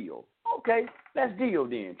of the Deal. Okay, let's deal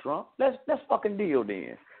then, Trump. Let's fucking deal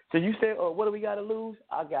then. So you said, what do we got to lose?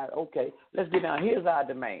 Okay, let's get down. Here's our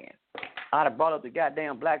demand. I'd have brought up the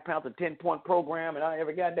goddamn Black Panther 10-point program and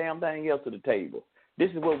every goddamn thing else to the table. This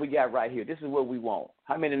is what we got right here. This is what we want.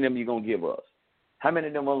 How many of them you going to give us? How many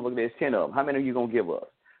of them motherfuckers? There's 10 of them. How many of you going to give us?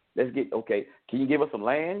 Let's get, okay, can you give us some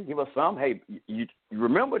land? Give us some? Hey, you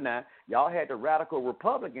remember now, y'all had the radical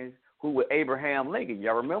Republicans who were Abraham Lincoln.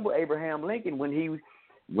 Y'all remember Abraham Lincoln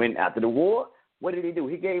when after the war? What did he do?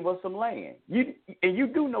 He gave us some land. You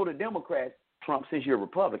do know the Democrats, Trump, since you're a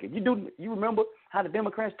Republican. You remember how the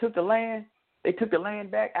Democrats took the land? They took the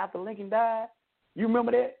land back after Lincoln died. You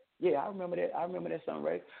remember that? Yeah, I remember that. I remember that something,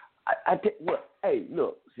 right? Hey,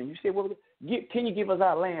 look, so you said, can you give us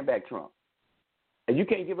our land back, Trump? And you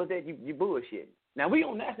can't give us that, you bullshit. Now, we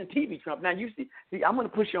on national TV, Trump. Now, you see, I'm going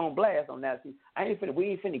to push you on blast on that. See, we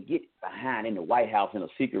ain't finna get behind in the White House in a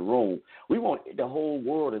secret room. We want the whole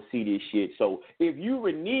world to see this shit. So if you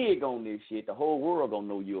renege on this shit, the whole world going to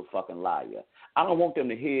know you're a fucking liar. I don't want them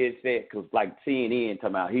to hear it said because, like, CNN talking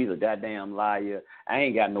about he's a goddamn liar. I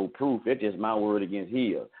ain't got no proof. It's just my word against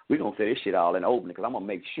his. We're going to say this shit all in open because I'm going to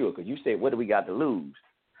make sure because you said, what do we got to lose?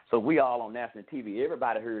 So we all on national TV.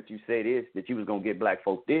 Everybody heard you say this, that you was going to get black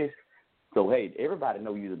folk this. So, hey, everybody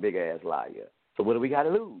know you're a big-ass liar. So what do we got to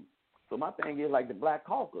lose? So my thing is, like the Black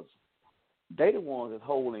Caucus, they the ones that's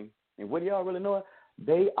holding, and what do y'all really know?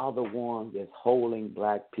 They are the ones that's holding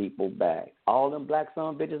black people back. All them black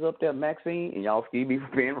son bitches up there, Maxine, and y'all excuse me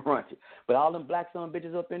for being raunchy, but all them black son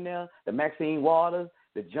bitches up in there, the Maxine Waters,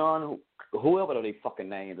 the John, whoever they fucking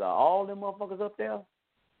names are, all them motherfuckers up there,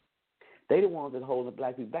 they the ones that holding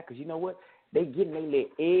black people back. Because you know what? They getting their little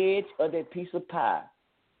edge of that piece of pie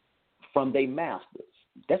from their masters.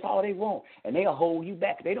 That's all they want. And they'll hold you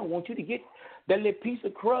back. They don't want you to get that little piece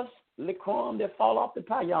of crust, little crumb that fall off the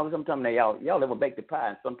pie. Sometimes y'all ever bake the pie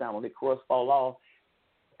and sometimes when the crust fall off,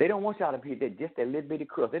 they don't want y'all to be just that little bitty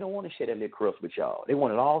crust. They don't want to share that little crust with y'all. They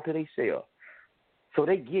want it all to themselves. So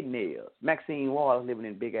they getting theirs. Maxine Waters living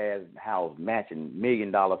in big-ass house, matching $1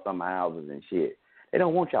 million some houses and shit. They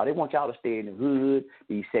don't want y'all. They want y'all to stay in the hood,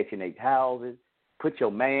 these Section 8 houses. Put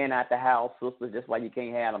your man out the house, sisters. That's why you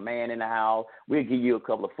can't have a man in the house. We'll give you a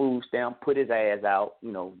couple of food stamps. Put his ass out.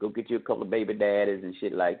 Go get you a couple of baby daddies and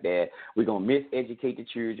shit like that. We're going to miseducate the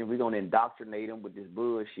children. We're going to indoctrinate them with this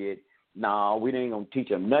bullshit. No, we ain't going to teach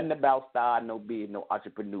them nothing about starting no business, no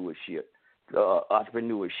entrepreneurship.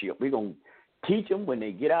 We're going to teach them when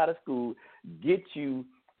they get out of school, get you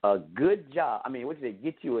a good job.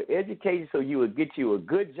 Get you an education so you will get you a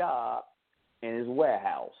good job in his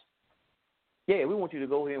warehouse. Yeah, we want you to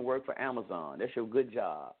go ahead and work for Amazon. That's your good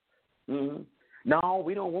job. Mm-hmm. No,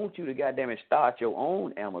 we don't want you to goddamn it start your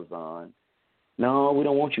own Amazon. No, we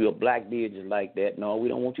don't want you a black business like that. No, we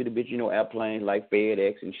don't want you to bitch, airplanes like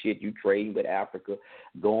FedEx and shit. You trading with Africa,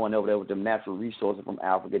 going over there with the natural resources from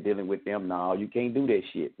Africa, dealing with them. No, you can't do that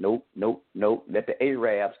shit. Nope. Let the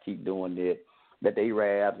Arabs keep doing that. Let the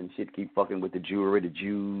Arabs and shit keep fucking with the jewelry, the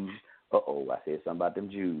Jews. I said something about them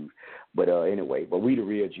Jews. But anyway, we the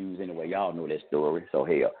real Jews anyway. Y'all know that story, so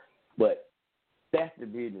hell. But that's the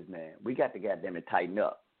business, man. We got to goddamn it tighten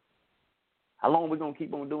up. How long we going to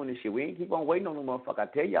keep on doing this shit? We ain't keep on waiting on no motherfucker. I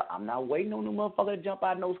tell you, I'm not waiting on no motherfucker to jump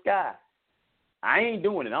out of no sky. I ain't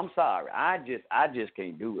doing it. I'm sorry. I just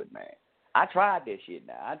can't do it, man. I tried that shit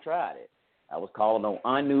now. I tried it. I was calling on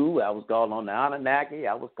Anu. I was calling on the Anunnaki.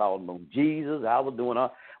 I was calling on Jesus. I was doing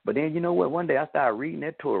But then, you know what? One day I started reading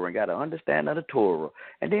that Torah and got an understanding of the Torah.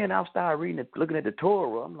 And then I started reading it, looking at the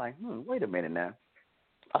Torah. I'm like, wait a minute now.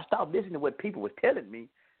 I started listening to what people was telling me,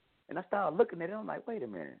 and I started looking at it. I'm like, wait a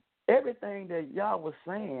minute. Everything that y'all was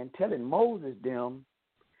saying, telling Moses them,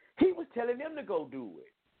 he was telling them to go do it.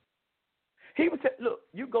 He would say, look,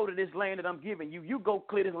 you go to this land that I'm giving you. You go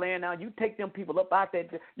clear this land out. You take them people up out there.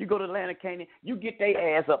 You go to the land of Canaan. You get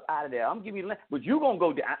their ass up out of there. I'm giving you the land. But you going to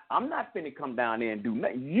go there. I'm not finna come down there and do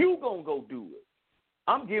nothing. You going to go do it.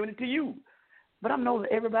 I'm giving it to you. But I'm knowing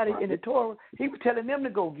everybody in the Torah, he was telling them to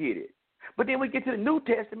go get it. But then we get to the New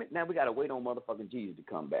Testament. Now we got to wait on motherfucking Jesus to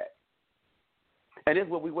come back. And that's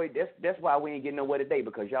what we wait. That's why we ain't getting nowhere today,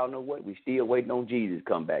 because y'all know what? We still waiting on Jesus to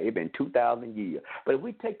come back. It's been 2,000 years. But if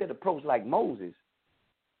we take that approach like Moses,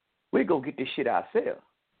 we go get this shit ourselves.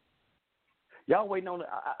 Y'all waiting on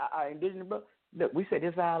our indigenous brother. Look, we said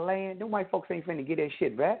this is our land. Them white folks ain't finna get that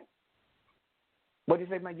shit back. What do you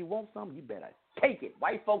say, man? You want something? You better take it.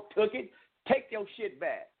 White folk took it. Take your shit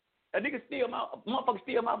back. A motherfucker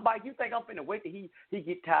steal my bike. You think I'm finna wait till he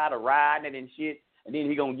get tired of riding it and shit, and then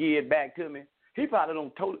he gonna give it back to me? He probably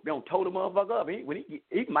don't tow the motherfucker up.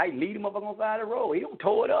 He might lead the motherfucker on the side of the road. He don't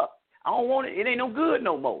tow it up. I don't want it. It ain't no good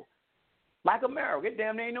no more. Like America, it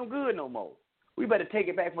damn near ain't no good no more. We better take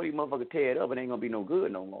it back before these motherfuckers tear it up. It ain't gonna be no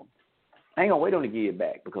good no more. I ain't gonna wait on to give it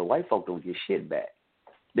back, because white folk don't get shit back.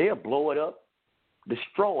 They'll blow it up,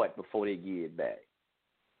 destroy it before they give it back.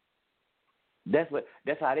 That's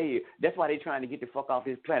how they. That's why they trying to get the fuck off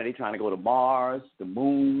this planet. They trying to go to Mars, the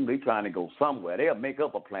moon. They trying to go somewhere. They'll make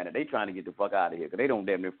up a planet. They trying to get the fuck out of here, because they don't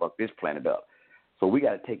damn near fuck this planet up. So we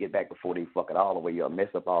got to take it back before they fuck it all the way up, mess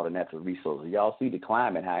up all the natural resources. Y'all see the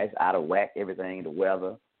climate, how it's out of whack, everything, the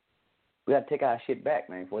weather. We got to take our shit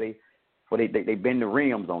back, man, before they bend the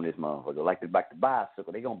rims on this motherfucker. Like the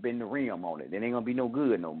bicycle, they gonna bend the rim on it. It ain't gonna be no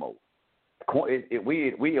good no more.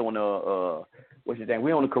 We on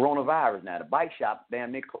we on the coronavirus now. The bike shop,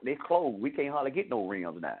 damn, they closed. We can't hardly get no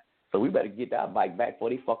rims now. So we better get that bike back before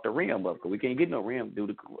they fuck the rim up, because we can't get no rim due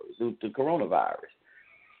to coronavirus.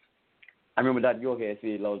 I remember Dr. York had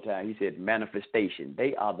said a long time. He said manifestation.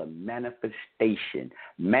 They are the manifestation,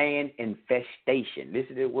 man infestation.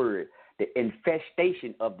 Listen to the word, the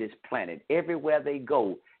infestation of this planet. Everywhere they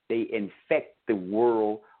go, they infect the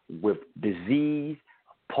world with disease,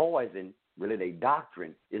 poison. Really, their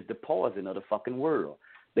doctrine is the poison of the fucking world.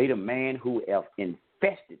 They the man who have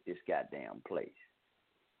infested this goddamn place.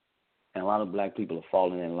 And a lot of black people are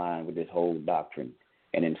falling in line with this whole doctrine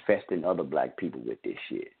and infesting other black people with this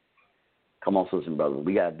shit. Come on, sisters and brothers.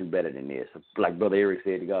 We got to do better than this. Like Brother Eric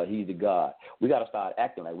said to God, he's the God. We got to start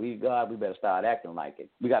acting like we God. We better start acting like it.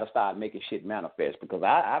 We got to start making shit manifest, because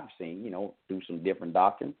I've seen, through some different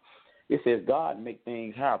doctrine, it says God make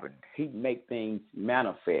things happen. He make things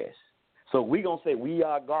manifest. So we going to say we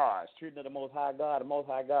are gods, treating of the Most High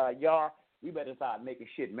God, Yah. We better start making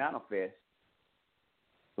shit manifest.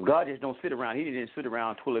 So God just don't sit around. He didn't sit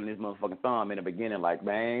around twiddling his motherfucking thumb in the beginning like,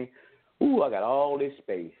 man, ooh, I got all this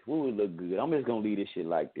space. Ooh, it look good. I'm just going to leave this shit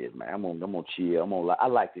like this, man. I'm gonna chill. I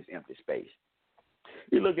like this empty space.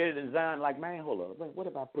 You look at it and design like, man, hold up. What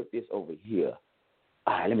if I put this over here?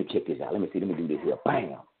 All right, let me check this out. Let me see. Let me do this here.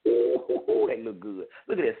 Bam. Ooh, that look good.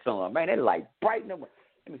 Look at that sun, man. That light bright number.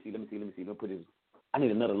 Let me see. Let me put this. I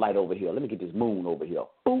need another light over here. Let me get this moon over here.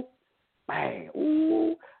 Boop. Bang.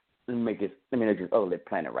 Ooh. Let me make this other little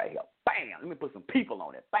planet right here. Bam. Let me put some people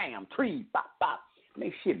on it. Bam. Trees. Bop, bop.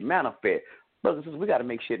 Make shit manifest. Brothers and sisters, we got to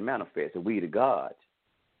make shit manifest if we the gods.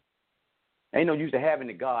 Ain't no use to having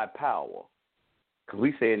the God power. Because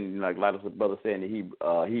we said, like a lot of brothers say in the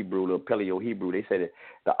Hebrew, the Paleo-Hebrew, they said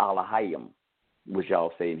the Elohim, which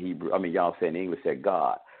y'all say in Hebrew. I mean, y'all say in English said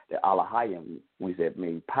God. The Elohim, we said,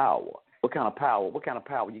 mean power. What kind of power? What kind of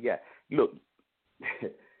power you got? Look,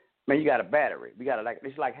 man, you got a battery.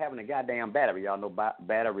 It's like having a goddamn battery. Y'all know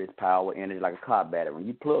battery is power, energy, like a car battery. When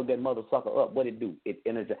you plug that mother sucker up, what it do?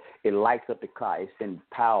 It lights up the car. It sends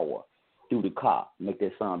power through the car, make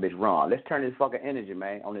that son bitch run. Let's turn this fucking energy,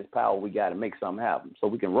 man, on this power we got to make something happen so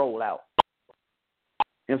we can roll out.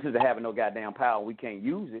 Instead of having no goddamn power, we can't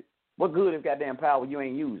use it. What good is goddamn power you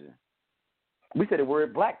ain't using? We said the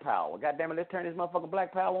word black power. Goddamn it, let's turn this motherfucking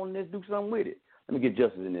black power on and let's do something with it. Let me get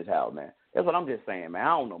justice in this house, man. That's what I'm just saying, man.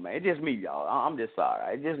 I don't know, man. It's just me, y'all. I'm just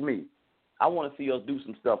sorry. It's just me. I want to see us do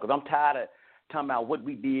some stuff, because I'm tired of talking about what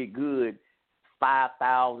we did good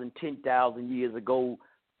 5,000, 10,000 years ago,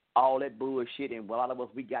 all that bullshit. And a lot of us,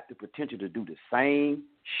 we got the potential to do the same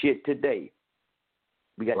shit today.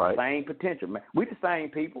 We got the same potential, man. We the same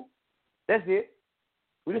people. That's it.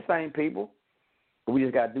 We the same people. But we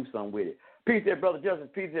just got to do something with it. Peace there, Brother Justice.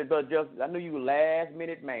 Peace there, Brother Justice. I knew you were last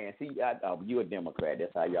minute man. See, you a Democrat.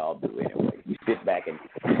 That's how y'all do anyway. You sit back and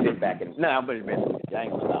no, I'm just messing with you. I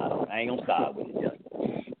ain't gonna start with you, Justice.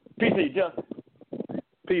 Peace to you, Justice.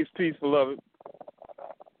 Peace, beloved.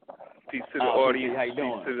 Peace to the audience. How you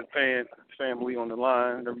doing? Peace to the family on the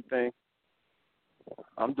line and everything.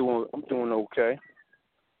 I'm doing okay.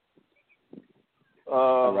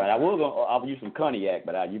 All right. I was gonna offer you some cognac,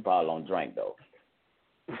 but you probably don't drink though.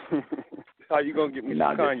 How you gonna get me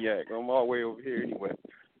some cognac? I'm all the way over here anyway.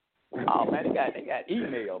 Oh man, they got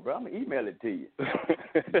email, bro. I'm gonna email it to you.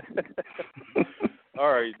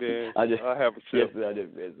 All right, then. I'll have a sip. Yes,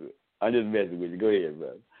 I'm just messing with you. Go ahead,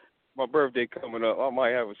 brother. My birthday coming up. I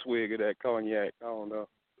might have a swig of that cognac. I don't know.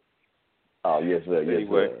 Oh yes, sir.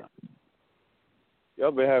 Anyway, yes, sir.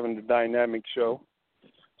 Y'all been having the dynamic show,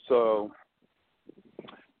 so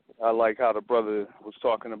I like how the brother was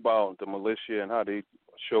talking about the militia and how they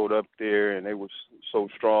showed up there and they was so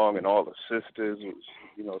strong and all the sisters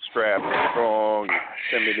was, strapped and strong and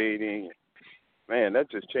intimidating. Man, that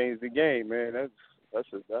just changed the game, man. That's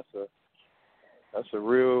a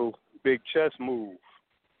real big chess move.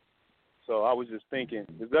 So I was just thinking,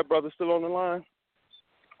 is that brother still on the line?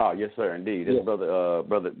 Oh yes, sir, indeed. This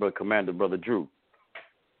brother Commander Brother Drew.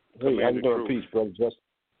 Hey, how you doing? Peace, Brother Justin.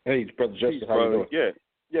 Hey, Brother Justin, how you doing? Yeah.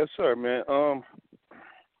 Yes, sir, man.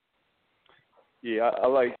 I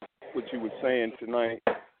like what you were saying tonight,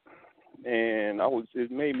 and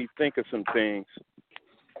it made me think of some things,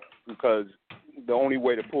 because the only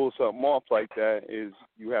way to pull something off like that is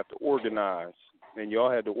you have to organize, and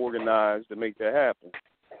y'all had to organize to make that happen.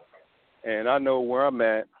 And I know where I'm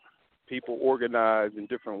at, people organize in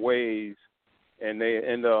different ways, and they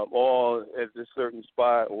end up all at this certain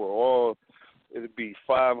spot, or it'd be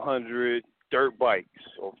 500 dirt bikes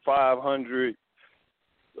or 500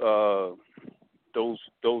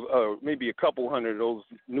 maybe a couple hundred those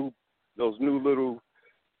new little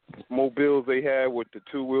mobiles they had with the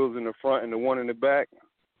two wheels in the front and the one in the back.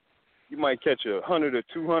 You might catch 100 or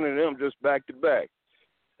 200 of them just back to back,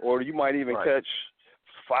 or you might even catch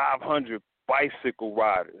 500 bicycle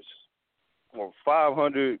riders or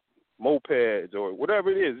 500 mopeds or whatever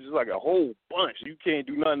it is. It's like a whole bunch. You can't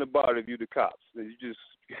do nothing about it if you're the cops. You just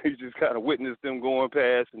kind of witness them going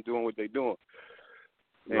past and doing what they're doing.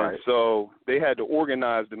 And so they had to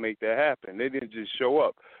organize to make that happen. They didn't just show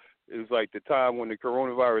up. It was like the time when the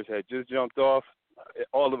coronavirus had just jumped off.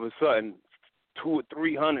 All of a sudden, 200 or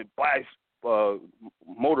 300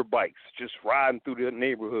 motorbikes just riding through the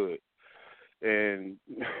neighborhood. And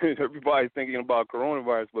everybody's thinking about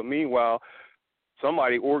coronavirus. But meanwhile,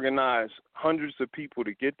 somebody organized hundreds of people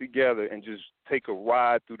to get together and just take a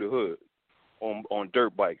ride through the hood on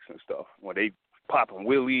dirt bikes and stuff. When they popping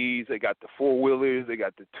wheelies, they got the four-wheelers, they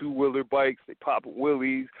got the two-wheeler bikes, they popping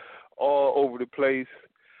wheelies all over the place,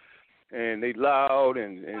 and they loud,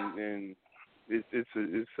 and it's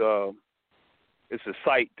a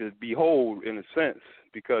sight to behold in a sense,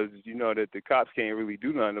 because you know that the cops can't really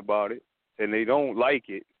do nothing about it, and they don't like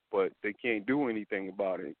it, but they can't do anything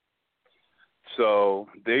about it. So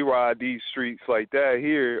they ride these streets like that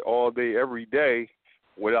here all day, every day,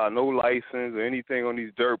 without no license or anything on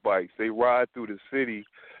these dirt bikes. They ride through the city,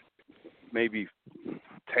 maybe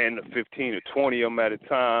 10 to 15 or 20 of them at a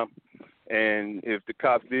time. And if the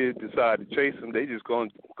cops did decide to chase them, they just going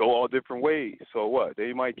to go all different ways. So what?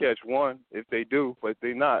 They might catch one if they do, but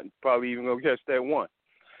they not probably even going to catch that one.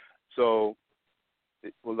 So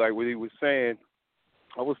it was like what he was saying.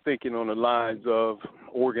 I was thinking on the lines of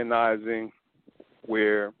organizing,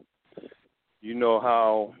 where you know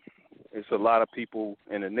how it's a lot of people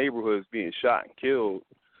in the neighborhoods being shot and killed.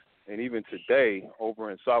 And even today,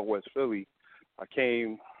 over in Southwest Philly, I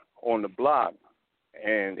came on the block,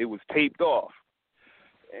 and it was taped off.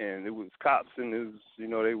 And it was cops, and it was,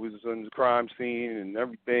 they was on the crime scene and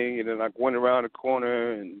everything. And then I went around the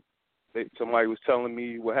corner, and somebody was telling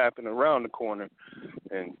me what happened around the corner.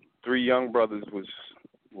 And 3 young brothers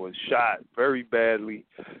was shot very badly.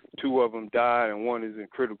 2 of them died, and 1 is in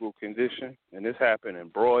critical condition. And this happened in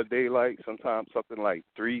broad daylight, sometimes something like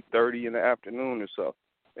 3:30 in the afternoon or so.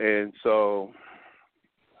 And so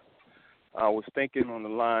I was thinking on the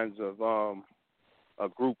lines of a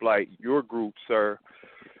group like your group, sir,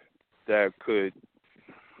 that could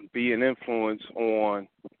be an influence on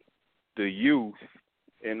the youth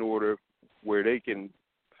in order where they can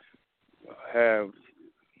have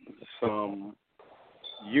some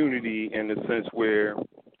unity in the sense where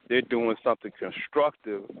they're doing something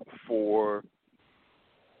constructive for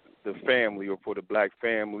the family, or for the black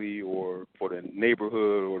family, or for the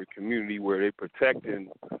neighborhood or the community, where they're protecting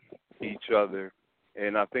each other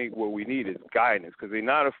And I think what we need is guidance, because they're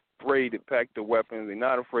not afraid to pack the weapons. They're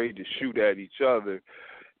not afraid to shoot at each other.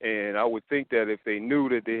 And I would think that if they knew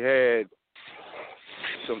that they had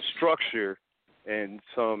some structure and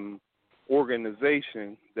some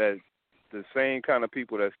organization, that the same kind of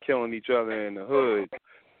people that's killing each other in the hood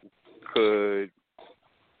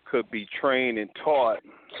could be trained and taught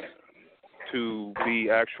to be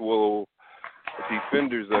actual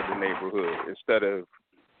defenders of the neighborhood instead of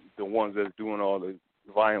the ones that's doing all the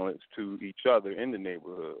violence to each other in the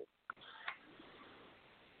neighborhood.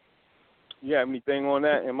 You have anything on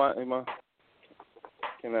that?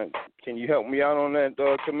 Can you help me out on that,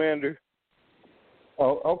 Commander?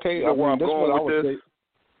 Oh, okay. You know where I'm this going what I with would this? say.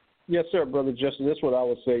 Yes, sir, Brother Justin. This is what I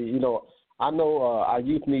would say. I know our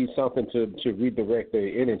youth need something to redirect their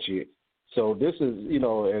energy. So this is,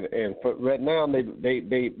 and for right now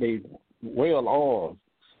they well armed,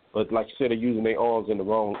 but like you said, they're using their arms in the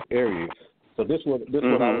wrong area. So this what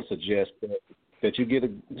I would suggest, that you get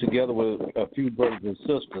together with a few brothers and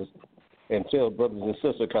sisters and tell brothers and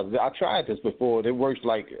sisters, because I tried this before. It works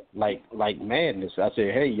like madness. I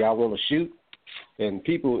said, hey, y'all want to shoot? And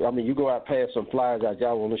people, you go out past some flyers out,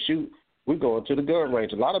 y'all want to shoot? We're going to the gun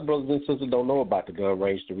range. A lot of brothers and sisters don't know about the gun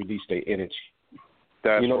range to release their energy.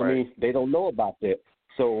 That's what I right. mean? They don't know about that.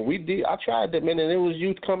 So I tried that, man, and there was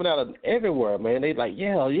youth coming out of everywhere, man. They like,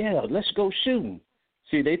 yeah, let's go shooting.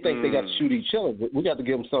 See, they think they got to shoot each other. We got to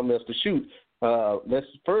give them something else to shoot. Let's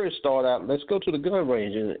first start out, let's go to the gun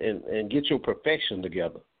range and get your perfection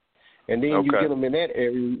together. And then you get them in that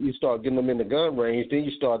area, you start getting them in the gun range, then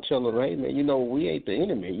you start telling them, hey, man, we ain't the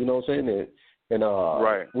enemy, you know what I'm saying? And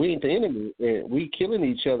right. We ain't the enemy, and we killing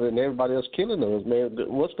each other and everybody else killing us, man.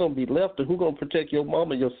 What's going to be left, and who's going to protect your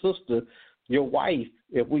mama, your sister, your wife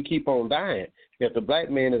if we keep on dying? If the black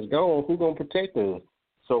man is gone, who's going to protect us?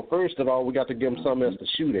 So first of all, we got to give them something else to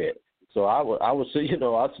shoot at. So I would say,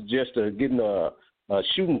 I suggest getting a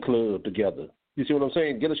shooting club together. You see what I'm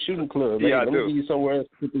saying? Get a shooting club. Yeah, Let me give you somewhere else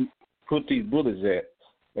to put these bullets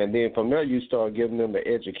at. And then from there, you start giving them the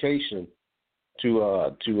education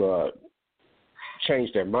to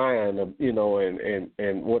change their mind,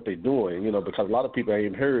 and what they're doing, because a lot of people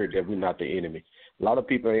ain't heard that we're not the enemy. A lot of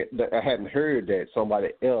people hadn't heard that somebody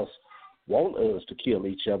else want us to kill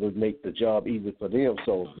each other, make the job easy for them.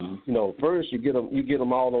 So, first you get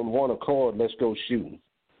them all on one accord. Let's go shooting.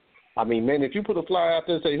 I mean, man, if you put a flyer out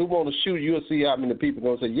there and say, who want to shoot, you'll see how many people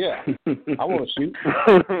going to say, yeah, I want to shoot.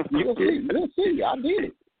 You'll see. I did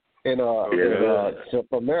it. And so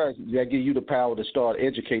from there, that give you the power to start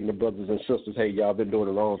educating the brothers and sisters. Hey, y'all been doing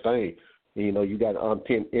the wrong thing. You got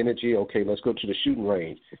unpent energy. Okay, let's go to the shooting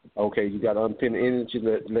range. Okay, you got unpent energy.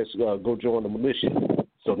 Let's go join the militia.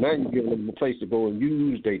 So now you're giving them a place to go and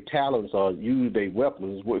use their talents or use their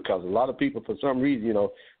weapons, because a lot of people, for some reason,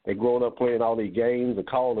 they growing up playing all these games, the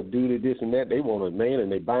Call of Duty, this and that. They want a man,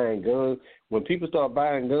 and they buying guns. When people start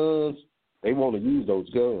buying guns, they want to use those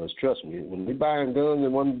guns. Trust me. When they buying guns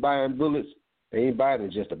and when they buying bullets, they ain't buying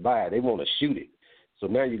it just to buy it. They want to shoot it. So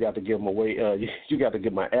now you got to give them away. You got to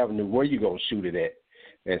give them an avenue where you gonna shoot it at.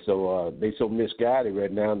 And so they so misguided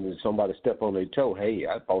right now, and somebody step on their toe. Hey,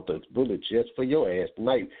 I bought this bullet just for your ass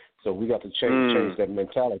tonight. So we got to change that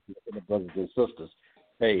mentality for the brothers and sisters.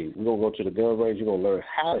 Hey, we're gonna go to the gun range. You're gonna learn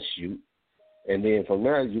how to shoot, and then from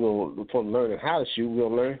there, from learning how to shoot, we're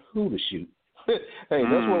gonna learn who to shoot. Hey,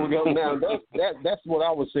 that's what we're going now. That's what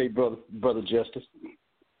I would say, brother Justice.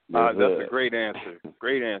 That's a great answer.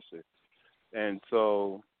 Great answer. And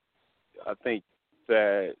so I think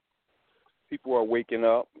that people are waking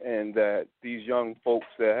up, and that these young folks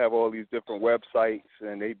that have all these different websites,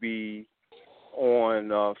 and they be on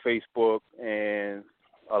Facebook, and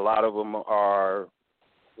a lot of them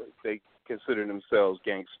they consider themselves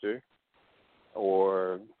gangster,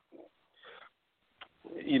 or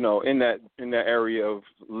in that area of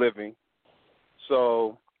living.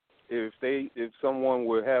 So if someone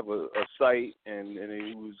would have a site and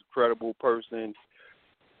he was a credible person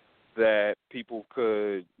that people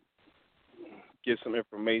could get some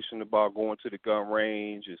information about going to the gun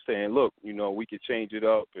range and saying, look, we could change it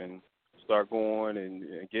up and start going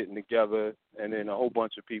and getting together, and then a whole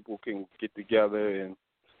bunch of people can get together and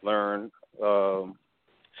learn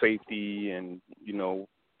safety and,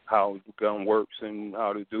 how the gun works and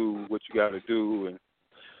how to do what you got to do, and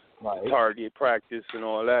target practice and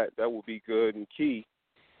all that. That would be good and key.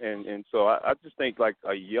 And so I just think like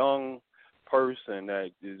a young person that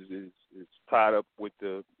is tied up with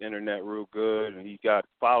the internet real good, and he got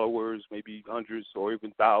followers, maybe hundreds or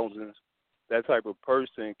even thousands, that type of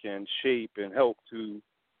person can shape and help to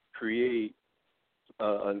create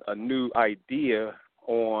a new idea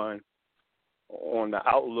on on the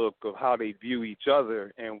outlook of how they view each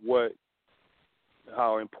other and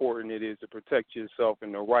how important it is to protect yourself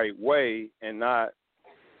in the right way and not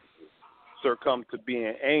succumb to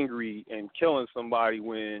being angry and killing somebody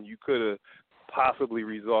when you could have possibly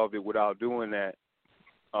resolved it without doing that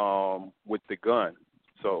with the gun.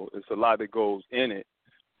 So it's a lot that goes in it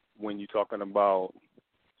when you're talking about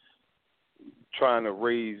trying to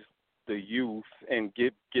raise the youth and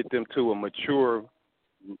get them to a mature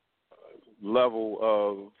level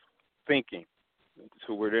of thinking,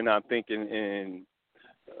 to where they're not thinking in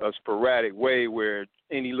a sporadic way where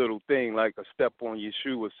any little thing like a step on your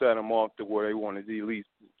shoe will set them off to where they want to at least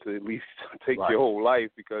take your whole life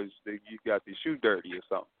because you got your shoe dirty or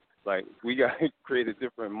something. Like, we got to create a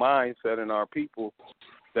different mindset in our people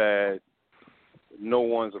that no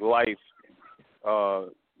one's life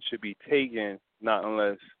should be taken, not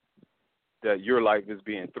unless that your life is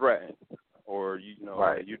being threatened or,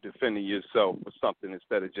 you're defending yourself or something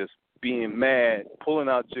instead of just being mad, pulling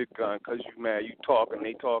out your gun because you're mad. You talking,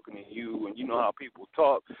 they talking to you, and you know how people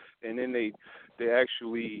talk, and then they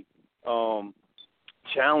actually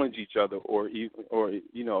challenge each other or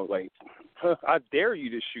like, I dare you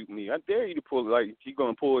to shoot me. I dare you to pull, like, you're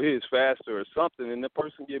going to pull his faster or something, and the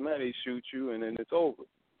person get mad, they shoot you, and then it's over.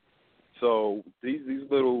 So these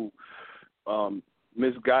little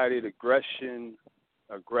misguided aggressive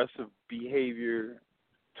behavior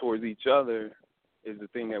towards each other is the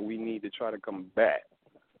thing that we need to try to combat.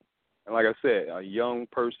 And like I said, a young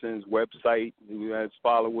person's website who has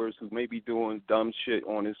followers who may be doing dumb shit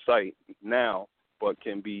on his site now, but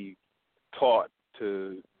can be taught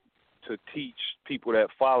to teach people that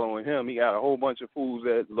following him. He got a whole bunch of fools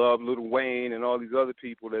that love Lil Wayne and all these other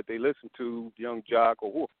people that they listen to, Young Jock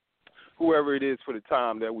or whoever it is for the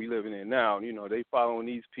time that we living in now. They following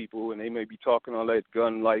these people and they may be talking all that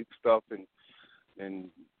gun-like stuff and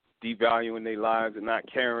devaluing their lives and not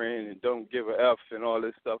caring and don't give a F and all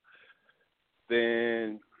this stuff.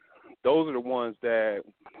 Then those are the ones that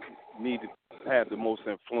need to have the most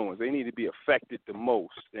influence. They need to be affected the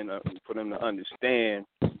most, and for them to understand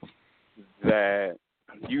that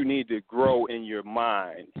you need to grow in your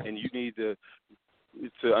mind, and you need to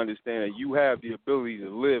understand that you have the ability to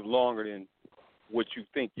live longer than what you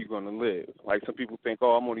think you're going to live. Like, some people think,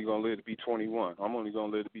 I'm only going to live to be 21. I'm only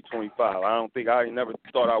going to live to be 25. I never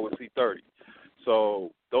thought I would see 30.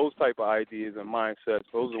 So those type of ideas and mindsets,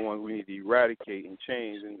 those are the ones we need to eradicate and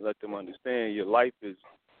change and let them understand your life is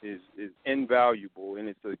invaluable, and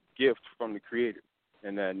it's a gift from the Creator,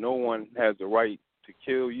 and that no one has the right to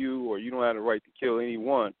kill you, or you don't have the right to kill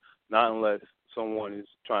anyone, not unless someone is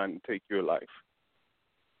trying to take your life.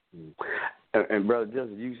 And Brother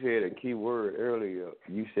Justin, you said a key word earlier.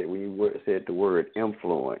 You said said the word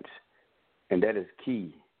influence, and that is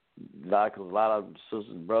key. Because a lot of sisters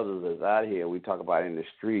and brothers that's out here, we talk about in the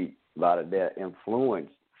street, a lot of that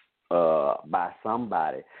influence by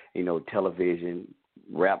somebody. Television,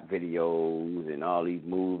 rap videos, and all these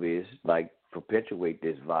movies like perpetuate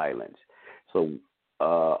this violence. So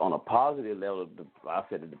on a positive level, I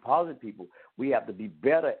said the positive people, we have to be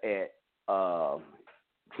better at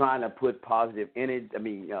trying to put positive images,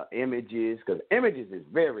 because images is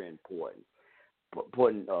very important.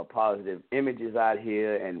 Putting positive images out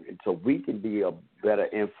here, and so we can be a better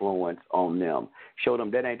influence on them. Show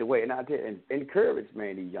them that ain't the way, and I tell you, and encourage,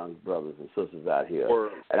 man, these young brothers and sisters out here.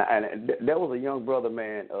 And there was a young brother,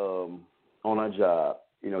 man, on our job.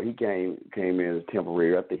 He came in as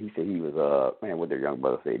temporary. I think he said he was what their young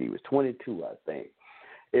brother said, he was 22, I think.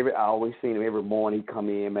 I always seen him every morning. He come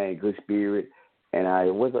in, man, good spirit. And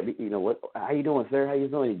what's up? How you doing, sir? How you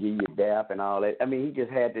doing? He give you a dap and all that. I mean, he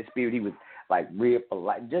just had this spirit. He was like real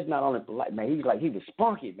polite, just not only polite, man. He was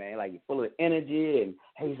spunky, man. Like, full of energy. And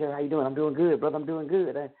hey, sir, how you doing? I'm doing good, brother. I'm doing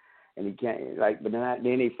good. And he can't but then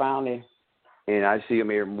they finally, and I see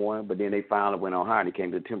him every morning. But then they finally went on hire. He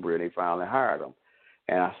came to the temporary. They finally hired him.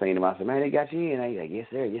 And I seen him. I said, man, they got you in. He's like, yes,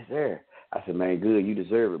 sir, yes, sir. I said, man, good. You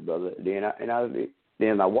deserve it, brother.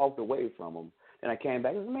 Then I walked away from him. Then I came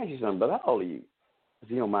back. I said, man, you something, brother. How old are you? I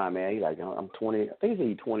said, you don't mind, man. He's like, I'm 20. I think he said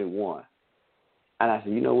he's 21. And I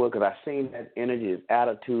said, you know what? Because I seen that energy, his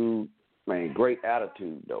attitude, man, great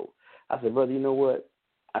attitude, though. I said, brother, you know what?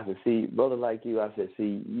 I said, see, brother like you, I said,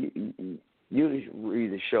 see, you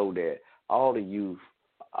really show that all the youth,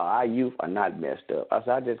 our youth are not messed up. I said,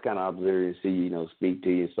 I just kind of observe and see, speak to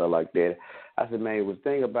you and stuff like that. I said, man, the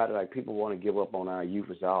thing about it, like, people want to give up on our youth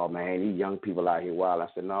and say, oh, man, these young people out here wild. I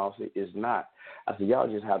said, no, it's not. I said, y'all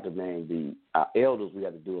just have to, man, be our elders. We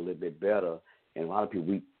have to do a little bit better. And a lot of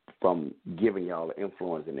people, from giving y'all the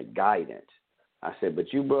influence and the guidance. I said,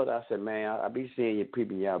 but you, brother, I said, man, I be seeing you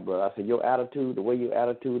peeping you out, brother. I said, your attitude, the way your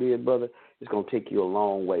attitude is, brother, it's going to take you a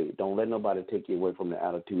long way. Don't let nobody take you away from the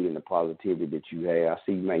attitude and the positivity that you have. I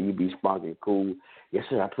see, man, you be spunky, cool. Yes,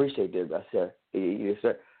 sir, I appreciate that. I said, yes,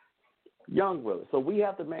 sir. Young brother. So we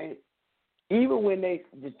have to, man, even when they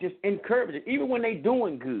just encourage it, even when they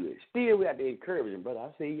doing good, still we have to encourage them, brother. I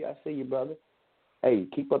see you, brother. Hey,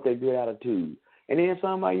 keep up that good attitude. And then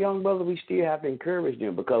some of my young brothers, we still have to encourage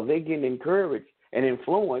them because they're getting encouraged and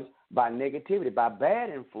influenced by negativity, by bad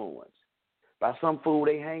influence, by some fool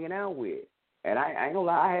they hanging out with. And I ain't gonna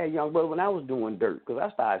lie, I had young brothers when I was doing dirt because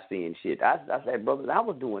I started seeing shit. I said, brothers, I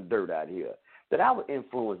was doing dirt out here, that I was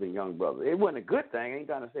influencing young brothers. It wasn't a good thing. I ain't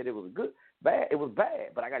trying to say it was bad. It was bad,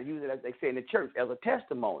 but I got to use it, as they say in the church, as a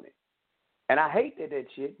testimony. And I hated that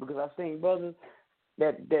shit because I seen brothers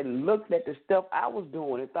that looked at the stuff I was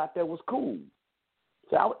doing and thought that was cool.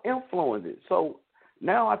 So I would influence it. So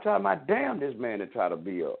now I try my damnedest, man, to try to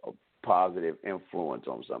be a positive influence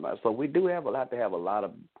on somebody. So we do have to have a lot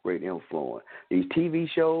of great influence. These TV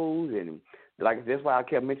shows, and like that's why I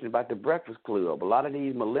kept mentioning about the Breakfast Club. A lot of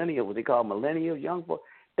these millennials, what they call millennials, young folks,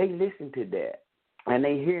 they listen to that. And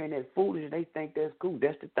they hearing that foolishness, they think that's cool.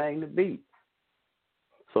 That's the thing to be.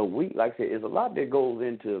 So we, like I said, there's a lot that goes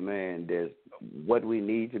into, man, there's what we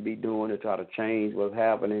need to be doing to try to change what's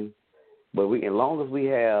happening. But as long as we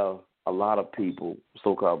have a lot of people,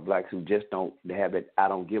 so-called blacks, who just don't have that I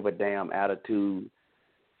don't give a damn attitude,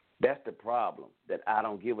 that's the problem, that I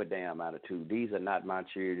don't give a damn attitude. These are not my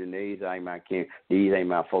children. These ain't my kin. These ain't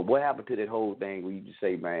my folk. What happened to that whole thing where you just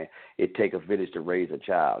say, man, it take a village to raise a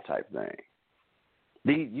child type thing?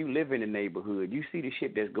 You live in the neighborhood. You see the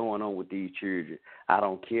shit that's going on with these children. I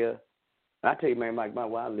don't care. I tell you, man, Mike,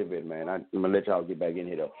 where I live at, man, I'm going to let y'all get back in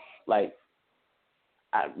here, though. Like,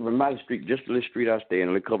 my street, just the street I stay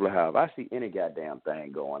in, a couple of houses, I see any goddamn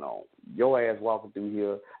thing going on. Your ass walking through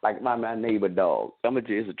here, like my neighbor dog.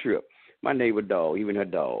 It's a trip. My neighbor dog, even her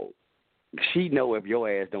dog, she know if your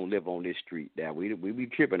ass don't live on this street. Now we be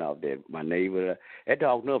tripping off that. My neighbor, that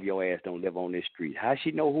dog know if your ass don't live on this street. How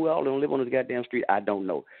she know who all don't live on this goddamn street? I don't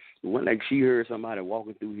know. When like she heard somebody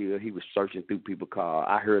walking through here, he was searching through people's cars.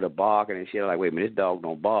 I heard her barking and shit. Like, wait a minute, this dog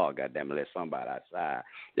don't bark. Goddamn it, let somebody outside.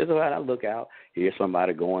 Just so I look out, hear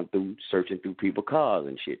somebody going through, searching through people's cars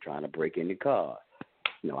and shit, trying to break in the car.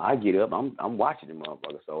 You know, I get up, I'm watching the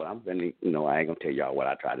motherfucker. So I ain't gonna tell y'all what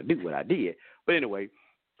I tried to do, what I did. But anyway,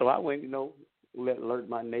 so I went, alert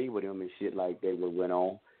my neighbor them and shit like that. What went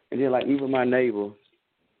on, and then like even my neighbor,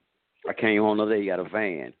 I came home the other day. He got a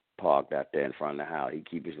van parked out there in front of the house. He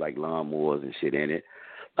keep his like lawnmowers and shit in it.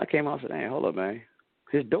 I came out and said, "Hey, hold up, man.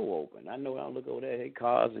 His door open." I know I look over there, hey,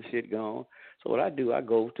 cars and shit gone. So what I do, I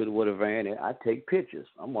go to the van and I take pictures.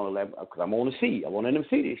 I'm on the because I want to see. I want them to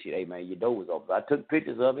see this shit. Hey man, your door was open. So I took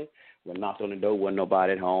pictures of it. When I knocked on the door, wasn't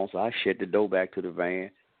nobody at home. So I shut the door back to the van.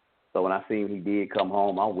 So when I seen he did come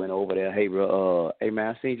home, I went over there. Hey, bro, hey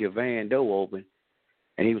man, I seen your van door open.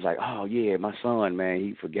 And he was like, oh, yeah, my son, man,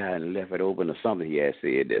 he forgot and left it open or something. He had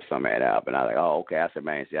said that something had happened. I was like, oh, okay. I said,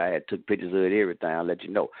 man, see, I had took pictures of it, everything. I'll let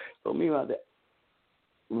you know. So meanwhile,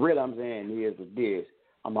 really I'm saying is with this,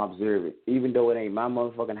 I'm observing. Even though it ain't my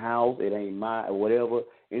motherfucking house, it ain't my whatever,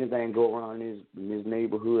 anything go around in this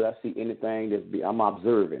neighborhood, I see anything I'm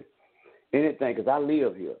observing. Anything, because I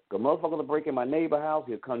live here. Because motherfuckers will break in my neighbor's house,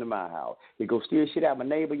 he'll come to my house. He'll go steal shit out my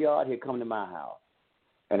neighbor's yard, he'll come to my house.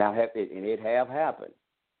 And it have happened.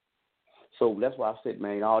 So that's why I said,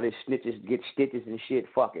 man, all this snitches get stitches and shit,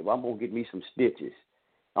 fuck it. Well, I'm going to get me some stitches.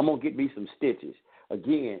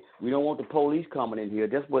 Again, we don't want the police coming in here.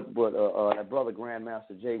 That's what that brother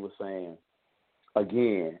Grandmaster Jay was saying.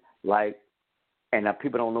 Again, like, and now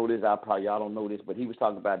people don't know this. Y'all don't know this, but he was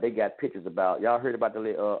talking about they got pictures about. Y'all heard about the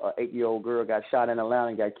 8-year-old girl got shot in Atlanta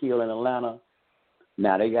and got killed in Atlanta.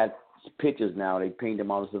 Now they got pictures now. They pinged him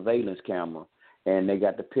on a surveillance camera. And they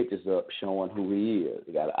got the pictures up showing who he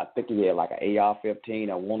is. I think he had like an AR-15.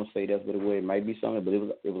 I want to say that's what it was. It might be something, but it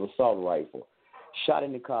was an assault rifle. Shot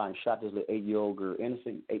in the car and shot this little 8-year-old girl,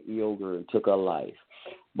 innocent 8-year-old girl, and took her life.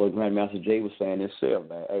 But Grandmaster Jay was saying himself,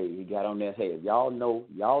 man, hey, he got on there. Hey, if y'all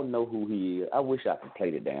know who he is. I wish I could play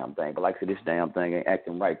the damn thing, but like I said, this damn thing ain't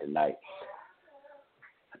acting right tonight.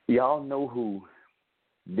 Y'all know who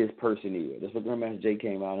this person is. That's what Grandmaster Jay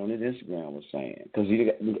came out on his Instagram was saying. Because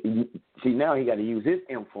see, now he got to use his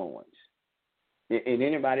influence. And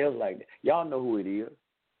anybody else like that. Y'all know who it is.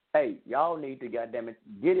 Hey, y'all need to, goddammit,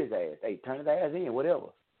 get his ass. Hey, turn his ass in, whatever.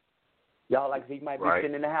 Y'all like he might be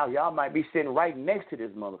sitting in the house. Y'all might be sitting right next to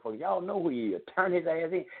this motherfucker. Y'all know who he is. Turn his ass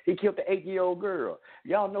in. He killed the 8-year-old girl.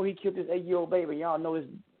 Y'all know he killed this 8-year-old baby. Y'all know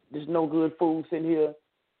this no good fool sitting here.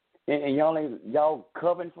 And y'all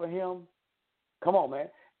covering for him. Come on, man.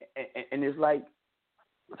 And it's like,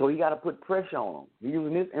 so he got to put pressure on him. He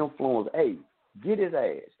using his influence. Hey, get his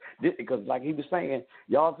ass. Because like he was saying,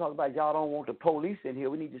 y'all talk about y'all don't want the police in here.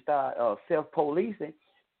 We need to start self-policing.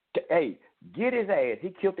 Hey, get his ass.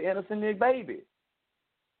 He killed the innocent baby.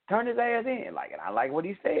 Turn his ass in. Like, and I like what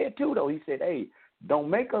he said, too, though. He said, hey, don't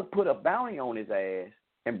make us put a bounty on his ass.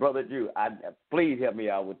 And, Brother Drew, please help me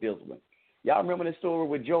out with this one. Y'all remember the story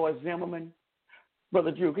with George Zimmerman?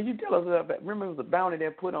 Brother Drew, can you tell us about, remember the bounty they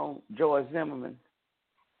put on George Zimmerman?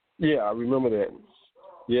 Yeah, I remember that.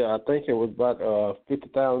 Yeah, I think it was about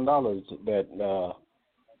 $50,000 that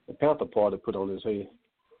the Panther Party put on his head.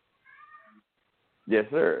 Yes,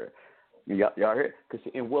 sir. Y'all heard?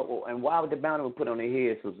 And why would the bounty was put on their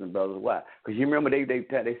head, sisters and brothers? Why? Because you remember they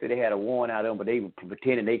said they had a warrant out of them, but they were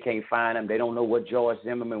pretending they can't find him. They don't know what George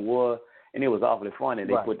Zimmerman was, and it was awfully funny.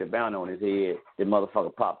 They put the bounty on his head. The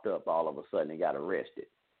motherfucker popped up all of a sudden and got arrested.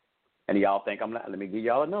 And y'all think I'm not? Let me give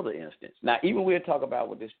y'all another instance. Now, even we'll talk about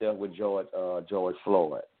with this stuff with George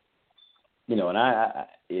Floyd. You know, and I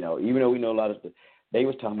even though we know a lot of stuff, they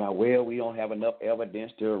was talking about, well, we don't have enough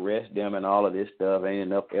evidence to arrest them and all of this stuff. Ain't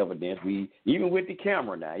enough evidence. Even with the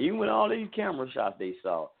camera now, even with all these camera shots they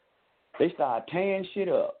saw, they started tearing shit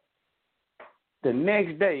up. The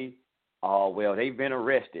next day, oh, well, they've been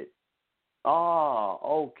arrested.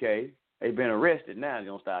 Oh, okay. They've been arrested. Now they're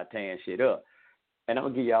going to start tearing shit up. And I'm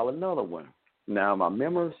going to give y'all another one. Now, my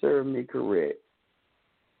memory serves me correct.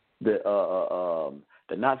 The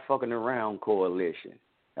Not Fucking Around Coalition.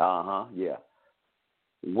 Yeah.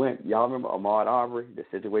 Y'all remember Ahmaud Arbery, the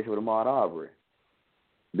situation with Ahmaud Arbery?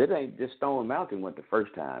 That ain't just Stone Mountain went the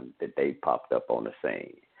first time that they popped up on the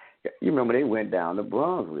scene. You remember they went down to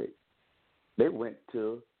Brunswick. They went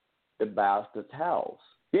to the bastard's house.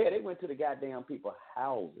 Yeah, they went to the goddamn people's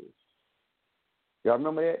houses. Y'all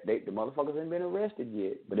remember that? The motherfuckers ain't been arrested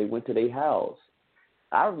yet, but they went to their house.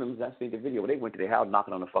 I remember I seen the video where they went to their house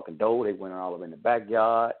knocking on the fucking door. They went all over in the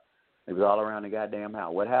backyard. It was all around the goddamn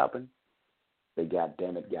house. What happened? They got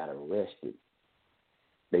arrested.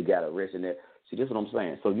 They got arrested. There. See, this is what I'm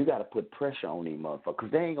saying. So you got to put pressure on these motherfuckers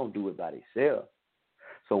because they ain't going to do it by themselves.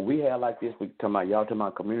 So we had like this. Y'all talking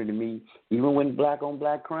about community meetings, even when black on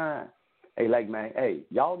black crime. Hey, like, man, hey,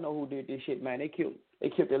 y'all know who did this shit, man. They killed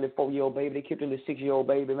their little 4-year-old baby. They killed their little 6-year-old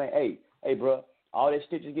baby, man. Hey, bro, all that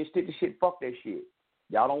stitches get stitches shit. Fuck that shit.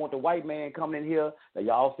 Y'all don't want the white man coming in here that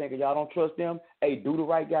y'all thinking y'all don't trust them. Hey, do the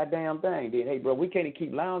right goddamn thing. Then, hey, bro, we can't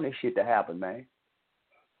keep allowing this shit to happen, man.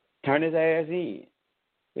 Turn his ass in.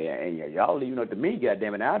 Yeah, and y'all leaving up to me,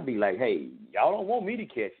 goddamn it. I'd be like, hey, y'all don't want me to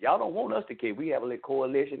catch. Y'all don't want us to catch. We have a little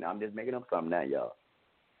coalition. I'm just making up something now, y'all.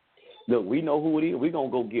 Look, we know who it is. We're going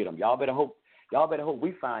to go get him. Y'all better hope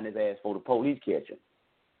we find his ass before the police catch him.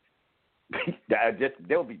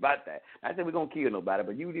 They'll be about that. I said we're going to kill nobody,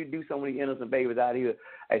 but you do so many innocent babies out here.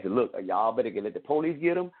 I said, look, y'all better let the police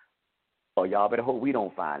get him, or y'all better hope we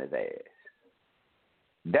don't find his ass.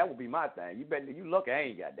 That would be my thing. You lucky I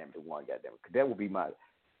ain't goddamn it the one goddamn it. That would be my.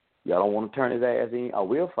 Y'all don't want to turn his ass in? Oh,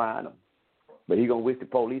 we'll find him. But he going to wish the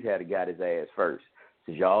police had got his ass first.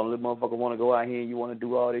 Since y'all little motherfucker want to go out here and you want to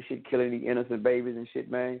do all this shit, killing the innocent babies and shit,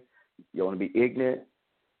 man, you want to be ignorant?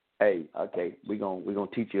 Hey, okay, we're gonna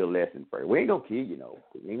teach you a lesson first. We ain't going to kill you, no.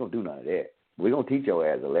 We ain't going to do none of that. We're going to teach your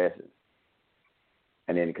ass a lesson.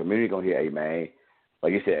 And then the community going to hear, hey, man,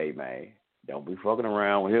 like you said, hey, man, don't be fucking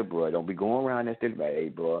around with here, bro. Don't be going around that thing, man. Hey,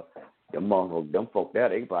 bro, them folk there,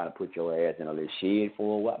 they probably put your ass in a little shed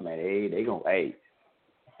for a while, man. Hey, they gonna, hey,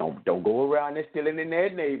 don't go around there stealing in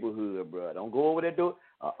that neighborhood, bro. Don't go over there do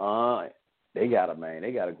it. They got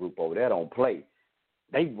a group over there don't play.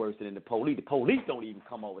 They worse than the police. The police don't even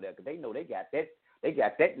come over there because they know they got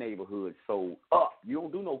that neighborhood sold up. You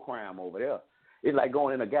don't do no crime over there. It's like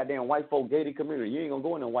going in a goddamn white folk gated community. You ain't going to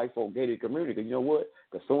go in a white folk gated community because you know what?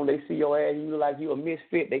 Because soon they see your ass, you look like you a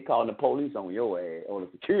misfit, they calling the police on your ass. Or the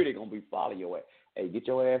security going to be following your ass. Hey, get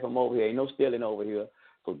your ass from over here. Ain't no stealing over here.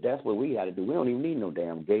 So that's what we got to do. We don't even need no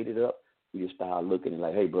damn gated up. We just start looking and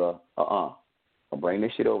like, hey, bro, I'll bring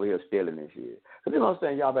this shit over here, stealing this shit. Because you know what I'm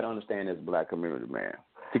saying? Y'all better understand this black community, man.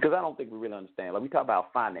 Because I don't think we really understand. Like, we talk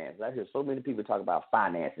about finance. I hear so many people talk about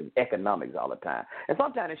finance and economics all the time. And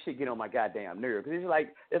sometimes this shit get on my goddamn nerves. Because it's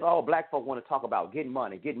like, it's all black folk want to talk about getting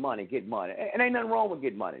money. And ain't nothing wrong with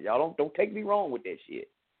getting money. Y'all don't take me wrong with that shit.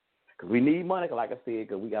 Because we need money, like I said,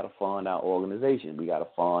 because we got to fund our organization. We got to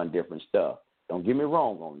fund different stuff. Don't get me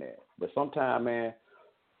wrong on that. But sometimes, man,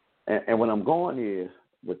 and when I'm going is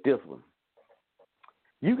with this one,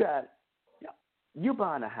 you're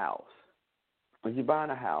buying a house. When you're buying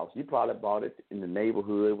a house, you probably bought it in the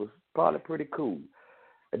neighborhood. It was probably pretty cool.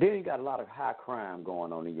 And then you got a lot of high crime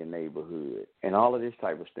going on in your neighborhood and all of this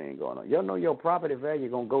type of thing going on. You know your property value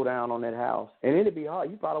going to go down on that house. And it'll be hard.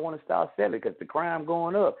 You probably want to start selling because the crime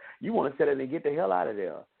going up. You want to sell it and get the hell out of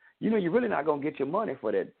there. You know you're really not going to get your money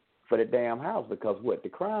for that damn house because what? The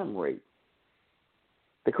crime rate.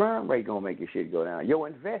 The crime rate going to make your shit go down. Your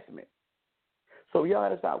investment. So we got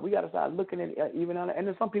to start looking at even on it. And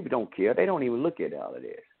then some people don't care. They don't even look at all of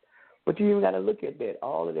this. But you even got to look at that.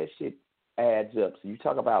 All of that shit adds up. So you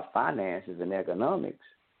talk about finances and economics.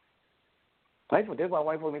 That's why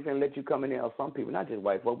white folks ain't finna let you come in there. Or some people, not just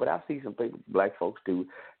white folks, but I see some people, black folks too.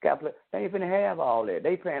 They ain't finna have all that.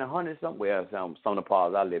 They paying $100 somewhere. Some of the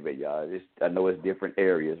parts I live at, y'all. I know it's different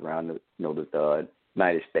areas around the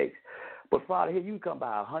United States. But probably here you come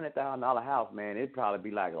by $100,000 house, man. It'd probably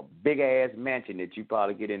be like a big ass mansion that you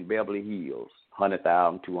probably get in Beverly Hills,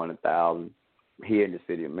 $100,000, $200,000 here in the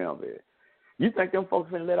city of Memphis. You think them folks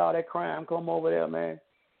finna let all that crime come over there, man?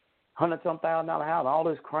 $100,000 house, all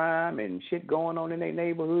this crime and shit going on in their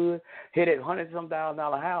neighborhood. Hit that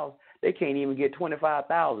 $100,000 house, they can't even get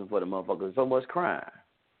 $25,000 for the motherfuckers. So much crime.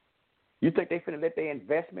 You think they finna let their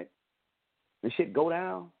investment and shit go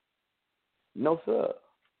down? No, sir.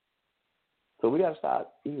 So we gotta start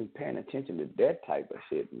even paying attention to that type of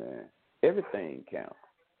shit, man. Everything counts.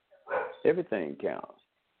 Everything counts.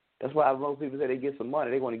 That's why most people say they get some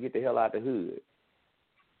money. They want to get the hell out the hood.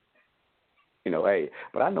 You know, hey,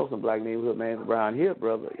 but I know some black neighborhood man around here,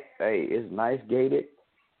 brother. Hey, it's nice gated.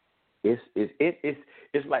 It's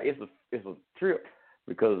like it's a trip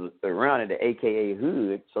because around it the AKA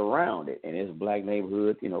hood surrounded and it's a black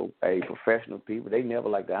neighborhood. You know, hey, professional people. They never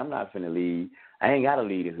like that. I'm not finna leave. I ain't gotta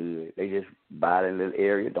leave the hood. They just buy that little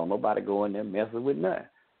area. Don't nobody go in there messing with nothing.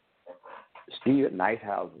 Still nice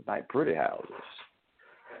houses, nice pretty houses.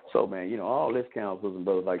 So man, you know all this counts, and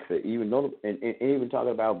brothers. Like I said, even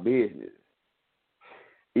talking about business.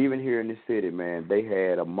 Even here in the city, man, they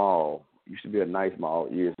had a mall. Used to be a nice mall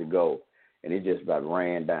years ago, and it just about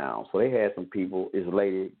ran down. So they had some people. This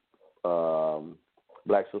lady,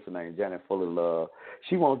 black sister named Janet Fuller Love.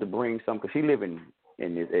 She wanted to bring some because she living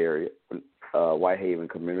in this area, Whitehaven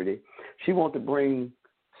community. She wanted to bring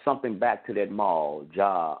something back to that mall.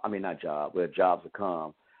 Where jobs will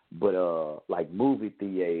come, but like movie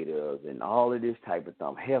theaters and all of this type of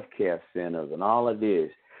stuff, healthcare centers and all of this.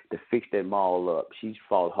 To fix that mall up. She's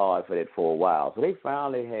fought hard for that for a while. So they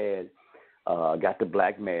finally had got the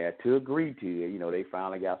black mayor to agree to it. You know, they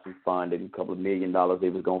finally got some funding, a couple of $1 million. They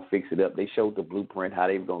was going to fix it up. They showed the blueprint, how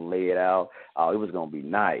they were going to lay it out. It was going to be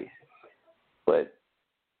nice. But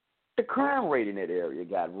the crime rate in that area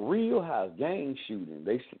got real high. Gang shooting,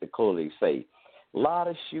 they clearly say. A lot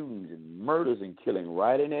of shootings and murders and killing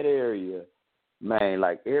right in that area, man,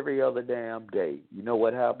 like every other damn day. You know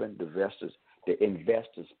what happened? The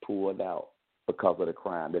investors pulled out because of the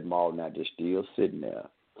crime. That mall now just still sitting there.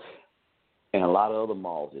 And a lot of other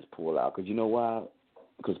malls just pulled out. Because you know why?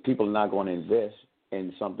 Because people are not going to invest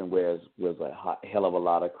in something where there's a hell of a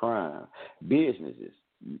lot of crime. Businesses.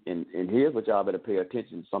 And here's what y'all better pay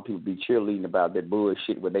attention. Some people be cheerleading about that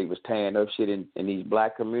bullshit where they was tearing up shit in these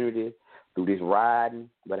black communities through this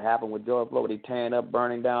rioting. What happened with George Floyd, they tearing up,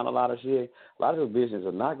 burning down a lot of shit. A lot of those businesses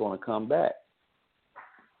are not going to come back.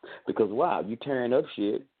 Because, wow, you tearing up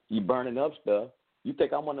shit, you burning up stuff. You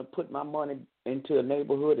think I'm going to put my money into a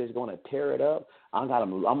neighborhood that's going to tear it up? I'm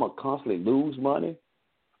going to constantly lose money?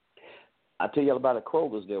 I tell you about the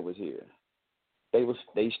Kroger's that was here.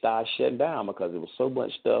 They started shutting down because there was so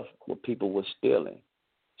much stuff where people were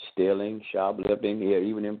stealing, shoplifting,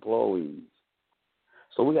 even employees.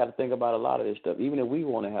 So we got to think about a lot of this stuff. Even if we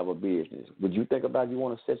want to have a business, would you think about you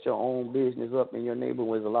want to set your own business up in your neighborhood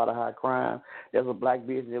where there's a lot of high crime? There's a black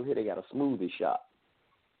business over here. They got a smoothie shop.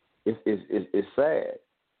 It's sad,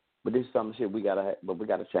 but this is some shit we gotta. But we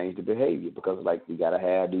gotta change the behavior because like we gotta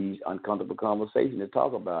have these uncomfortable conversations to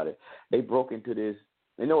talk about it. They broke into this.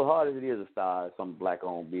 You know, as hard as it is to start some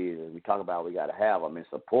black-owned business, we talk about we gotta have them and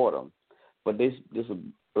support them. But this is a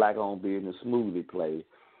black-owned business, smoothie place.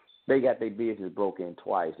 They got their business broke in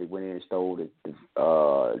twice. They went in and stole the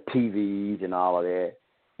TVs and all of that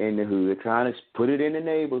in the hood, trying to put it in the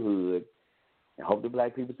neighborhood and hope the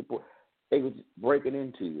black people support. They was breaking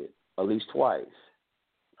into it at least twice,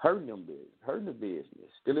 hurting the business,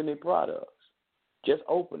 stealing their products, just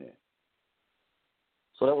opening.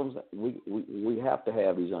 So that was we have to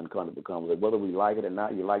have these uncomfortable conversations, whether we like it or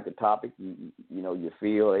not. You like the topic, you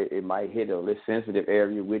feel it might hit a little sensitive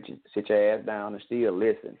area, which you sit your ass down and still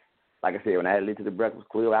listen. Like I said, when I had listened to the Breakfast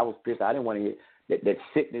Club, I was pissed. I didn't want to hear that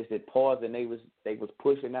sickness, that poison they was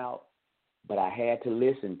pushing out, but I had to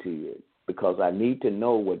listen to it because I need to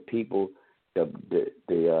know what people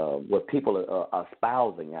what people are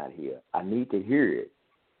espousing out here. I need to hear it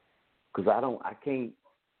because I can't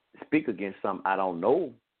speak against something I don't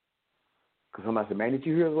know. Because somebody said, "Man, did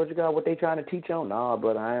you hear what they trying to teach on?" Nah,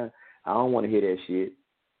 brother, I don't want to hear that shit.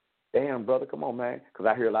 Damn, brother, come on, man. Because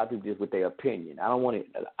I hear a lot of people just with their opinion.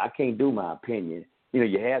 I can't do my opinion.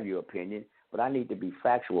 You have your opinion, but I need to be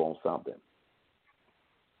factual on something.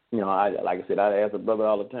 Like I said, I ask a brother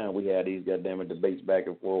all the time. We had these goddamn debates back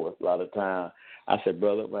and forth a lot of time. I said,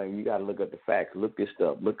 brother, man, you got to look up the facts. Look this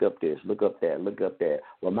stuff. Look up this. Look up that. Look up that.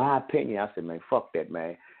 Well, my opinion, I said, man, fuck that,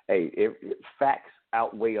 man. Hey, facts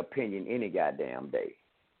outweigh opinion any goddamn day.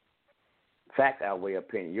 Facts outweigh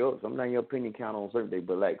opinion. Sometimes your opinion count on certain days,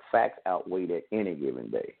 but like facts outweigh that any given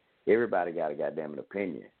day. Everybody got a goddamn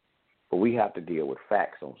opinion, but we have to deal with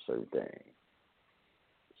facts on certain things.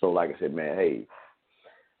 So, like I said, man, hey.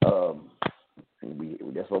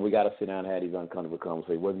 That's why we got to sit down and have these uncomfortable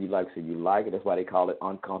conversations. Whether you like it, you like it. That's why they call it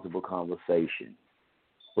uncomfortable conversation.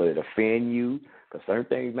 Whether it offend you, because certain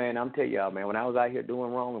things, man, I'm telling y'all, man, when I was out here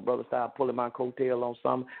doing wrong and brother started pulling my coattail on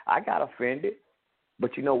something, I got offended.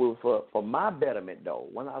 But, it was for my betterment, though.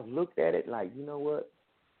 When I looked at it, like, you know what?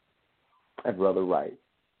 That brother right.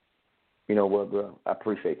 You know what, bro? I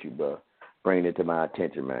appreciate you, bro, bringing it to my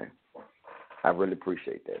attention, man. I really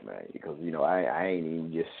appreciate that, man, because, I ain't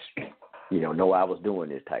even just, know I was doing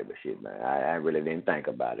this type of shit, man. I really didn't think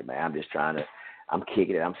about it, man. I'm just I'm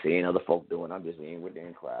kicking it. I'm seeing other folk doing it. I'm just in with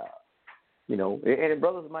the crowd. And the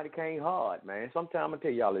brothers might have came hard, man. Sometimes I'm going to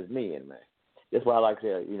tell y'all as men, man. That's why I like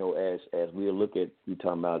to say, as we look at, you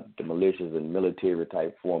talking about the militias and military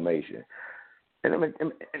type formation. And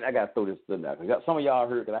I got to throw this thing out. Some of y'all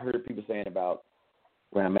heard, because I heard people saying about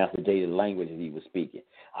Grandmaster Jay's language that he was speaking.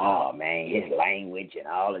 Oh, man, his language and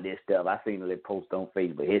all of this stuff. I seen it post on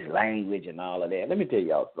Facebook, his language and all of that. Let me tell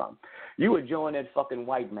y'all something. You would join that fucking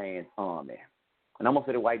white man's army. And I'm going to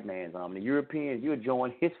say the white man's army. The Europeans, you would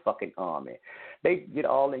join his fucking army. They get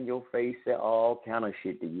all in your face, say all kind of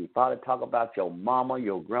shit to you. Probably talk about your mama,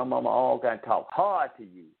 your grandmama, all kind of talk hard to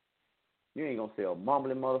you. You ain't gonna say a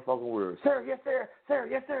mumbling motherfucking word. Sir, yes, sir, sir,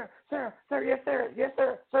 yes, sir, sir, sir, yes, sir, yes,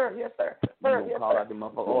 sir, sir, yes, sir, sir, yes, call out the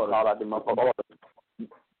motherfucking order. Call out the motherfucking order.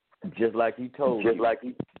 Just like he told you. Just like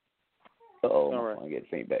he. I get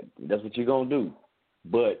feedback. That's what you're gonna do.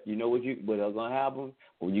 But you know what's gonna happen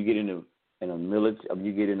when you get in a military,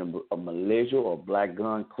 you get in a militia or a black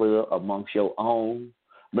gun club amongst your own.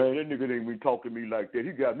 Man, that nigga ain't even talk to me like that.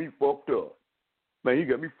 He got me fucked up. Man, he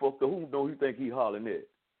got me fucked up. Who know he think he hollering at?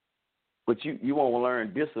 But you won't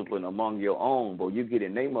learn discipline among your own, but you get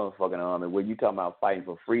in their motherfucking army where you talking about fighting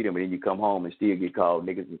for freedom, and then you come home and still get called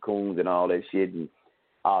niggas and coons and all that shit, and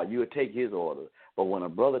you'll take his orders. But when a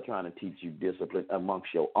brother trying to teach you discipline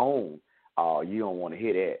amongst your own, you don't want to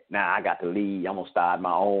hear that. Now I got to leave. I'm going to start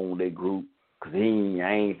my own little group because I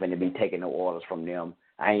ain't finna be taking no orders from them.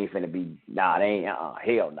 I ain't finna be, they ain't,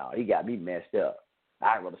 hell no. He got me messed up.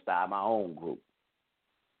 I'd rather start my own group.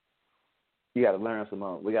 You got to learn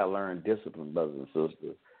we got to learn discipline, brothers and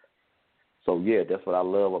sisters. So, yeah, that's what I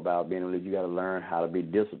love about being a leader. You got to learn how to be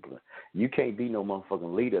disciplined. You can't be no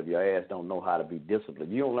motherfucking leader if your ass don't know how to be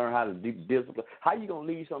disciplined. You don't learn how to be disciplined. How you going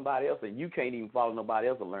to lead somebody else and you can't even follow nobody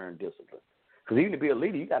else and learn discipline? Because even to be a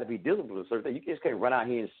leader, you got to be disciplined with certain things. You just can't run out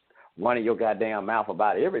here and running your goddamn mouth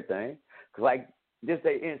about everything. Because, like, this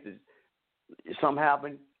day instance, something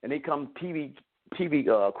happened and they come TV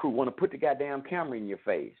crew want to put the goddamn camera in your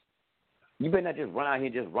face. You better not just run out here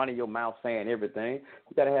just running your mouth saying everything.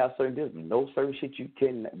 You got to have certain discipline. No certain shit you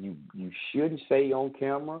shouldn't say on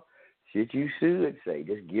camera. Shit you should say.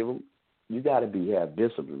 Just give them. You got to have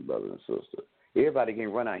discipline, brothers and sisters. Everybody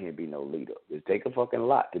can't run out here and be no leader. It take a fucking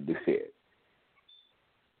lot to do that.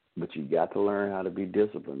 But you got to learn how to be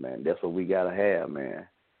disciplined, man. That's what we got to have, man.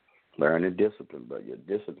 Learn the discipline, but you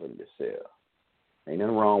discipline yourself. Ain't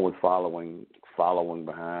nothing wrong with following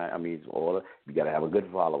behind. Order. You got to have a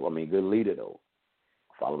good good leader, though.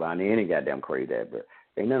 Follow behind any goddamn crazy that, but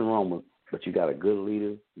ain't nothing wrong with, but you got a good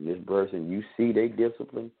leader. This person, you see they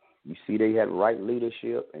discipline. You see they had right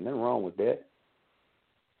leadership. Ain't nothing wrong with that.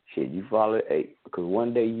 Shit, you follow it, because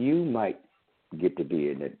one day you might get to be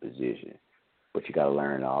in that position, but you got to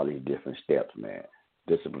learn all these different steps, man.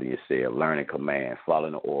 Discipline yourself, learning command,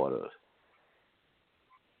 following the orders.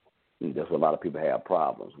 That's what a lot of people have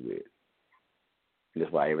problems with.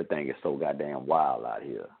 That's why everything is so goddamn wild out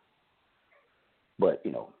here. But,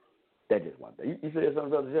 that's just one thing. You said something,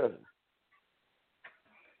 Brother Justin?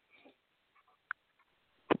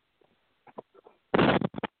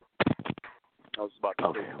 I was about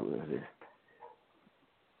to say something.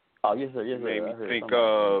 Oh, yes, sir. You made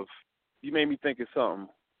me think of something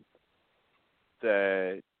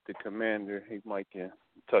that the commander, he might can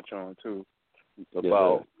touch on too,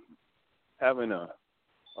 about having a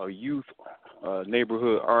youth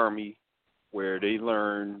neighborhood army where they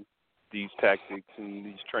learn these tactics and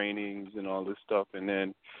these trainings and all this stuff, and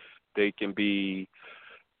then they can be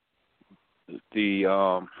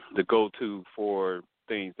the go-to for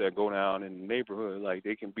things that go down in the neighborhood. Like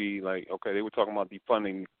they can be like, okay, they were talking about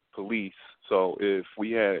defunding police. So if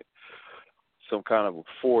we had some kind of a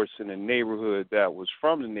force in the neighborhood that was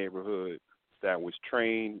from the neighborhood, that was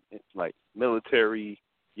trained like military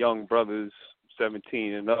young brothers,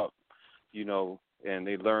 17 and up, you know, and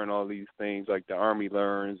they learn all these things like the Army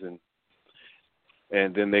learns, and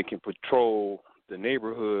then they can patrol the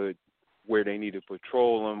neighborhood where they need to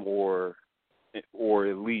patrol them, or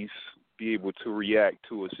at least be able to react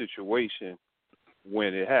to a situation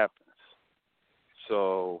when it happens.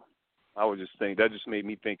 So I would just think that just made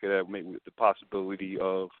me think of that, maybe the possibility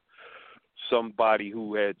of somebody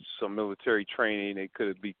who had some military training. They could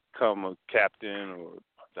have become a captain or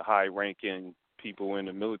the high-ranking people in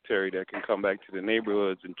the military that can come back to the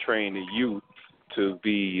neighborhoods and train the youth to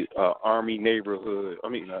be neighborhood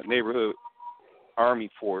army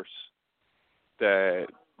force that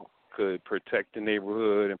could protect the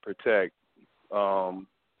neighborhood and protect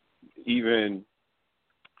even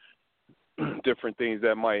different things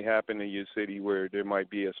that might happen in your city, where there might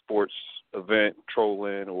be a sports event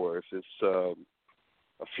trolling, or if it's a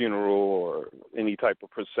funeral or any type of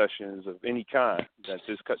processions of any kind, that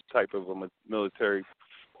this type of a military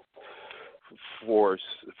force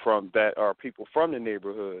from that are people from the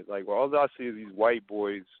neighborhood. Like, well, all I see is these white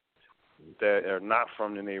boys that are not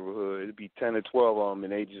from the neighborhood. It'd be 10 or 12 of them,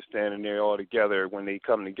 and they just standing there all together when they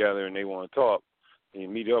come together and they want to talk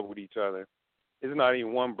and meet up with each other. There's not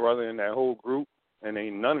even one brother in that whole group, and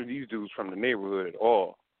ain't none of these dudes from the neighborhood at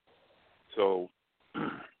all. So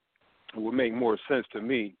it would make more sense to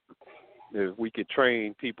me if we could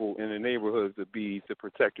train people in the neighborhoods to be the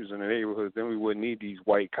protectors in the neighborhoods. Then we wouldn't need these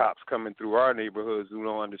white cops coming through our neighborhoods who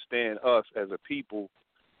don't understand us as a people,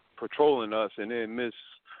 patrolling us, and then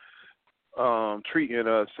treating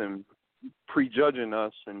us and prejudging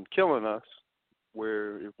us and killing us,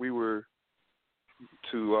 where if we were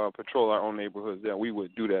to patrol our own neighborhoods, then we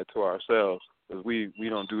would do that to ourselves, because we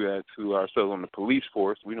don't do that to ourselves on the police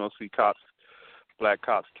force. We don't see black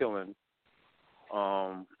cops killing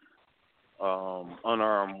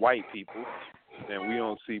unarmed white people, and we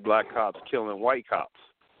don't see black cops killing white cops.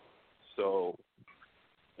 So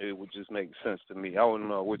it would just make sense to me. I don't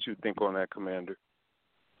know what you think on that, Commander.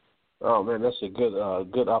 Oh man, that's a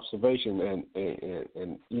good observation,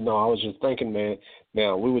 and you know, I was just thinking, man.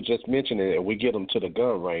 Now we were just mentioning it. We get them to the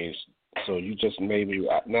gun range, so you just made me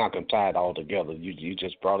now I can tie it all together. You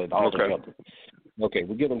just brought it all together. Okay,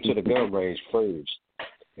 we get them to the gun range first,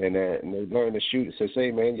 and they learn to shoot. It says, hey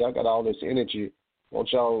man, y'all got all this energy. Why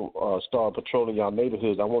don't y'all start patrolling y'all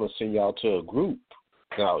neighborhoods? I want to send y'all to a group.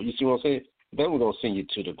 Now you see what I'm saying? Then we're gonna send you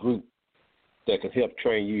to the group that can help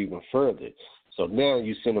train you even further. So now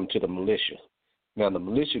you send them to the militia. Now the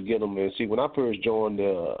militia get them in. See, when I first joined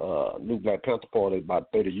the New Black Panther Party about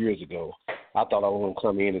 30 years ago, I thought I was going to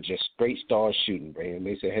come in and just straight start shooting, man.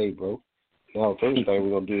 They said, hey, bro, now the first thing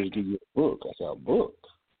we're going to do is give you a book. I said, a book?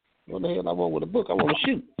 What the hell I want with a book? I want to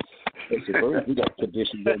shoot. They said, bro, we got to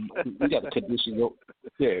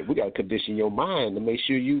condition your mind to make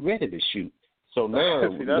sure you're ready to shoot. So now,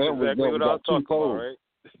 see, that's exactly what I was talking about, right?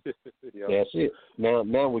 Yep. That's it.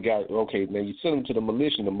 Now we got, okay, now you send them to the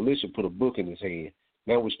militia put a book in his hand.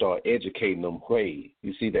 Now we start educating them. Hey,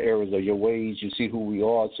 you see the errors of your ways, you see who we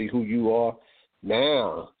are, see who you are.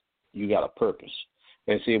 Now you got a purpose.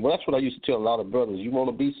 And see, well, that's what I used to tell a lot of brothers. You want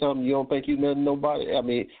to be something, you don't think you nothing nobody. I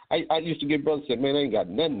mean, I used to get brothers say, man, I ain't got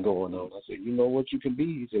nothing going on. I said, you know what you can be?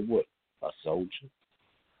 He said, what? A soldier.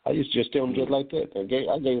 I used to just tell him just like that. I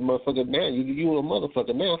gave a motherfucker, now you a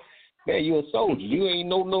motherfucker now. Man, you a soldier. You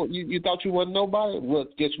ain't you thought you wasn't nobody? Well,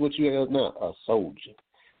 guess what you have now? A soldier.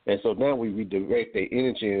 And so now we redirect their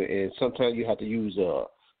energy, and sometimes you have to use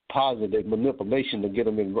positive manipulation to get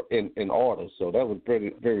them in order. So that was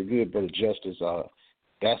very, very good, Brother Justice.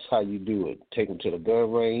 That's how you do it. Take them to the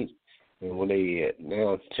gun range, and when they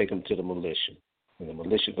now take them to the militia. And the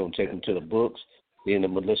militia going to take them to the books. Then the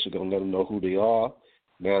militia going to let them know who they are.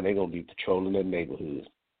 Now they're going to be patrolling their neighborhoods.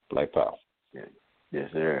 Black Power. Yeah. Yes,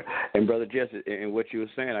 sir. And Brother Jesse, and what you were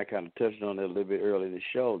saying, I kind of touched on it a little bit earlier in the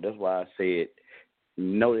show. That's why I said,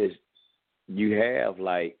 notice you have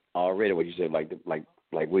like already what you said, like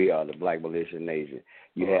we are the Black Militia Nation.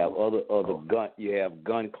 You have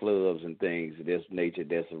gun clubs and things of this nature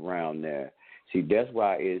that's around there. See, that's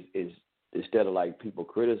why it's instead of like people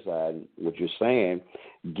criticizing what you're saying,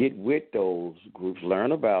 get with those groups,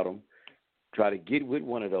 learn about them, try to get with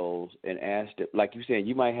one of those and ask them, like you said,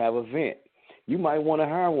 you might have an event. You might want to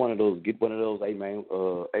hire one of those, get one of those, hey, man,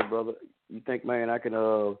 hey, brother, you think, man, I can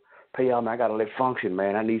pay y'all, man, I got to let function,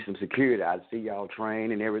 man. I need some security. I see y'all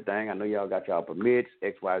train and everything. I know y'all got y'all permits,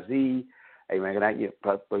 XYZ. Hey, man, can I get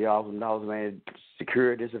for y'all some dollars, man,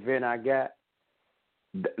 secure this event I got?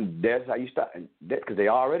 That's how you start, because they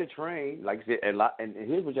already trained. Like I said, and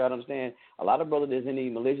here's what y'all don't understand. A lot of brothers that's in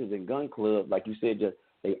these militias and gun clubs, like you said,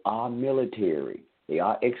 they are military. They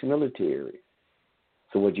are ex-military.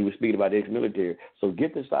 So what you were speaking about, ex-military. So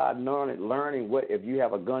get to start learning what, if you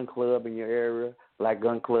have a gun club in your area, black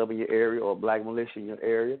gun club in your area, or black militia in your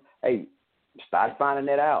area, hey, start finding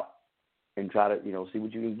that out and try to, see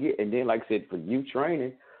what you can get. And then, like I said, for youth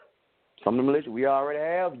training, some of the militia, we already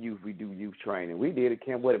have youth. We do youth training. We did at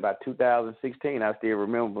Camp Wood about 2016. I still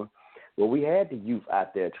remember. Well, we had the youth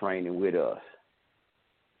out there training with us.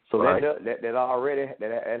 So right. that already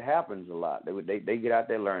that happens a lot. They get out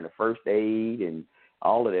there, learn the first aid and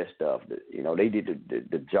all of that stuff. They did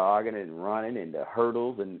the jogging and running and the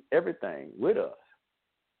hurdles and everything with us.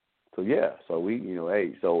 So yeah, so we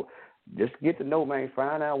so just get to know, man.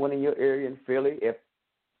 Find out one in your area in Philly, if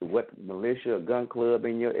what militia or gun club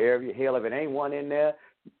in your area. Hell, if it ain't one in there,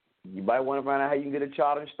 you might want to find out how you can get a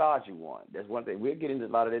charter and start you one. That's one thing. We'll get into a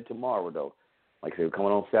lot of that tomorrow, though. Like I said, we're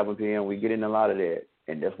coming on 7 p.m., we get into a lot of that,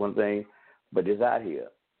 and that's one thing. But it's out here.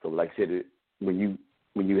 So like I said, when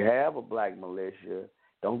you have a black militia,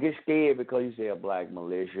 don't get scared because you say a black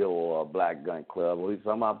militia or a black gun club. Or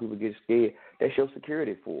somehow people get scared. That's your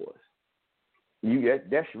security force.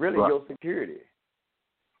 That's really right. Your security.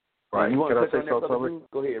 Right. You want Can to I say something?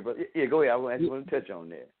 Go ahead, brother. Yeah, go ahead. I want to touch on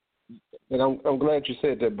that. And I'm glad you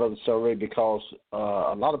said that, Brother Sorey, because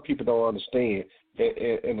a lot of people don't understand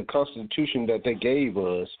that in the Constitution that they gave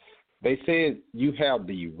us, they said you have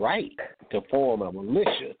the right to form a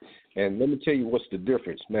militia. And let me tell you what's the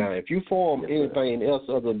difference. Now, if you form anything else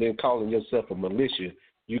other than calling yourself a militia,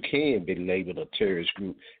 you can be labeled a terrorist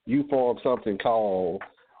group. You form something called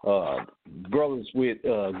Brothers with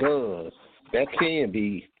Guns. That can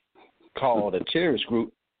be called a terrorist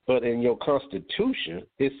group, but in your Constitution,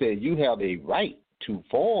 it said you have a right to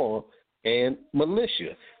form a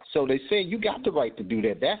militia. So they say you got the right to do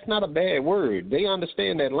that. That's not a bad word. They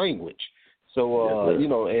understand that language. So,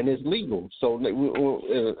 and it's legal. So,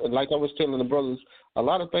 like I was telling the brothers, a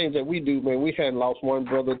lot of things that we do, man, we hadn't lost one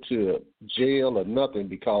brother to jail or nothing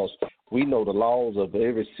because we know the laws of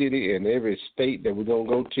every city and every state that we're going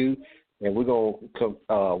to go to, and we're going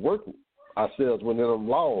to work ourselves within them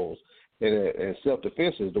laws. And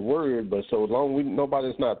self-defense is the word, but so long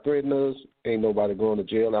nobody's not threatening us, ain't nobody going to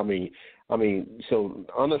jail. I mean, so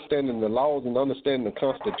understanding the laws and understanding the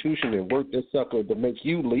Constitution and work this sucker to make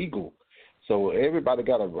you legal. So everybody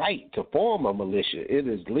got a right to form a militia. It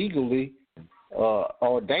is legally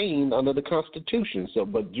ordained under the Constitution. So,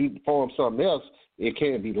 but you form something else, it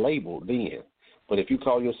can't be labeled then. But if you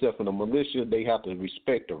call yourself in a militia, they have to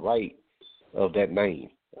respect the right of that name.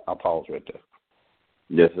 I'll pause right there.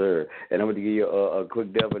 Yes, sir. And I'm going to give you a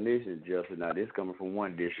quick definition, Justin. Now, this is coming from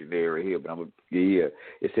one dictionary here, but I'm going to give you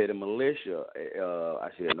it said a militia, I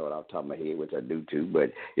should know it off the top of my head, which I do too,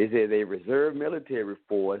 but it says a reserve military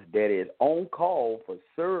force that is on call for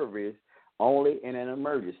service only in an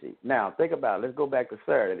emergency. Now, think about it. Let's go back to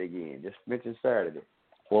Saturday again. Just mention Saturday,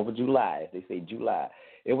 4th of July. They say July.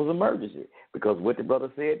 It was emergency because what the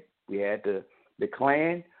brother said, we had the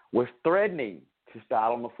Klan was threatening to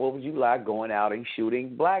start on the 4th of July going out and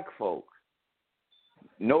shooting black folks.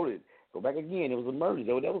 Noted. Go back again. It was an emergency.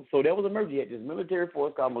 So that was an emergency. You had this military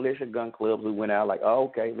force called militia gun clubs who went out like, oh,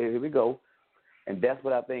 okay, here we go. And that's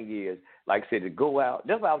what I think is, like I said, to go out.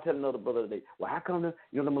 That's why I was telling another brother today, well, how come the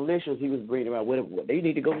militias he was bringing around, they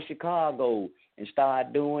need to go to Chicago and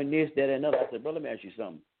start doing this, that, and another. I said, brother, let me ask you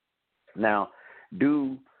something. Now,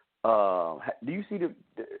 do you see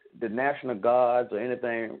the National Guards or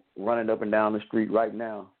anything running up and down the street right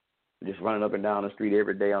now? Just running up and down the street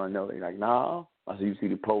every day on another. You're like, nah. I said, you see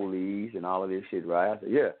the police and all of this shit, right? I said,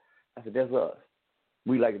 yeah. I said, that's us.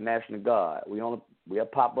 We like the National Guard. We'll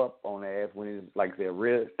pop up on their ass when it's like a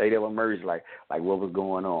real state of emergency, like what was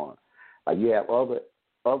going on. Like you have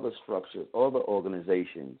other structures, other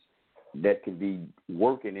organizations that can be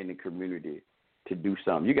working in the community to do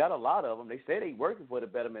something. You got a lot of them. They say they working for the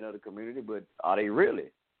betterment of the community, but are they really?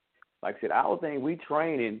 Like I said, our thing, we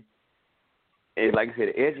training, and like I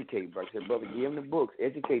said, educate. Like I said, brother, give them the books,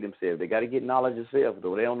 educate themselves. They got to get knowledge themselves,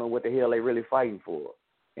 though. They don't know what the hell they really fighting for,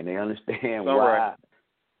 and they understand why. Right.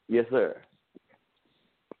 Yes, sir.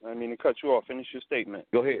 I mean to cut you off. Finish your statement.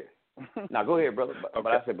 Go ahead. Now go ahead, brother. But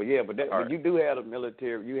I said, but Right. you do have the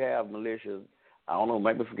military. You have militias. I don't know.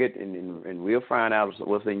 Maybe forget, and we'll find out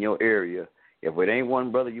what's in your area. If it ain't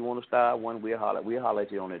one brother you want to start one, we'll holler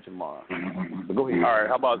at you on it tomorrow. But go ahead. All right.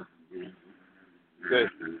 How about good?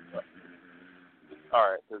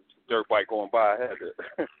 All right. There's a dirt bike going by. I had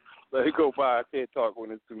to let it go by. I can't talk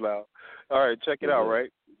when it's too loud. All right. Check it out.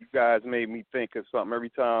 Right. You guys made me think of something. Every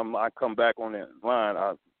time I come back on that line,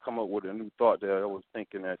 I come up with a new thought that I was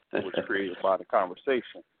thinking that was created by the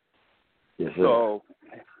conversation. Yes, sir. So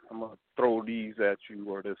I'm going to throw these at you,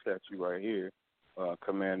 or this at you right here,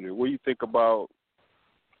 Commander. What do you think about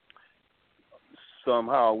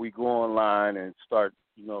somehow we go online and start,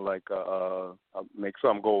 make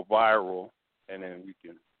something go viral, and then we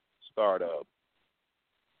can start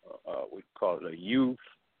we call it a youth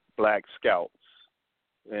Black Scouts.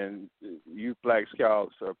 And youth Black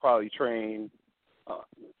Scouts are probably trained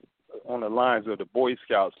on the lines of the Boy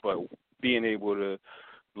Scouts, but being able to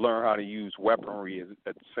learn how to use weaponry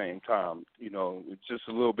at the same time. It's just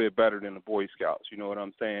a little bit better than the Boy Scouts. You know what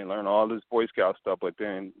I'm saying? Learn all this Boy Scout stuff, but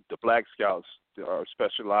then the Black Scouts are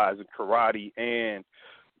specialized in karate and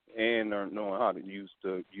are knowing how to use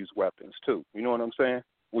weapons too. You know what I'm saying?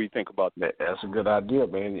 What do you think about that? That's a good idea,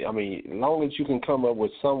 man. I mean, as long as you can come up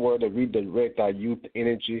with somewhere to redirect our youth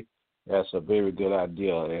energy, that's a very good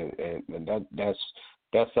idea, and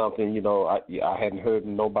that's something I hadn't heard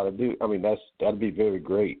nobody do. I mean, that'd be very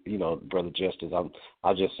great, Brother Justice.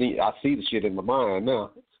 I see the shit in my mind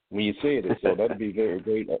now when you said it, so that'd be very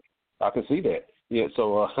great. I can see that. Yeah,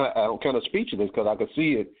 so I'm kind of speechless because I can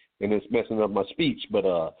see it and it's messing up my speech,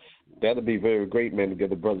 but that'd be very great, man, to get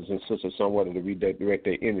the brothers and sisters somewhere to redirect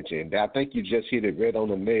their energy. And I think you just hit it right on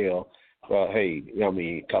the nail.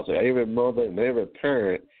 Because every mother and every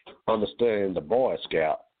parent understands the Boy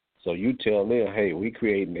Scout. So you tell them, hey, we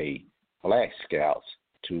creating a Black Scouts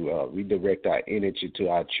to redirect our energy to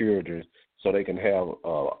our children so they can have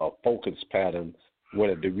a focus pattern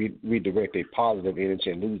whether to redirect their positive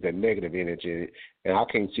energy and lose their negative energy. And I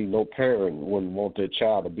can't see no parent wouldn't want their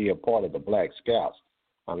child to be a part of the Black Scouts.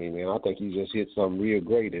 I mean, man, I think you just hit something real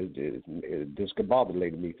great. It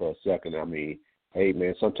discombobulated me for a second. I mean, hey,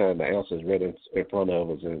 man, sometimes the answer is right in front of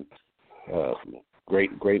us. And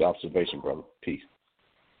great observation, brother. Peace.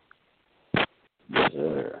 Yes,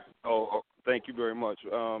 sir. Oh, thank you very much.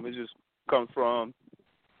 It just comes from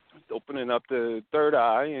opening up the third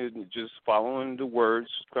eye and just following the words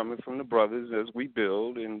coming from the brothers as we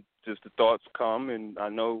build, and just the thoughts come. And I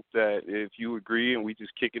know that if you agree and we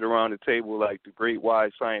just kick it around the table like the great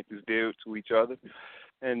wise scientists did to each other,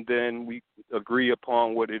 and then we agree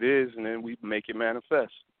upon what it is, and then we make it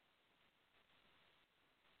manifest.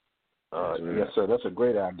 Yes, sir. That's a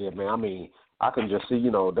great idea, man. I mean, I can just see,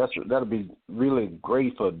 that'll be really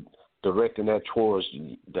great for directing that towards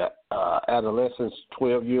the adolescents,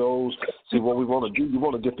 12-year-olds. See, what we want to do, we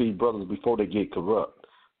want to get these brothers before they get corrupt.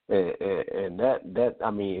 And that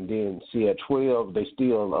I mean, and then see at 12, they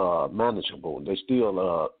still manageable. They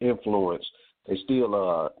still influence. They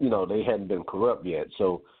still, they hadn't been corrupt yet.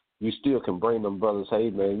 So you still can bring them brothers, hey,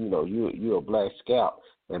 man, you're a Black Scout.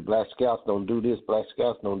 And Black Scouts don't do this. Black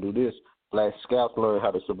Scouts don't do this. Black Scouts learn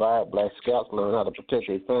how to survive. Black Scouts learn how to protect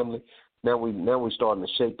their family. Now we starting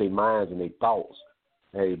to shape their minds and their thoughts.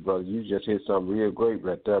 Hey, brother, you just hit something real great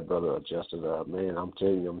right there, brother Justice. Man, I'm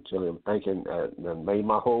telling you, I'm thinking that made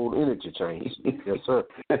my whole energy change. Yes, sir.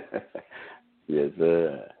 Yes,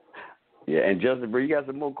 sir. Yeah, and Justin, bro, you got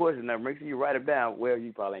some more questions now. Make sure you write them down. Well,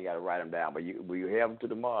 you probably ain't got to write them down, but you have them to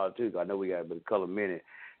tomorrow, too. I know we got a couple of minutes.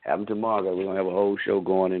 Have them tomorrow, because we're going to have a whole show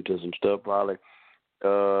going into some stuff, probably.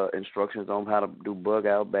 Instructions on how to do bug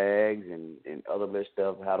out bags and other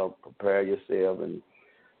stuff, how to prepare yourself and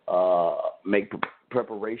make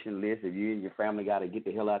preparation lists. If you and your family got to get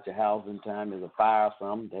the hell out your house in time, there's a fire or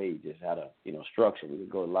something, hey, just how to, structure. We can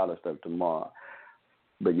go a lot of stuff tomorrow.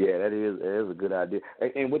 But yeah, that is a good idea.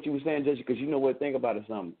 And what you were saying, Jesse, because think about it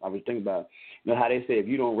something. I was thinking about, how they say if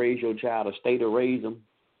you don't raise your child, a state will raise them.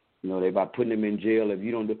 They by putting them in jail if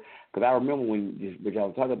you don't do. Because I remember when y'all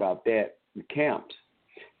were talking about that, the camps.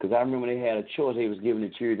 Because I remember they had a choice they was giving the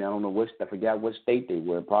children. I forgot what state they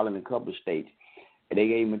were, probably in a couple of states. And they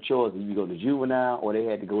gave them a choice. You go to juvenile or they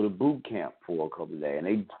had to go to boot camp for a couple of days. And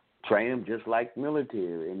they train them just like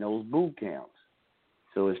military in those boot camps.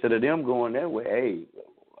 So instead of them going that way, hey,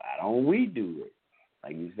 why don't we do it?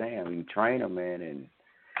 Like you're saying, we train them, man, and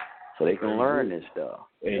so they can learn this stuff.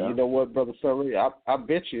 And you know what, Brother Sunray, I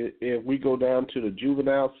bet you if we go down to the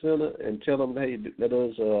juvenile center and tell them, hey, let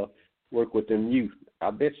us work with them youth,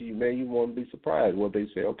 I bet you, man, you won't be surprised what they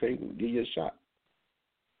say. Okay, give you a shot.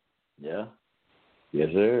 Yeah. Yes,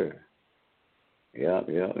 sir. Yeah,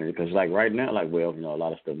 because like right now, like, well, a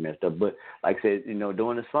lot of stuff messed up. But like I said,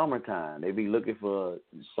 during the summertime, they be looking for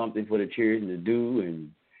something for the children to do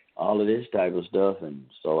and all of this type of stuff. And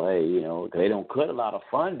so, hey, 'cause they don't cut a lot of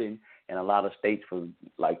funding in a lot of states for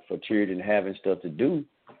children having stuff to do.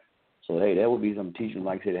 So hey, that would be some teaching,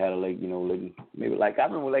 like I said, how to maybe like I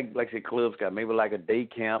remember like I said, Club Scout, maybe like a day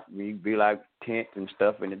camp. You be like tents and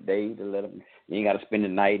stuff in the day to let them. You ain't got to spend the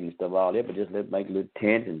night and stuff all that, but just make little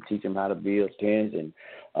tents and teach them how to build tents and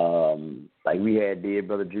like we did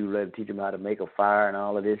Brother Drew, let him teach them how to make a fire and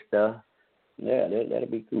all of this stuff. Yeah, that'll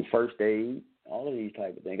be cool. First aid, all of these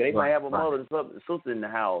type of things. They might have a mother and sister in the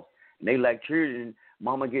house, and they like children.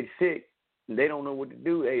 Mama gets sick. They don't know what to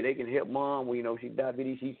do. Hey, they can help mom when, she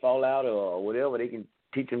diabetes, she fall out or whatever. They can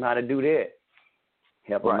teach them how to do that.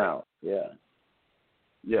 Help them out. Yeah.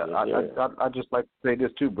 Yeah, I just like to say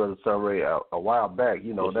this too, Brother Sunray. A while back,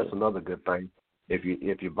 that's another good thing. If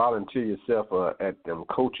you volunteer yourself at them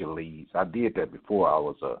coaching leagues, I did that before. I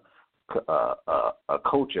was a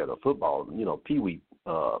coach at a football, Pee Wee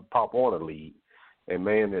Pop Warner League, and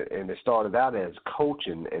man, and it started out as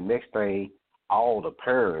coaching, and next thing, all the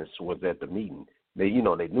parents was at the meeting. They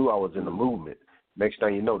knew I was in the movement. Next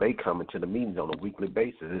thing you know, they coming to the meetings on a weekly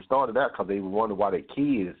basis. It started out because they wondered why their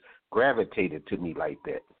kids gravitated to me like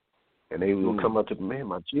that. And they would come up to me, man,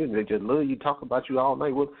 my children, they just love you, talk about you all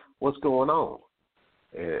night. What's going on?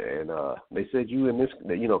 And they said, you in this,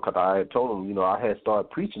 because I had told them, I had started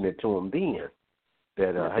preaching it to them then,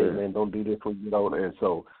 that, hey, man, don't do this for you, And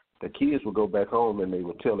so the kids would go back home and they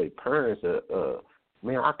would tell their parents,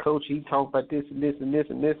 man, our coach, he talked about this and this and this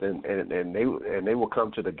and this, and they will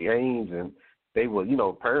come to the games, and they will,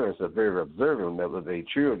 parents are very observant of their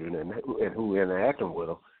children and who interacting with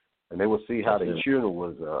them, and they will see how their children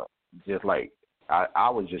was just like I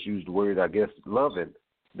would just use the word, I guess, loving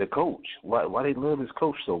the coach. Why they love his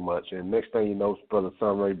coach so much? And next thing you know, Brother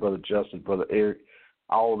Sunray, Brother Justice, Brother Eric,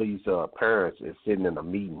 all these parents is sitting in a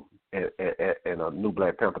meeting at a New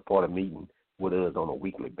Black Panther Party meeting with us on a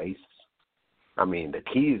weekly basis. I mean, the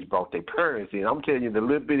kids brought their parents in. I'm telling you, the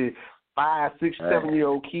little bitty 5, 6,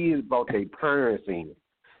 7-year-old kids brought their parents in.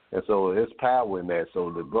 And so there's power in that.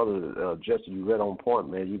 So the brother, Justin, you read on point,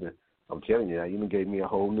 man. I'm telling you, you gave me a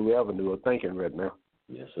whole new avenue of thinking right now.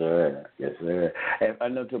 Yes, sir. Yes, sir. And I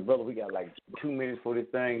know, brother, we got like 2 minutes for this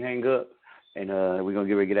thing hang up. And we're going to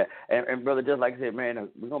get ready to get that. And, brother, just like I said, man,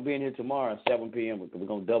 we're going to be in here tomorrow at 7 p.m. We're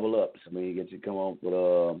going to double up. So we get to come on.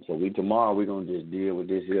 But tomorrow we're going to just deal with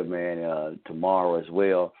this here, man, tomorrow as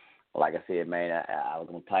well. Like I said, man, I was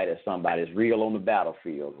going to title somebody that's real on the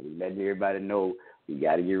battlefield. We let everybody know we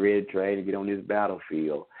got to get ready to train to get on this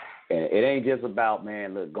battlefield. And it ain't just about,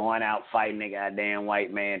 man, look, going out fighting that goddamn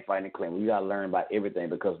white man, fighting the Klan. We got to learn about everything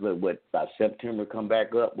because, look, by September come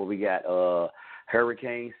back up, we got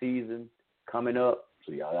hurricane season coming up,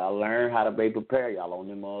 so y'all gotta learn how to be prepared. Y'all on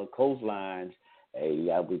them coastlines. Hey, you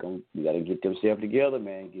gotta get themselves together,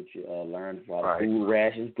 man. Get you learn about food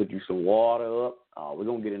rations. Put you some water up. We're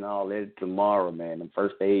gonna get in all that tomorrow, man. Them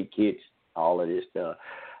first aid kits, all of this stuff.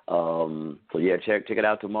 So yeah, check it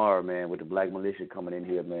out tomorrow, man. With the Black Militia coming in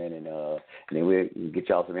here, man, and then we'll get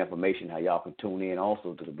y'all some information how y'all can tune in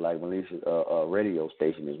also to the Black Militia radio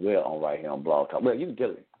station as well on right here on Blog Talk. Well, you can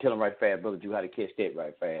tell them right fast, brother, how to catch that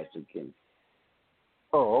right fast, so Kenny.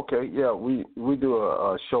 Oh, okay. Yeah, we do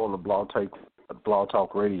a show on the Blog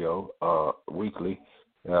Talk Radio weekly,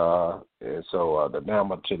 and so the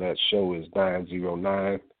number to that show is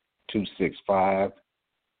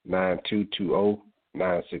 909-265-9220,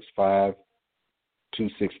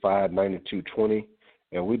 965-265-9220,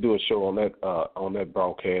 and we do a show on that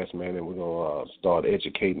broadcast, man, and we're gonna start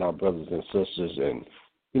educating our brothers and sisters, and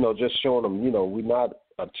just showing them, we're not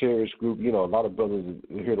a terrorist group. A lot of brothers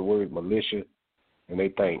hear the word militia, and they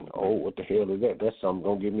think, oh, what the hell is that? That's something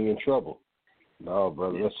going to get me in trouble. No,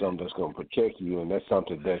 brother, that's something that's going to protect you, and that's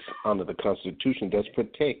something that's under the Constitution that's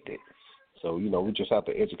protected. So, we just have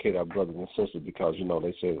to educate our brothers and sisters because,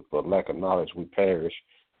 they say for lack of knowledge we perish,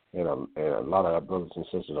 and a lot of our brothers and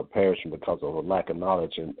sisters are perishing because of a lack of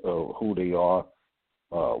knowledge and who they are,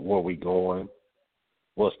 where we going,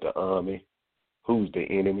 what's the army, who's the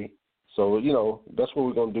enemy. So, that's what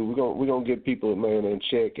we're going to do. We're going to get people, man, in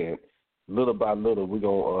check, and little by little, we're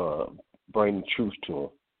going to bring the truth to them.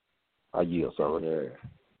 I yield, son. Yeah.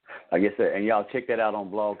 Like I said, and y'all check that out on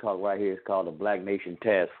Blog Talk right here. It's called the Black Nation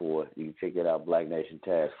Task Force. You can check it out, Black Nation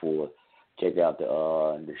Task Force. Check out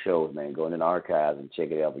the shows, man. Go in the archives and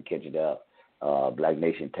check it out and catch it out. Black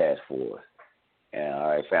Nation Task Force. Yeah, all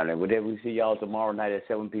right, family. Well, then we see y'all tomorrow night at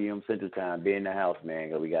 7 p.m. Central Time. Be in the house, man,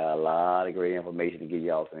 because we got a lot of great information to give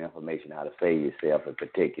y'all some information how to save yourself and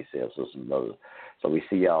protect yourself, sisters and brothers. So we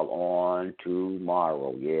see y'all on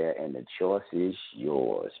tomorrow, yeah, and the choice is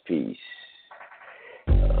yours. Peace.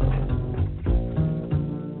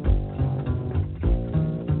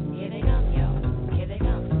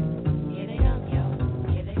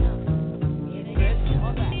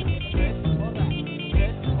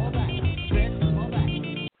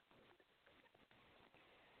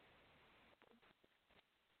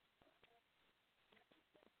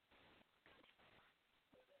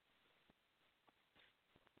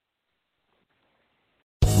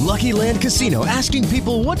 Lucky Land Casino, asking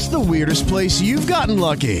people, what's the weirdest place you've gotten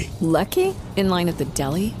lucky? Lucky? In line at the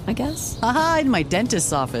deli, I guess? Aha, in my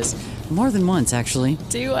dentist's office. More than once, actually.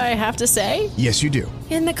 Do I have to say? Yes, you do.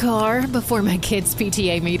 In the car before my kids'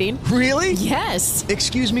 PTA meeting. Really? Yes.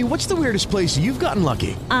 Excuse me, what's the weirdest place you've gotten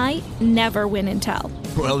lucky? I never win and tell.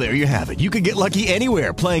 Well, there you have it. You can get lucky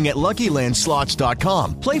anywhere, playing at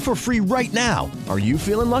LuckyLandSlots.com. Play for free right now. Are you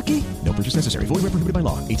feeling lucky? No purchase necessary. Void where prohibited by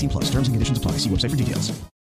law. 18+. Terms and conditions apply. See website for details.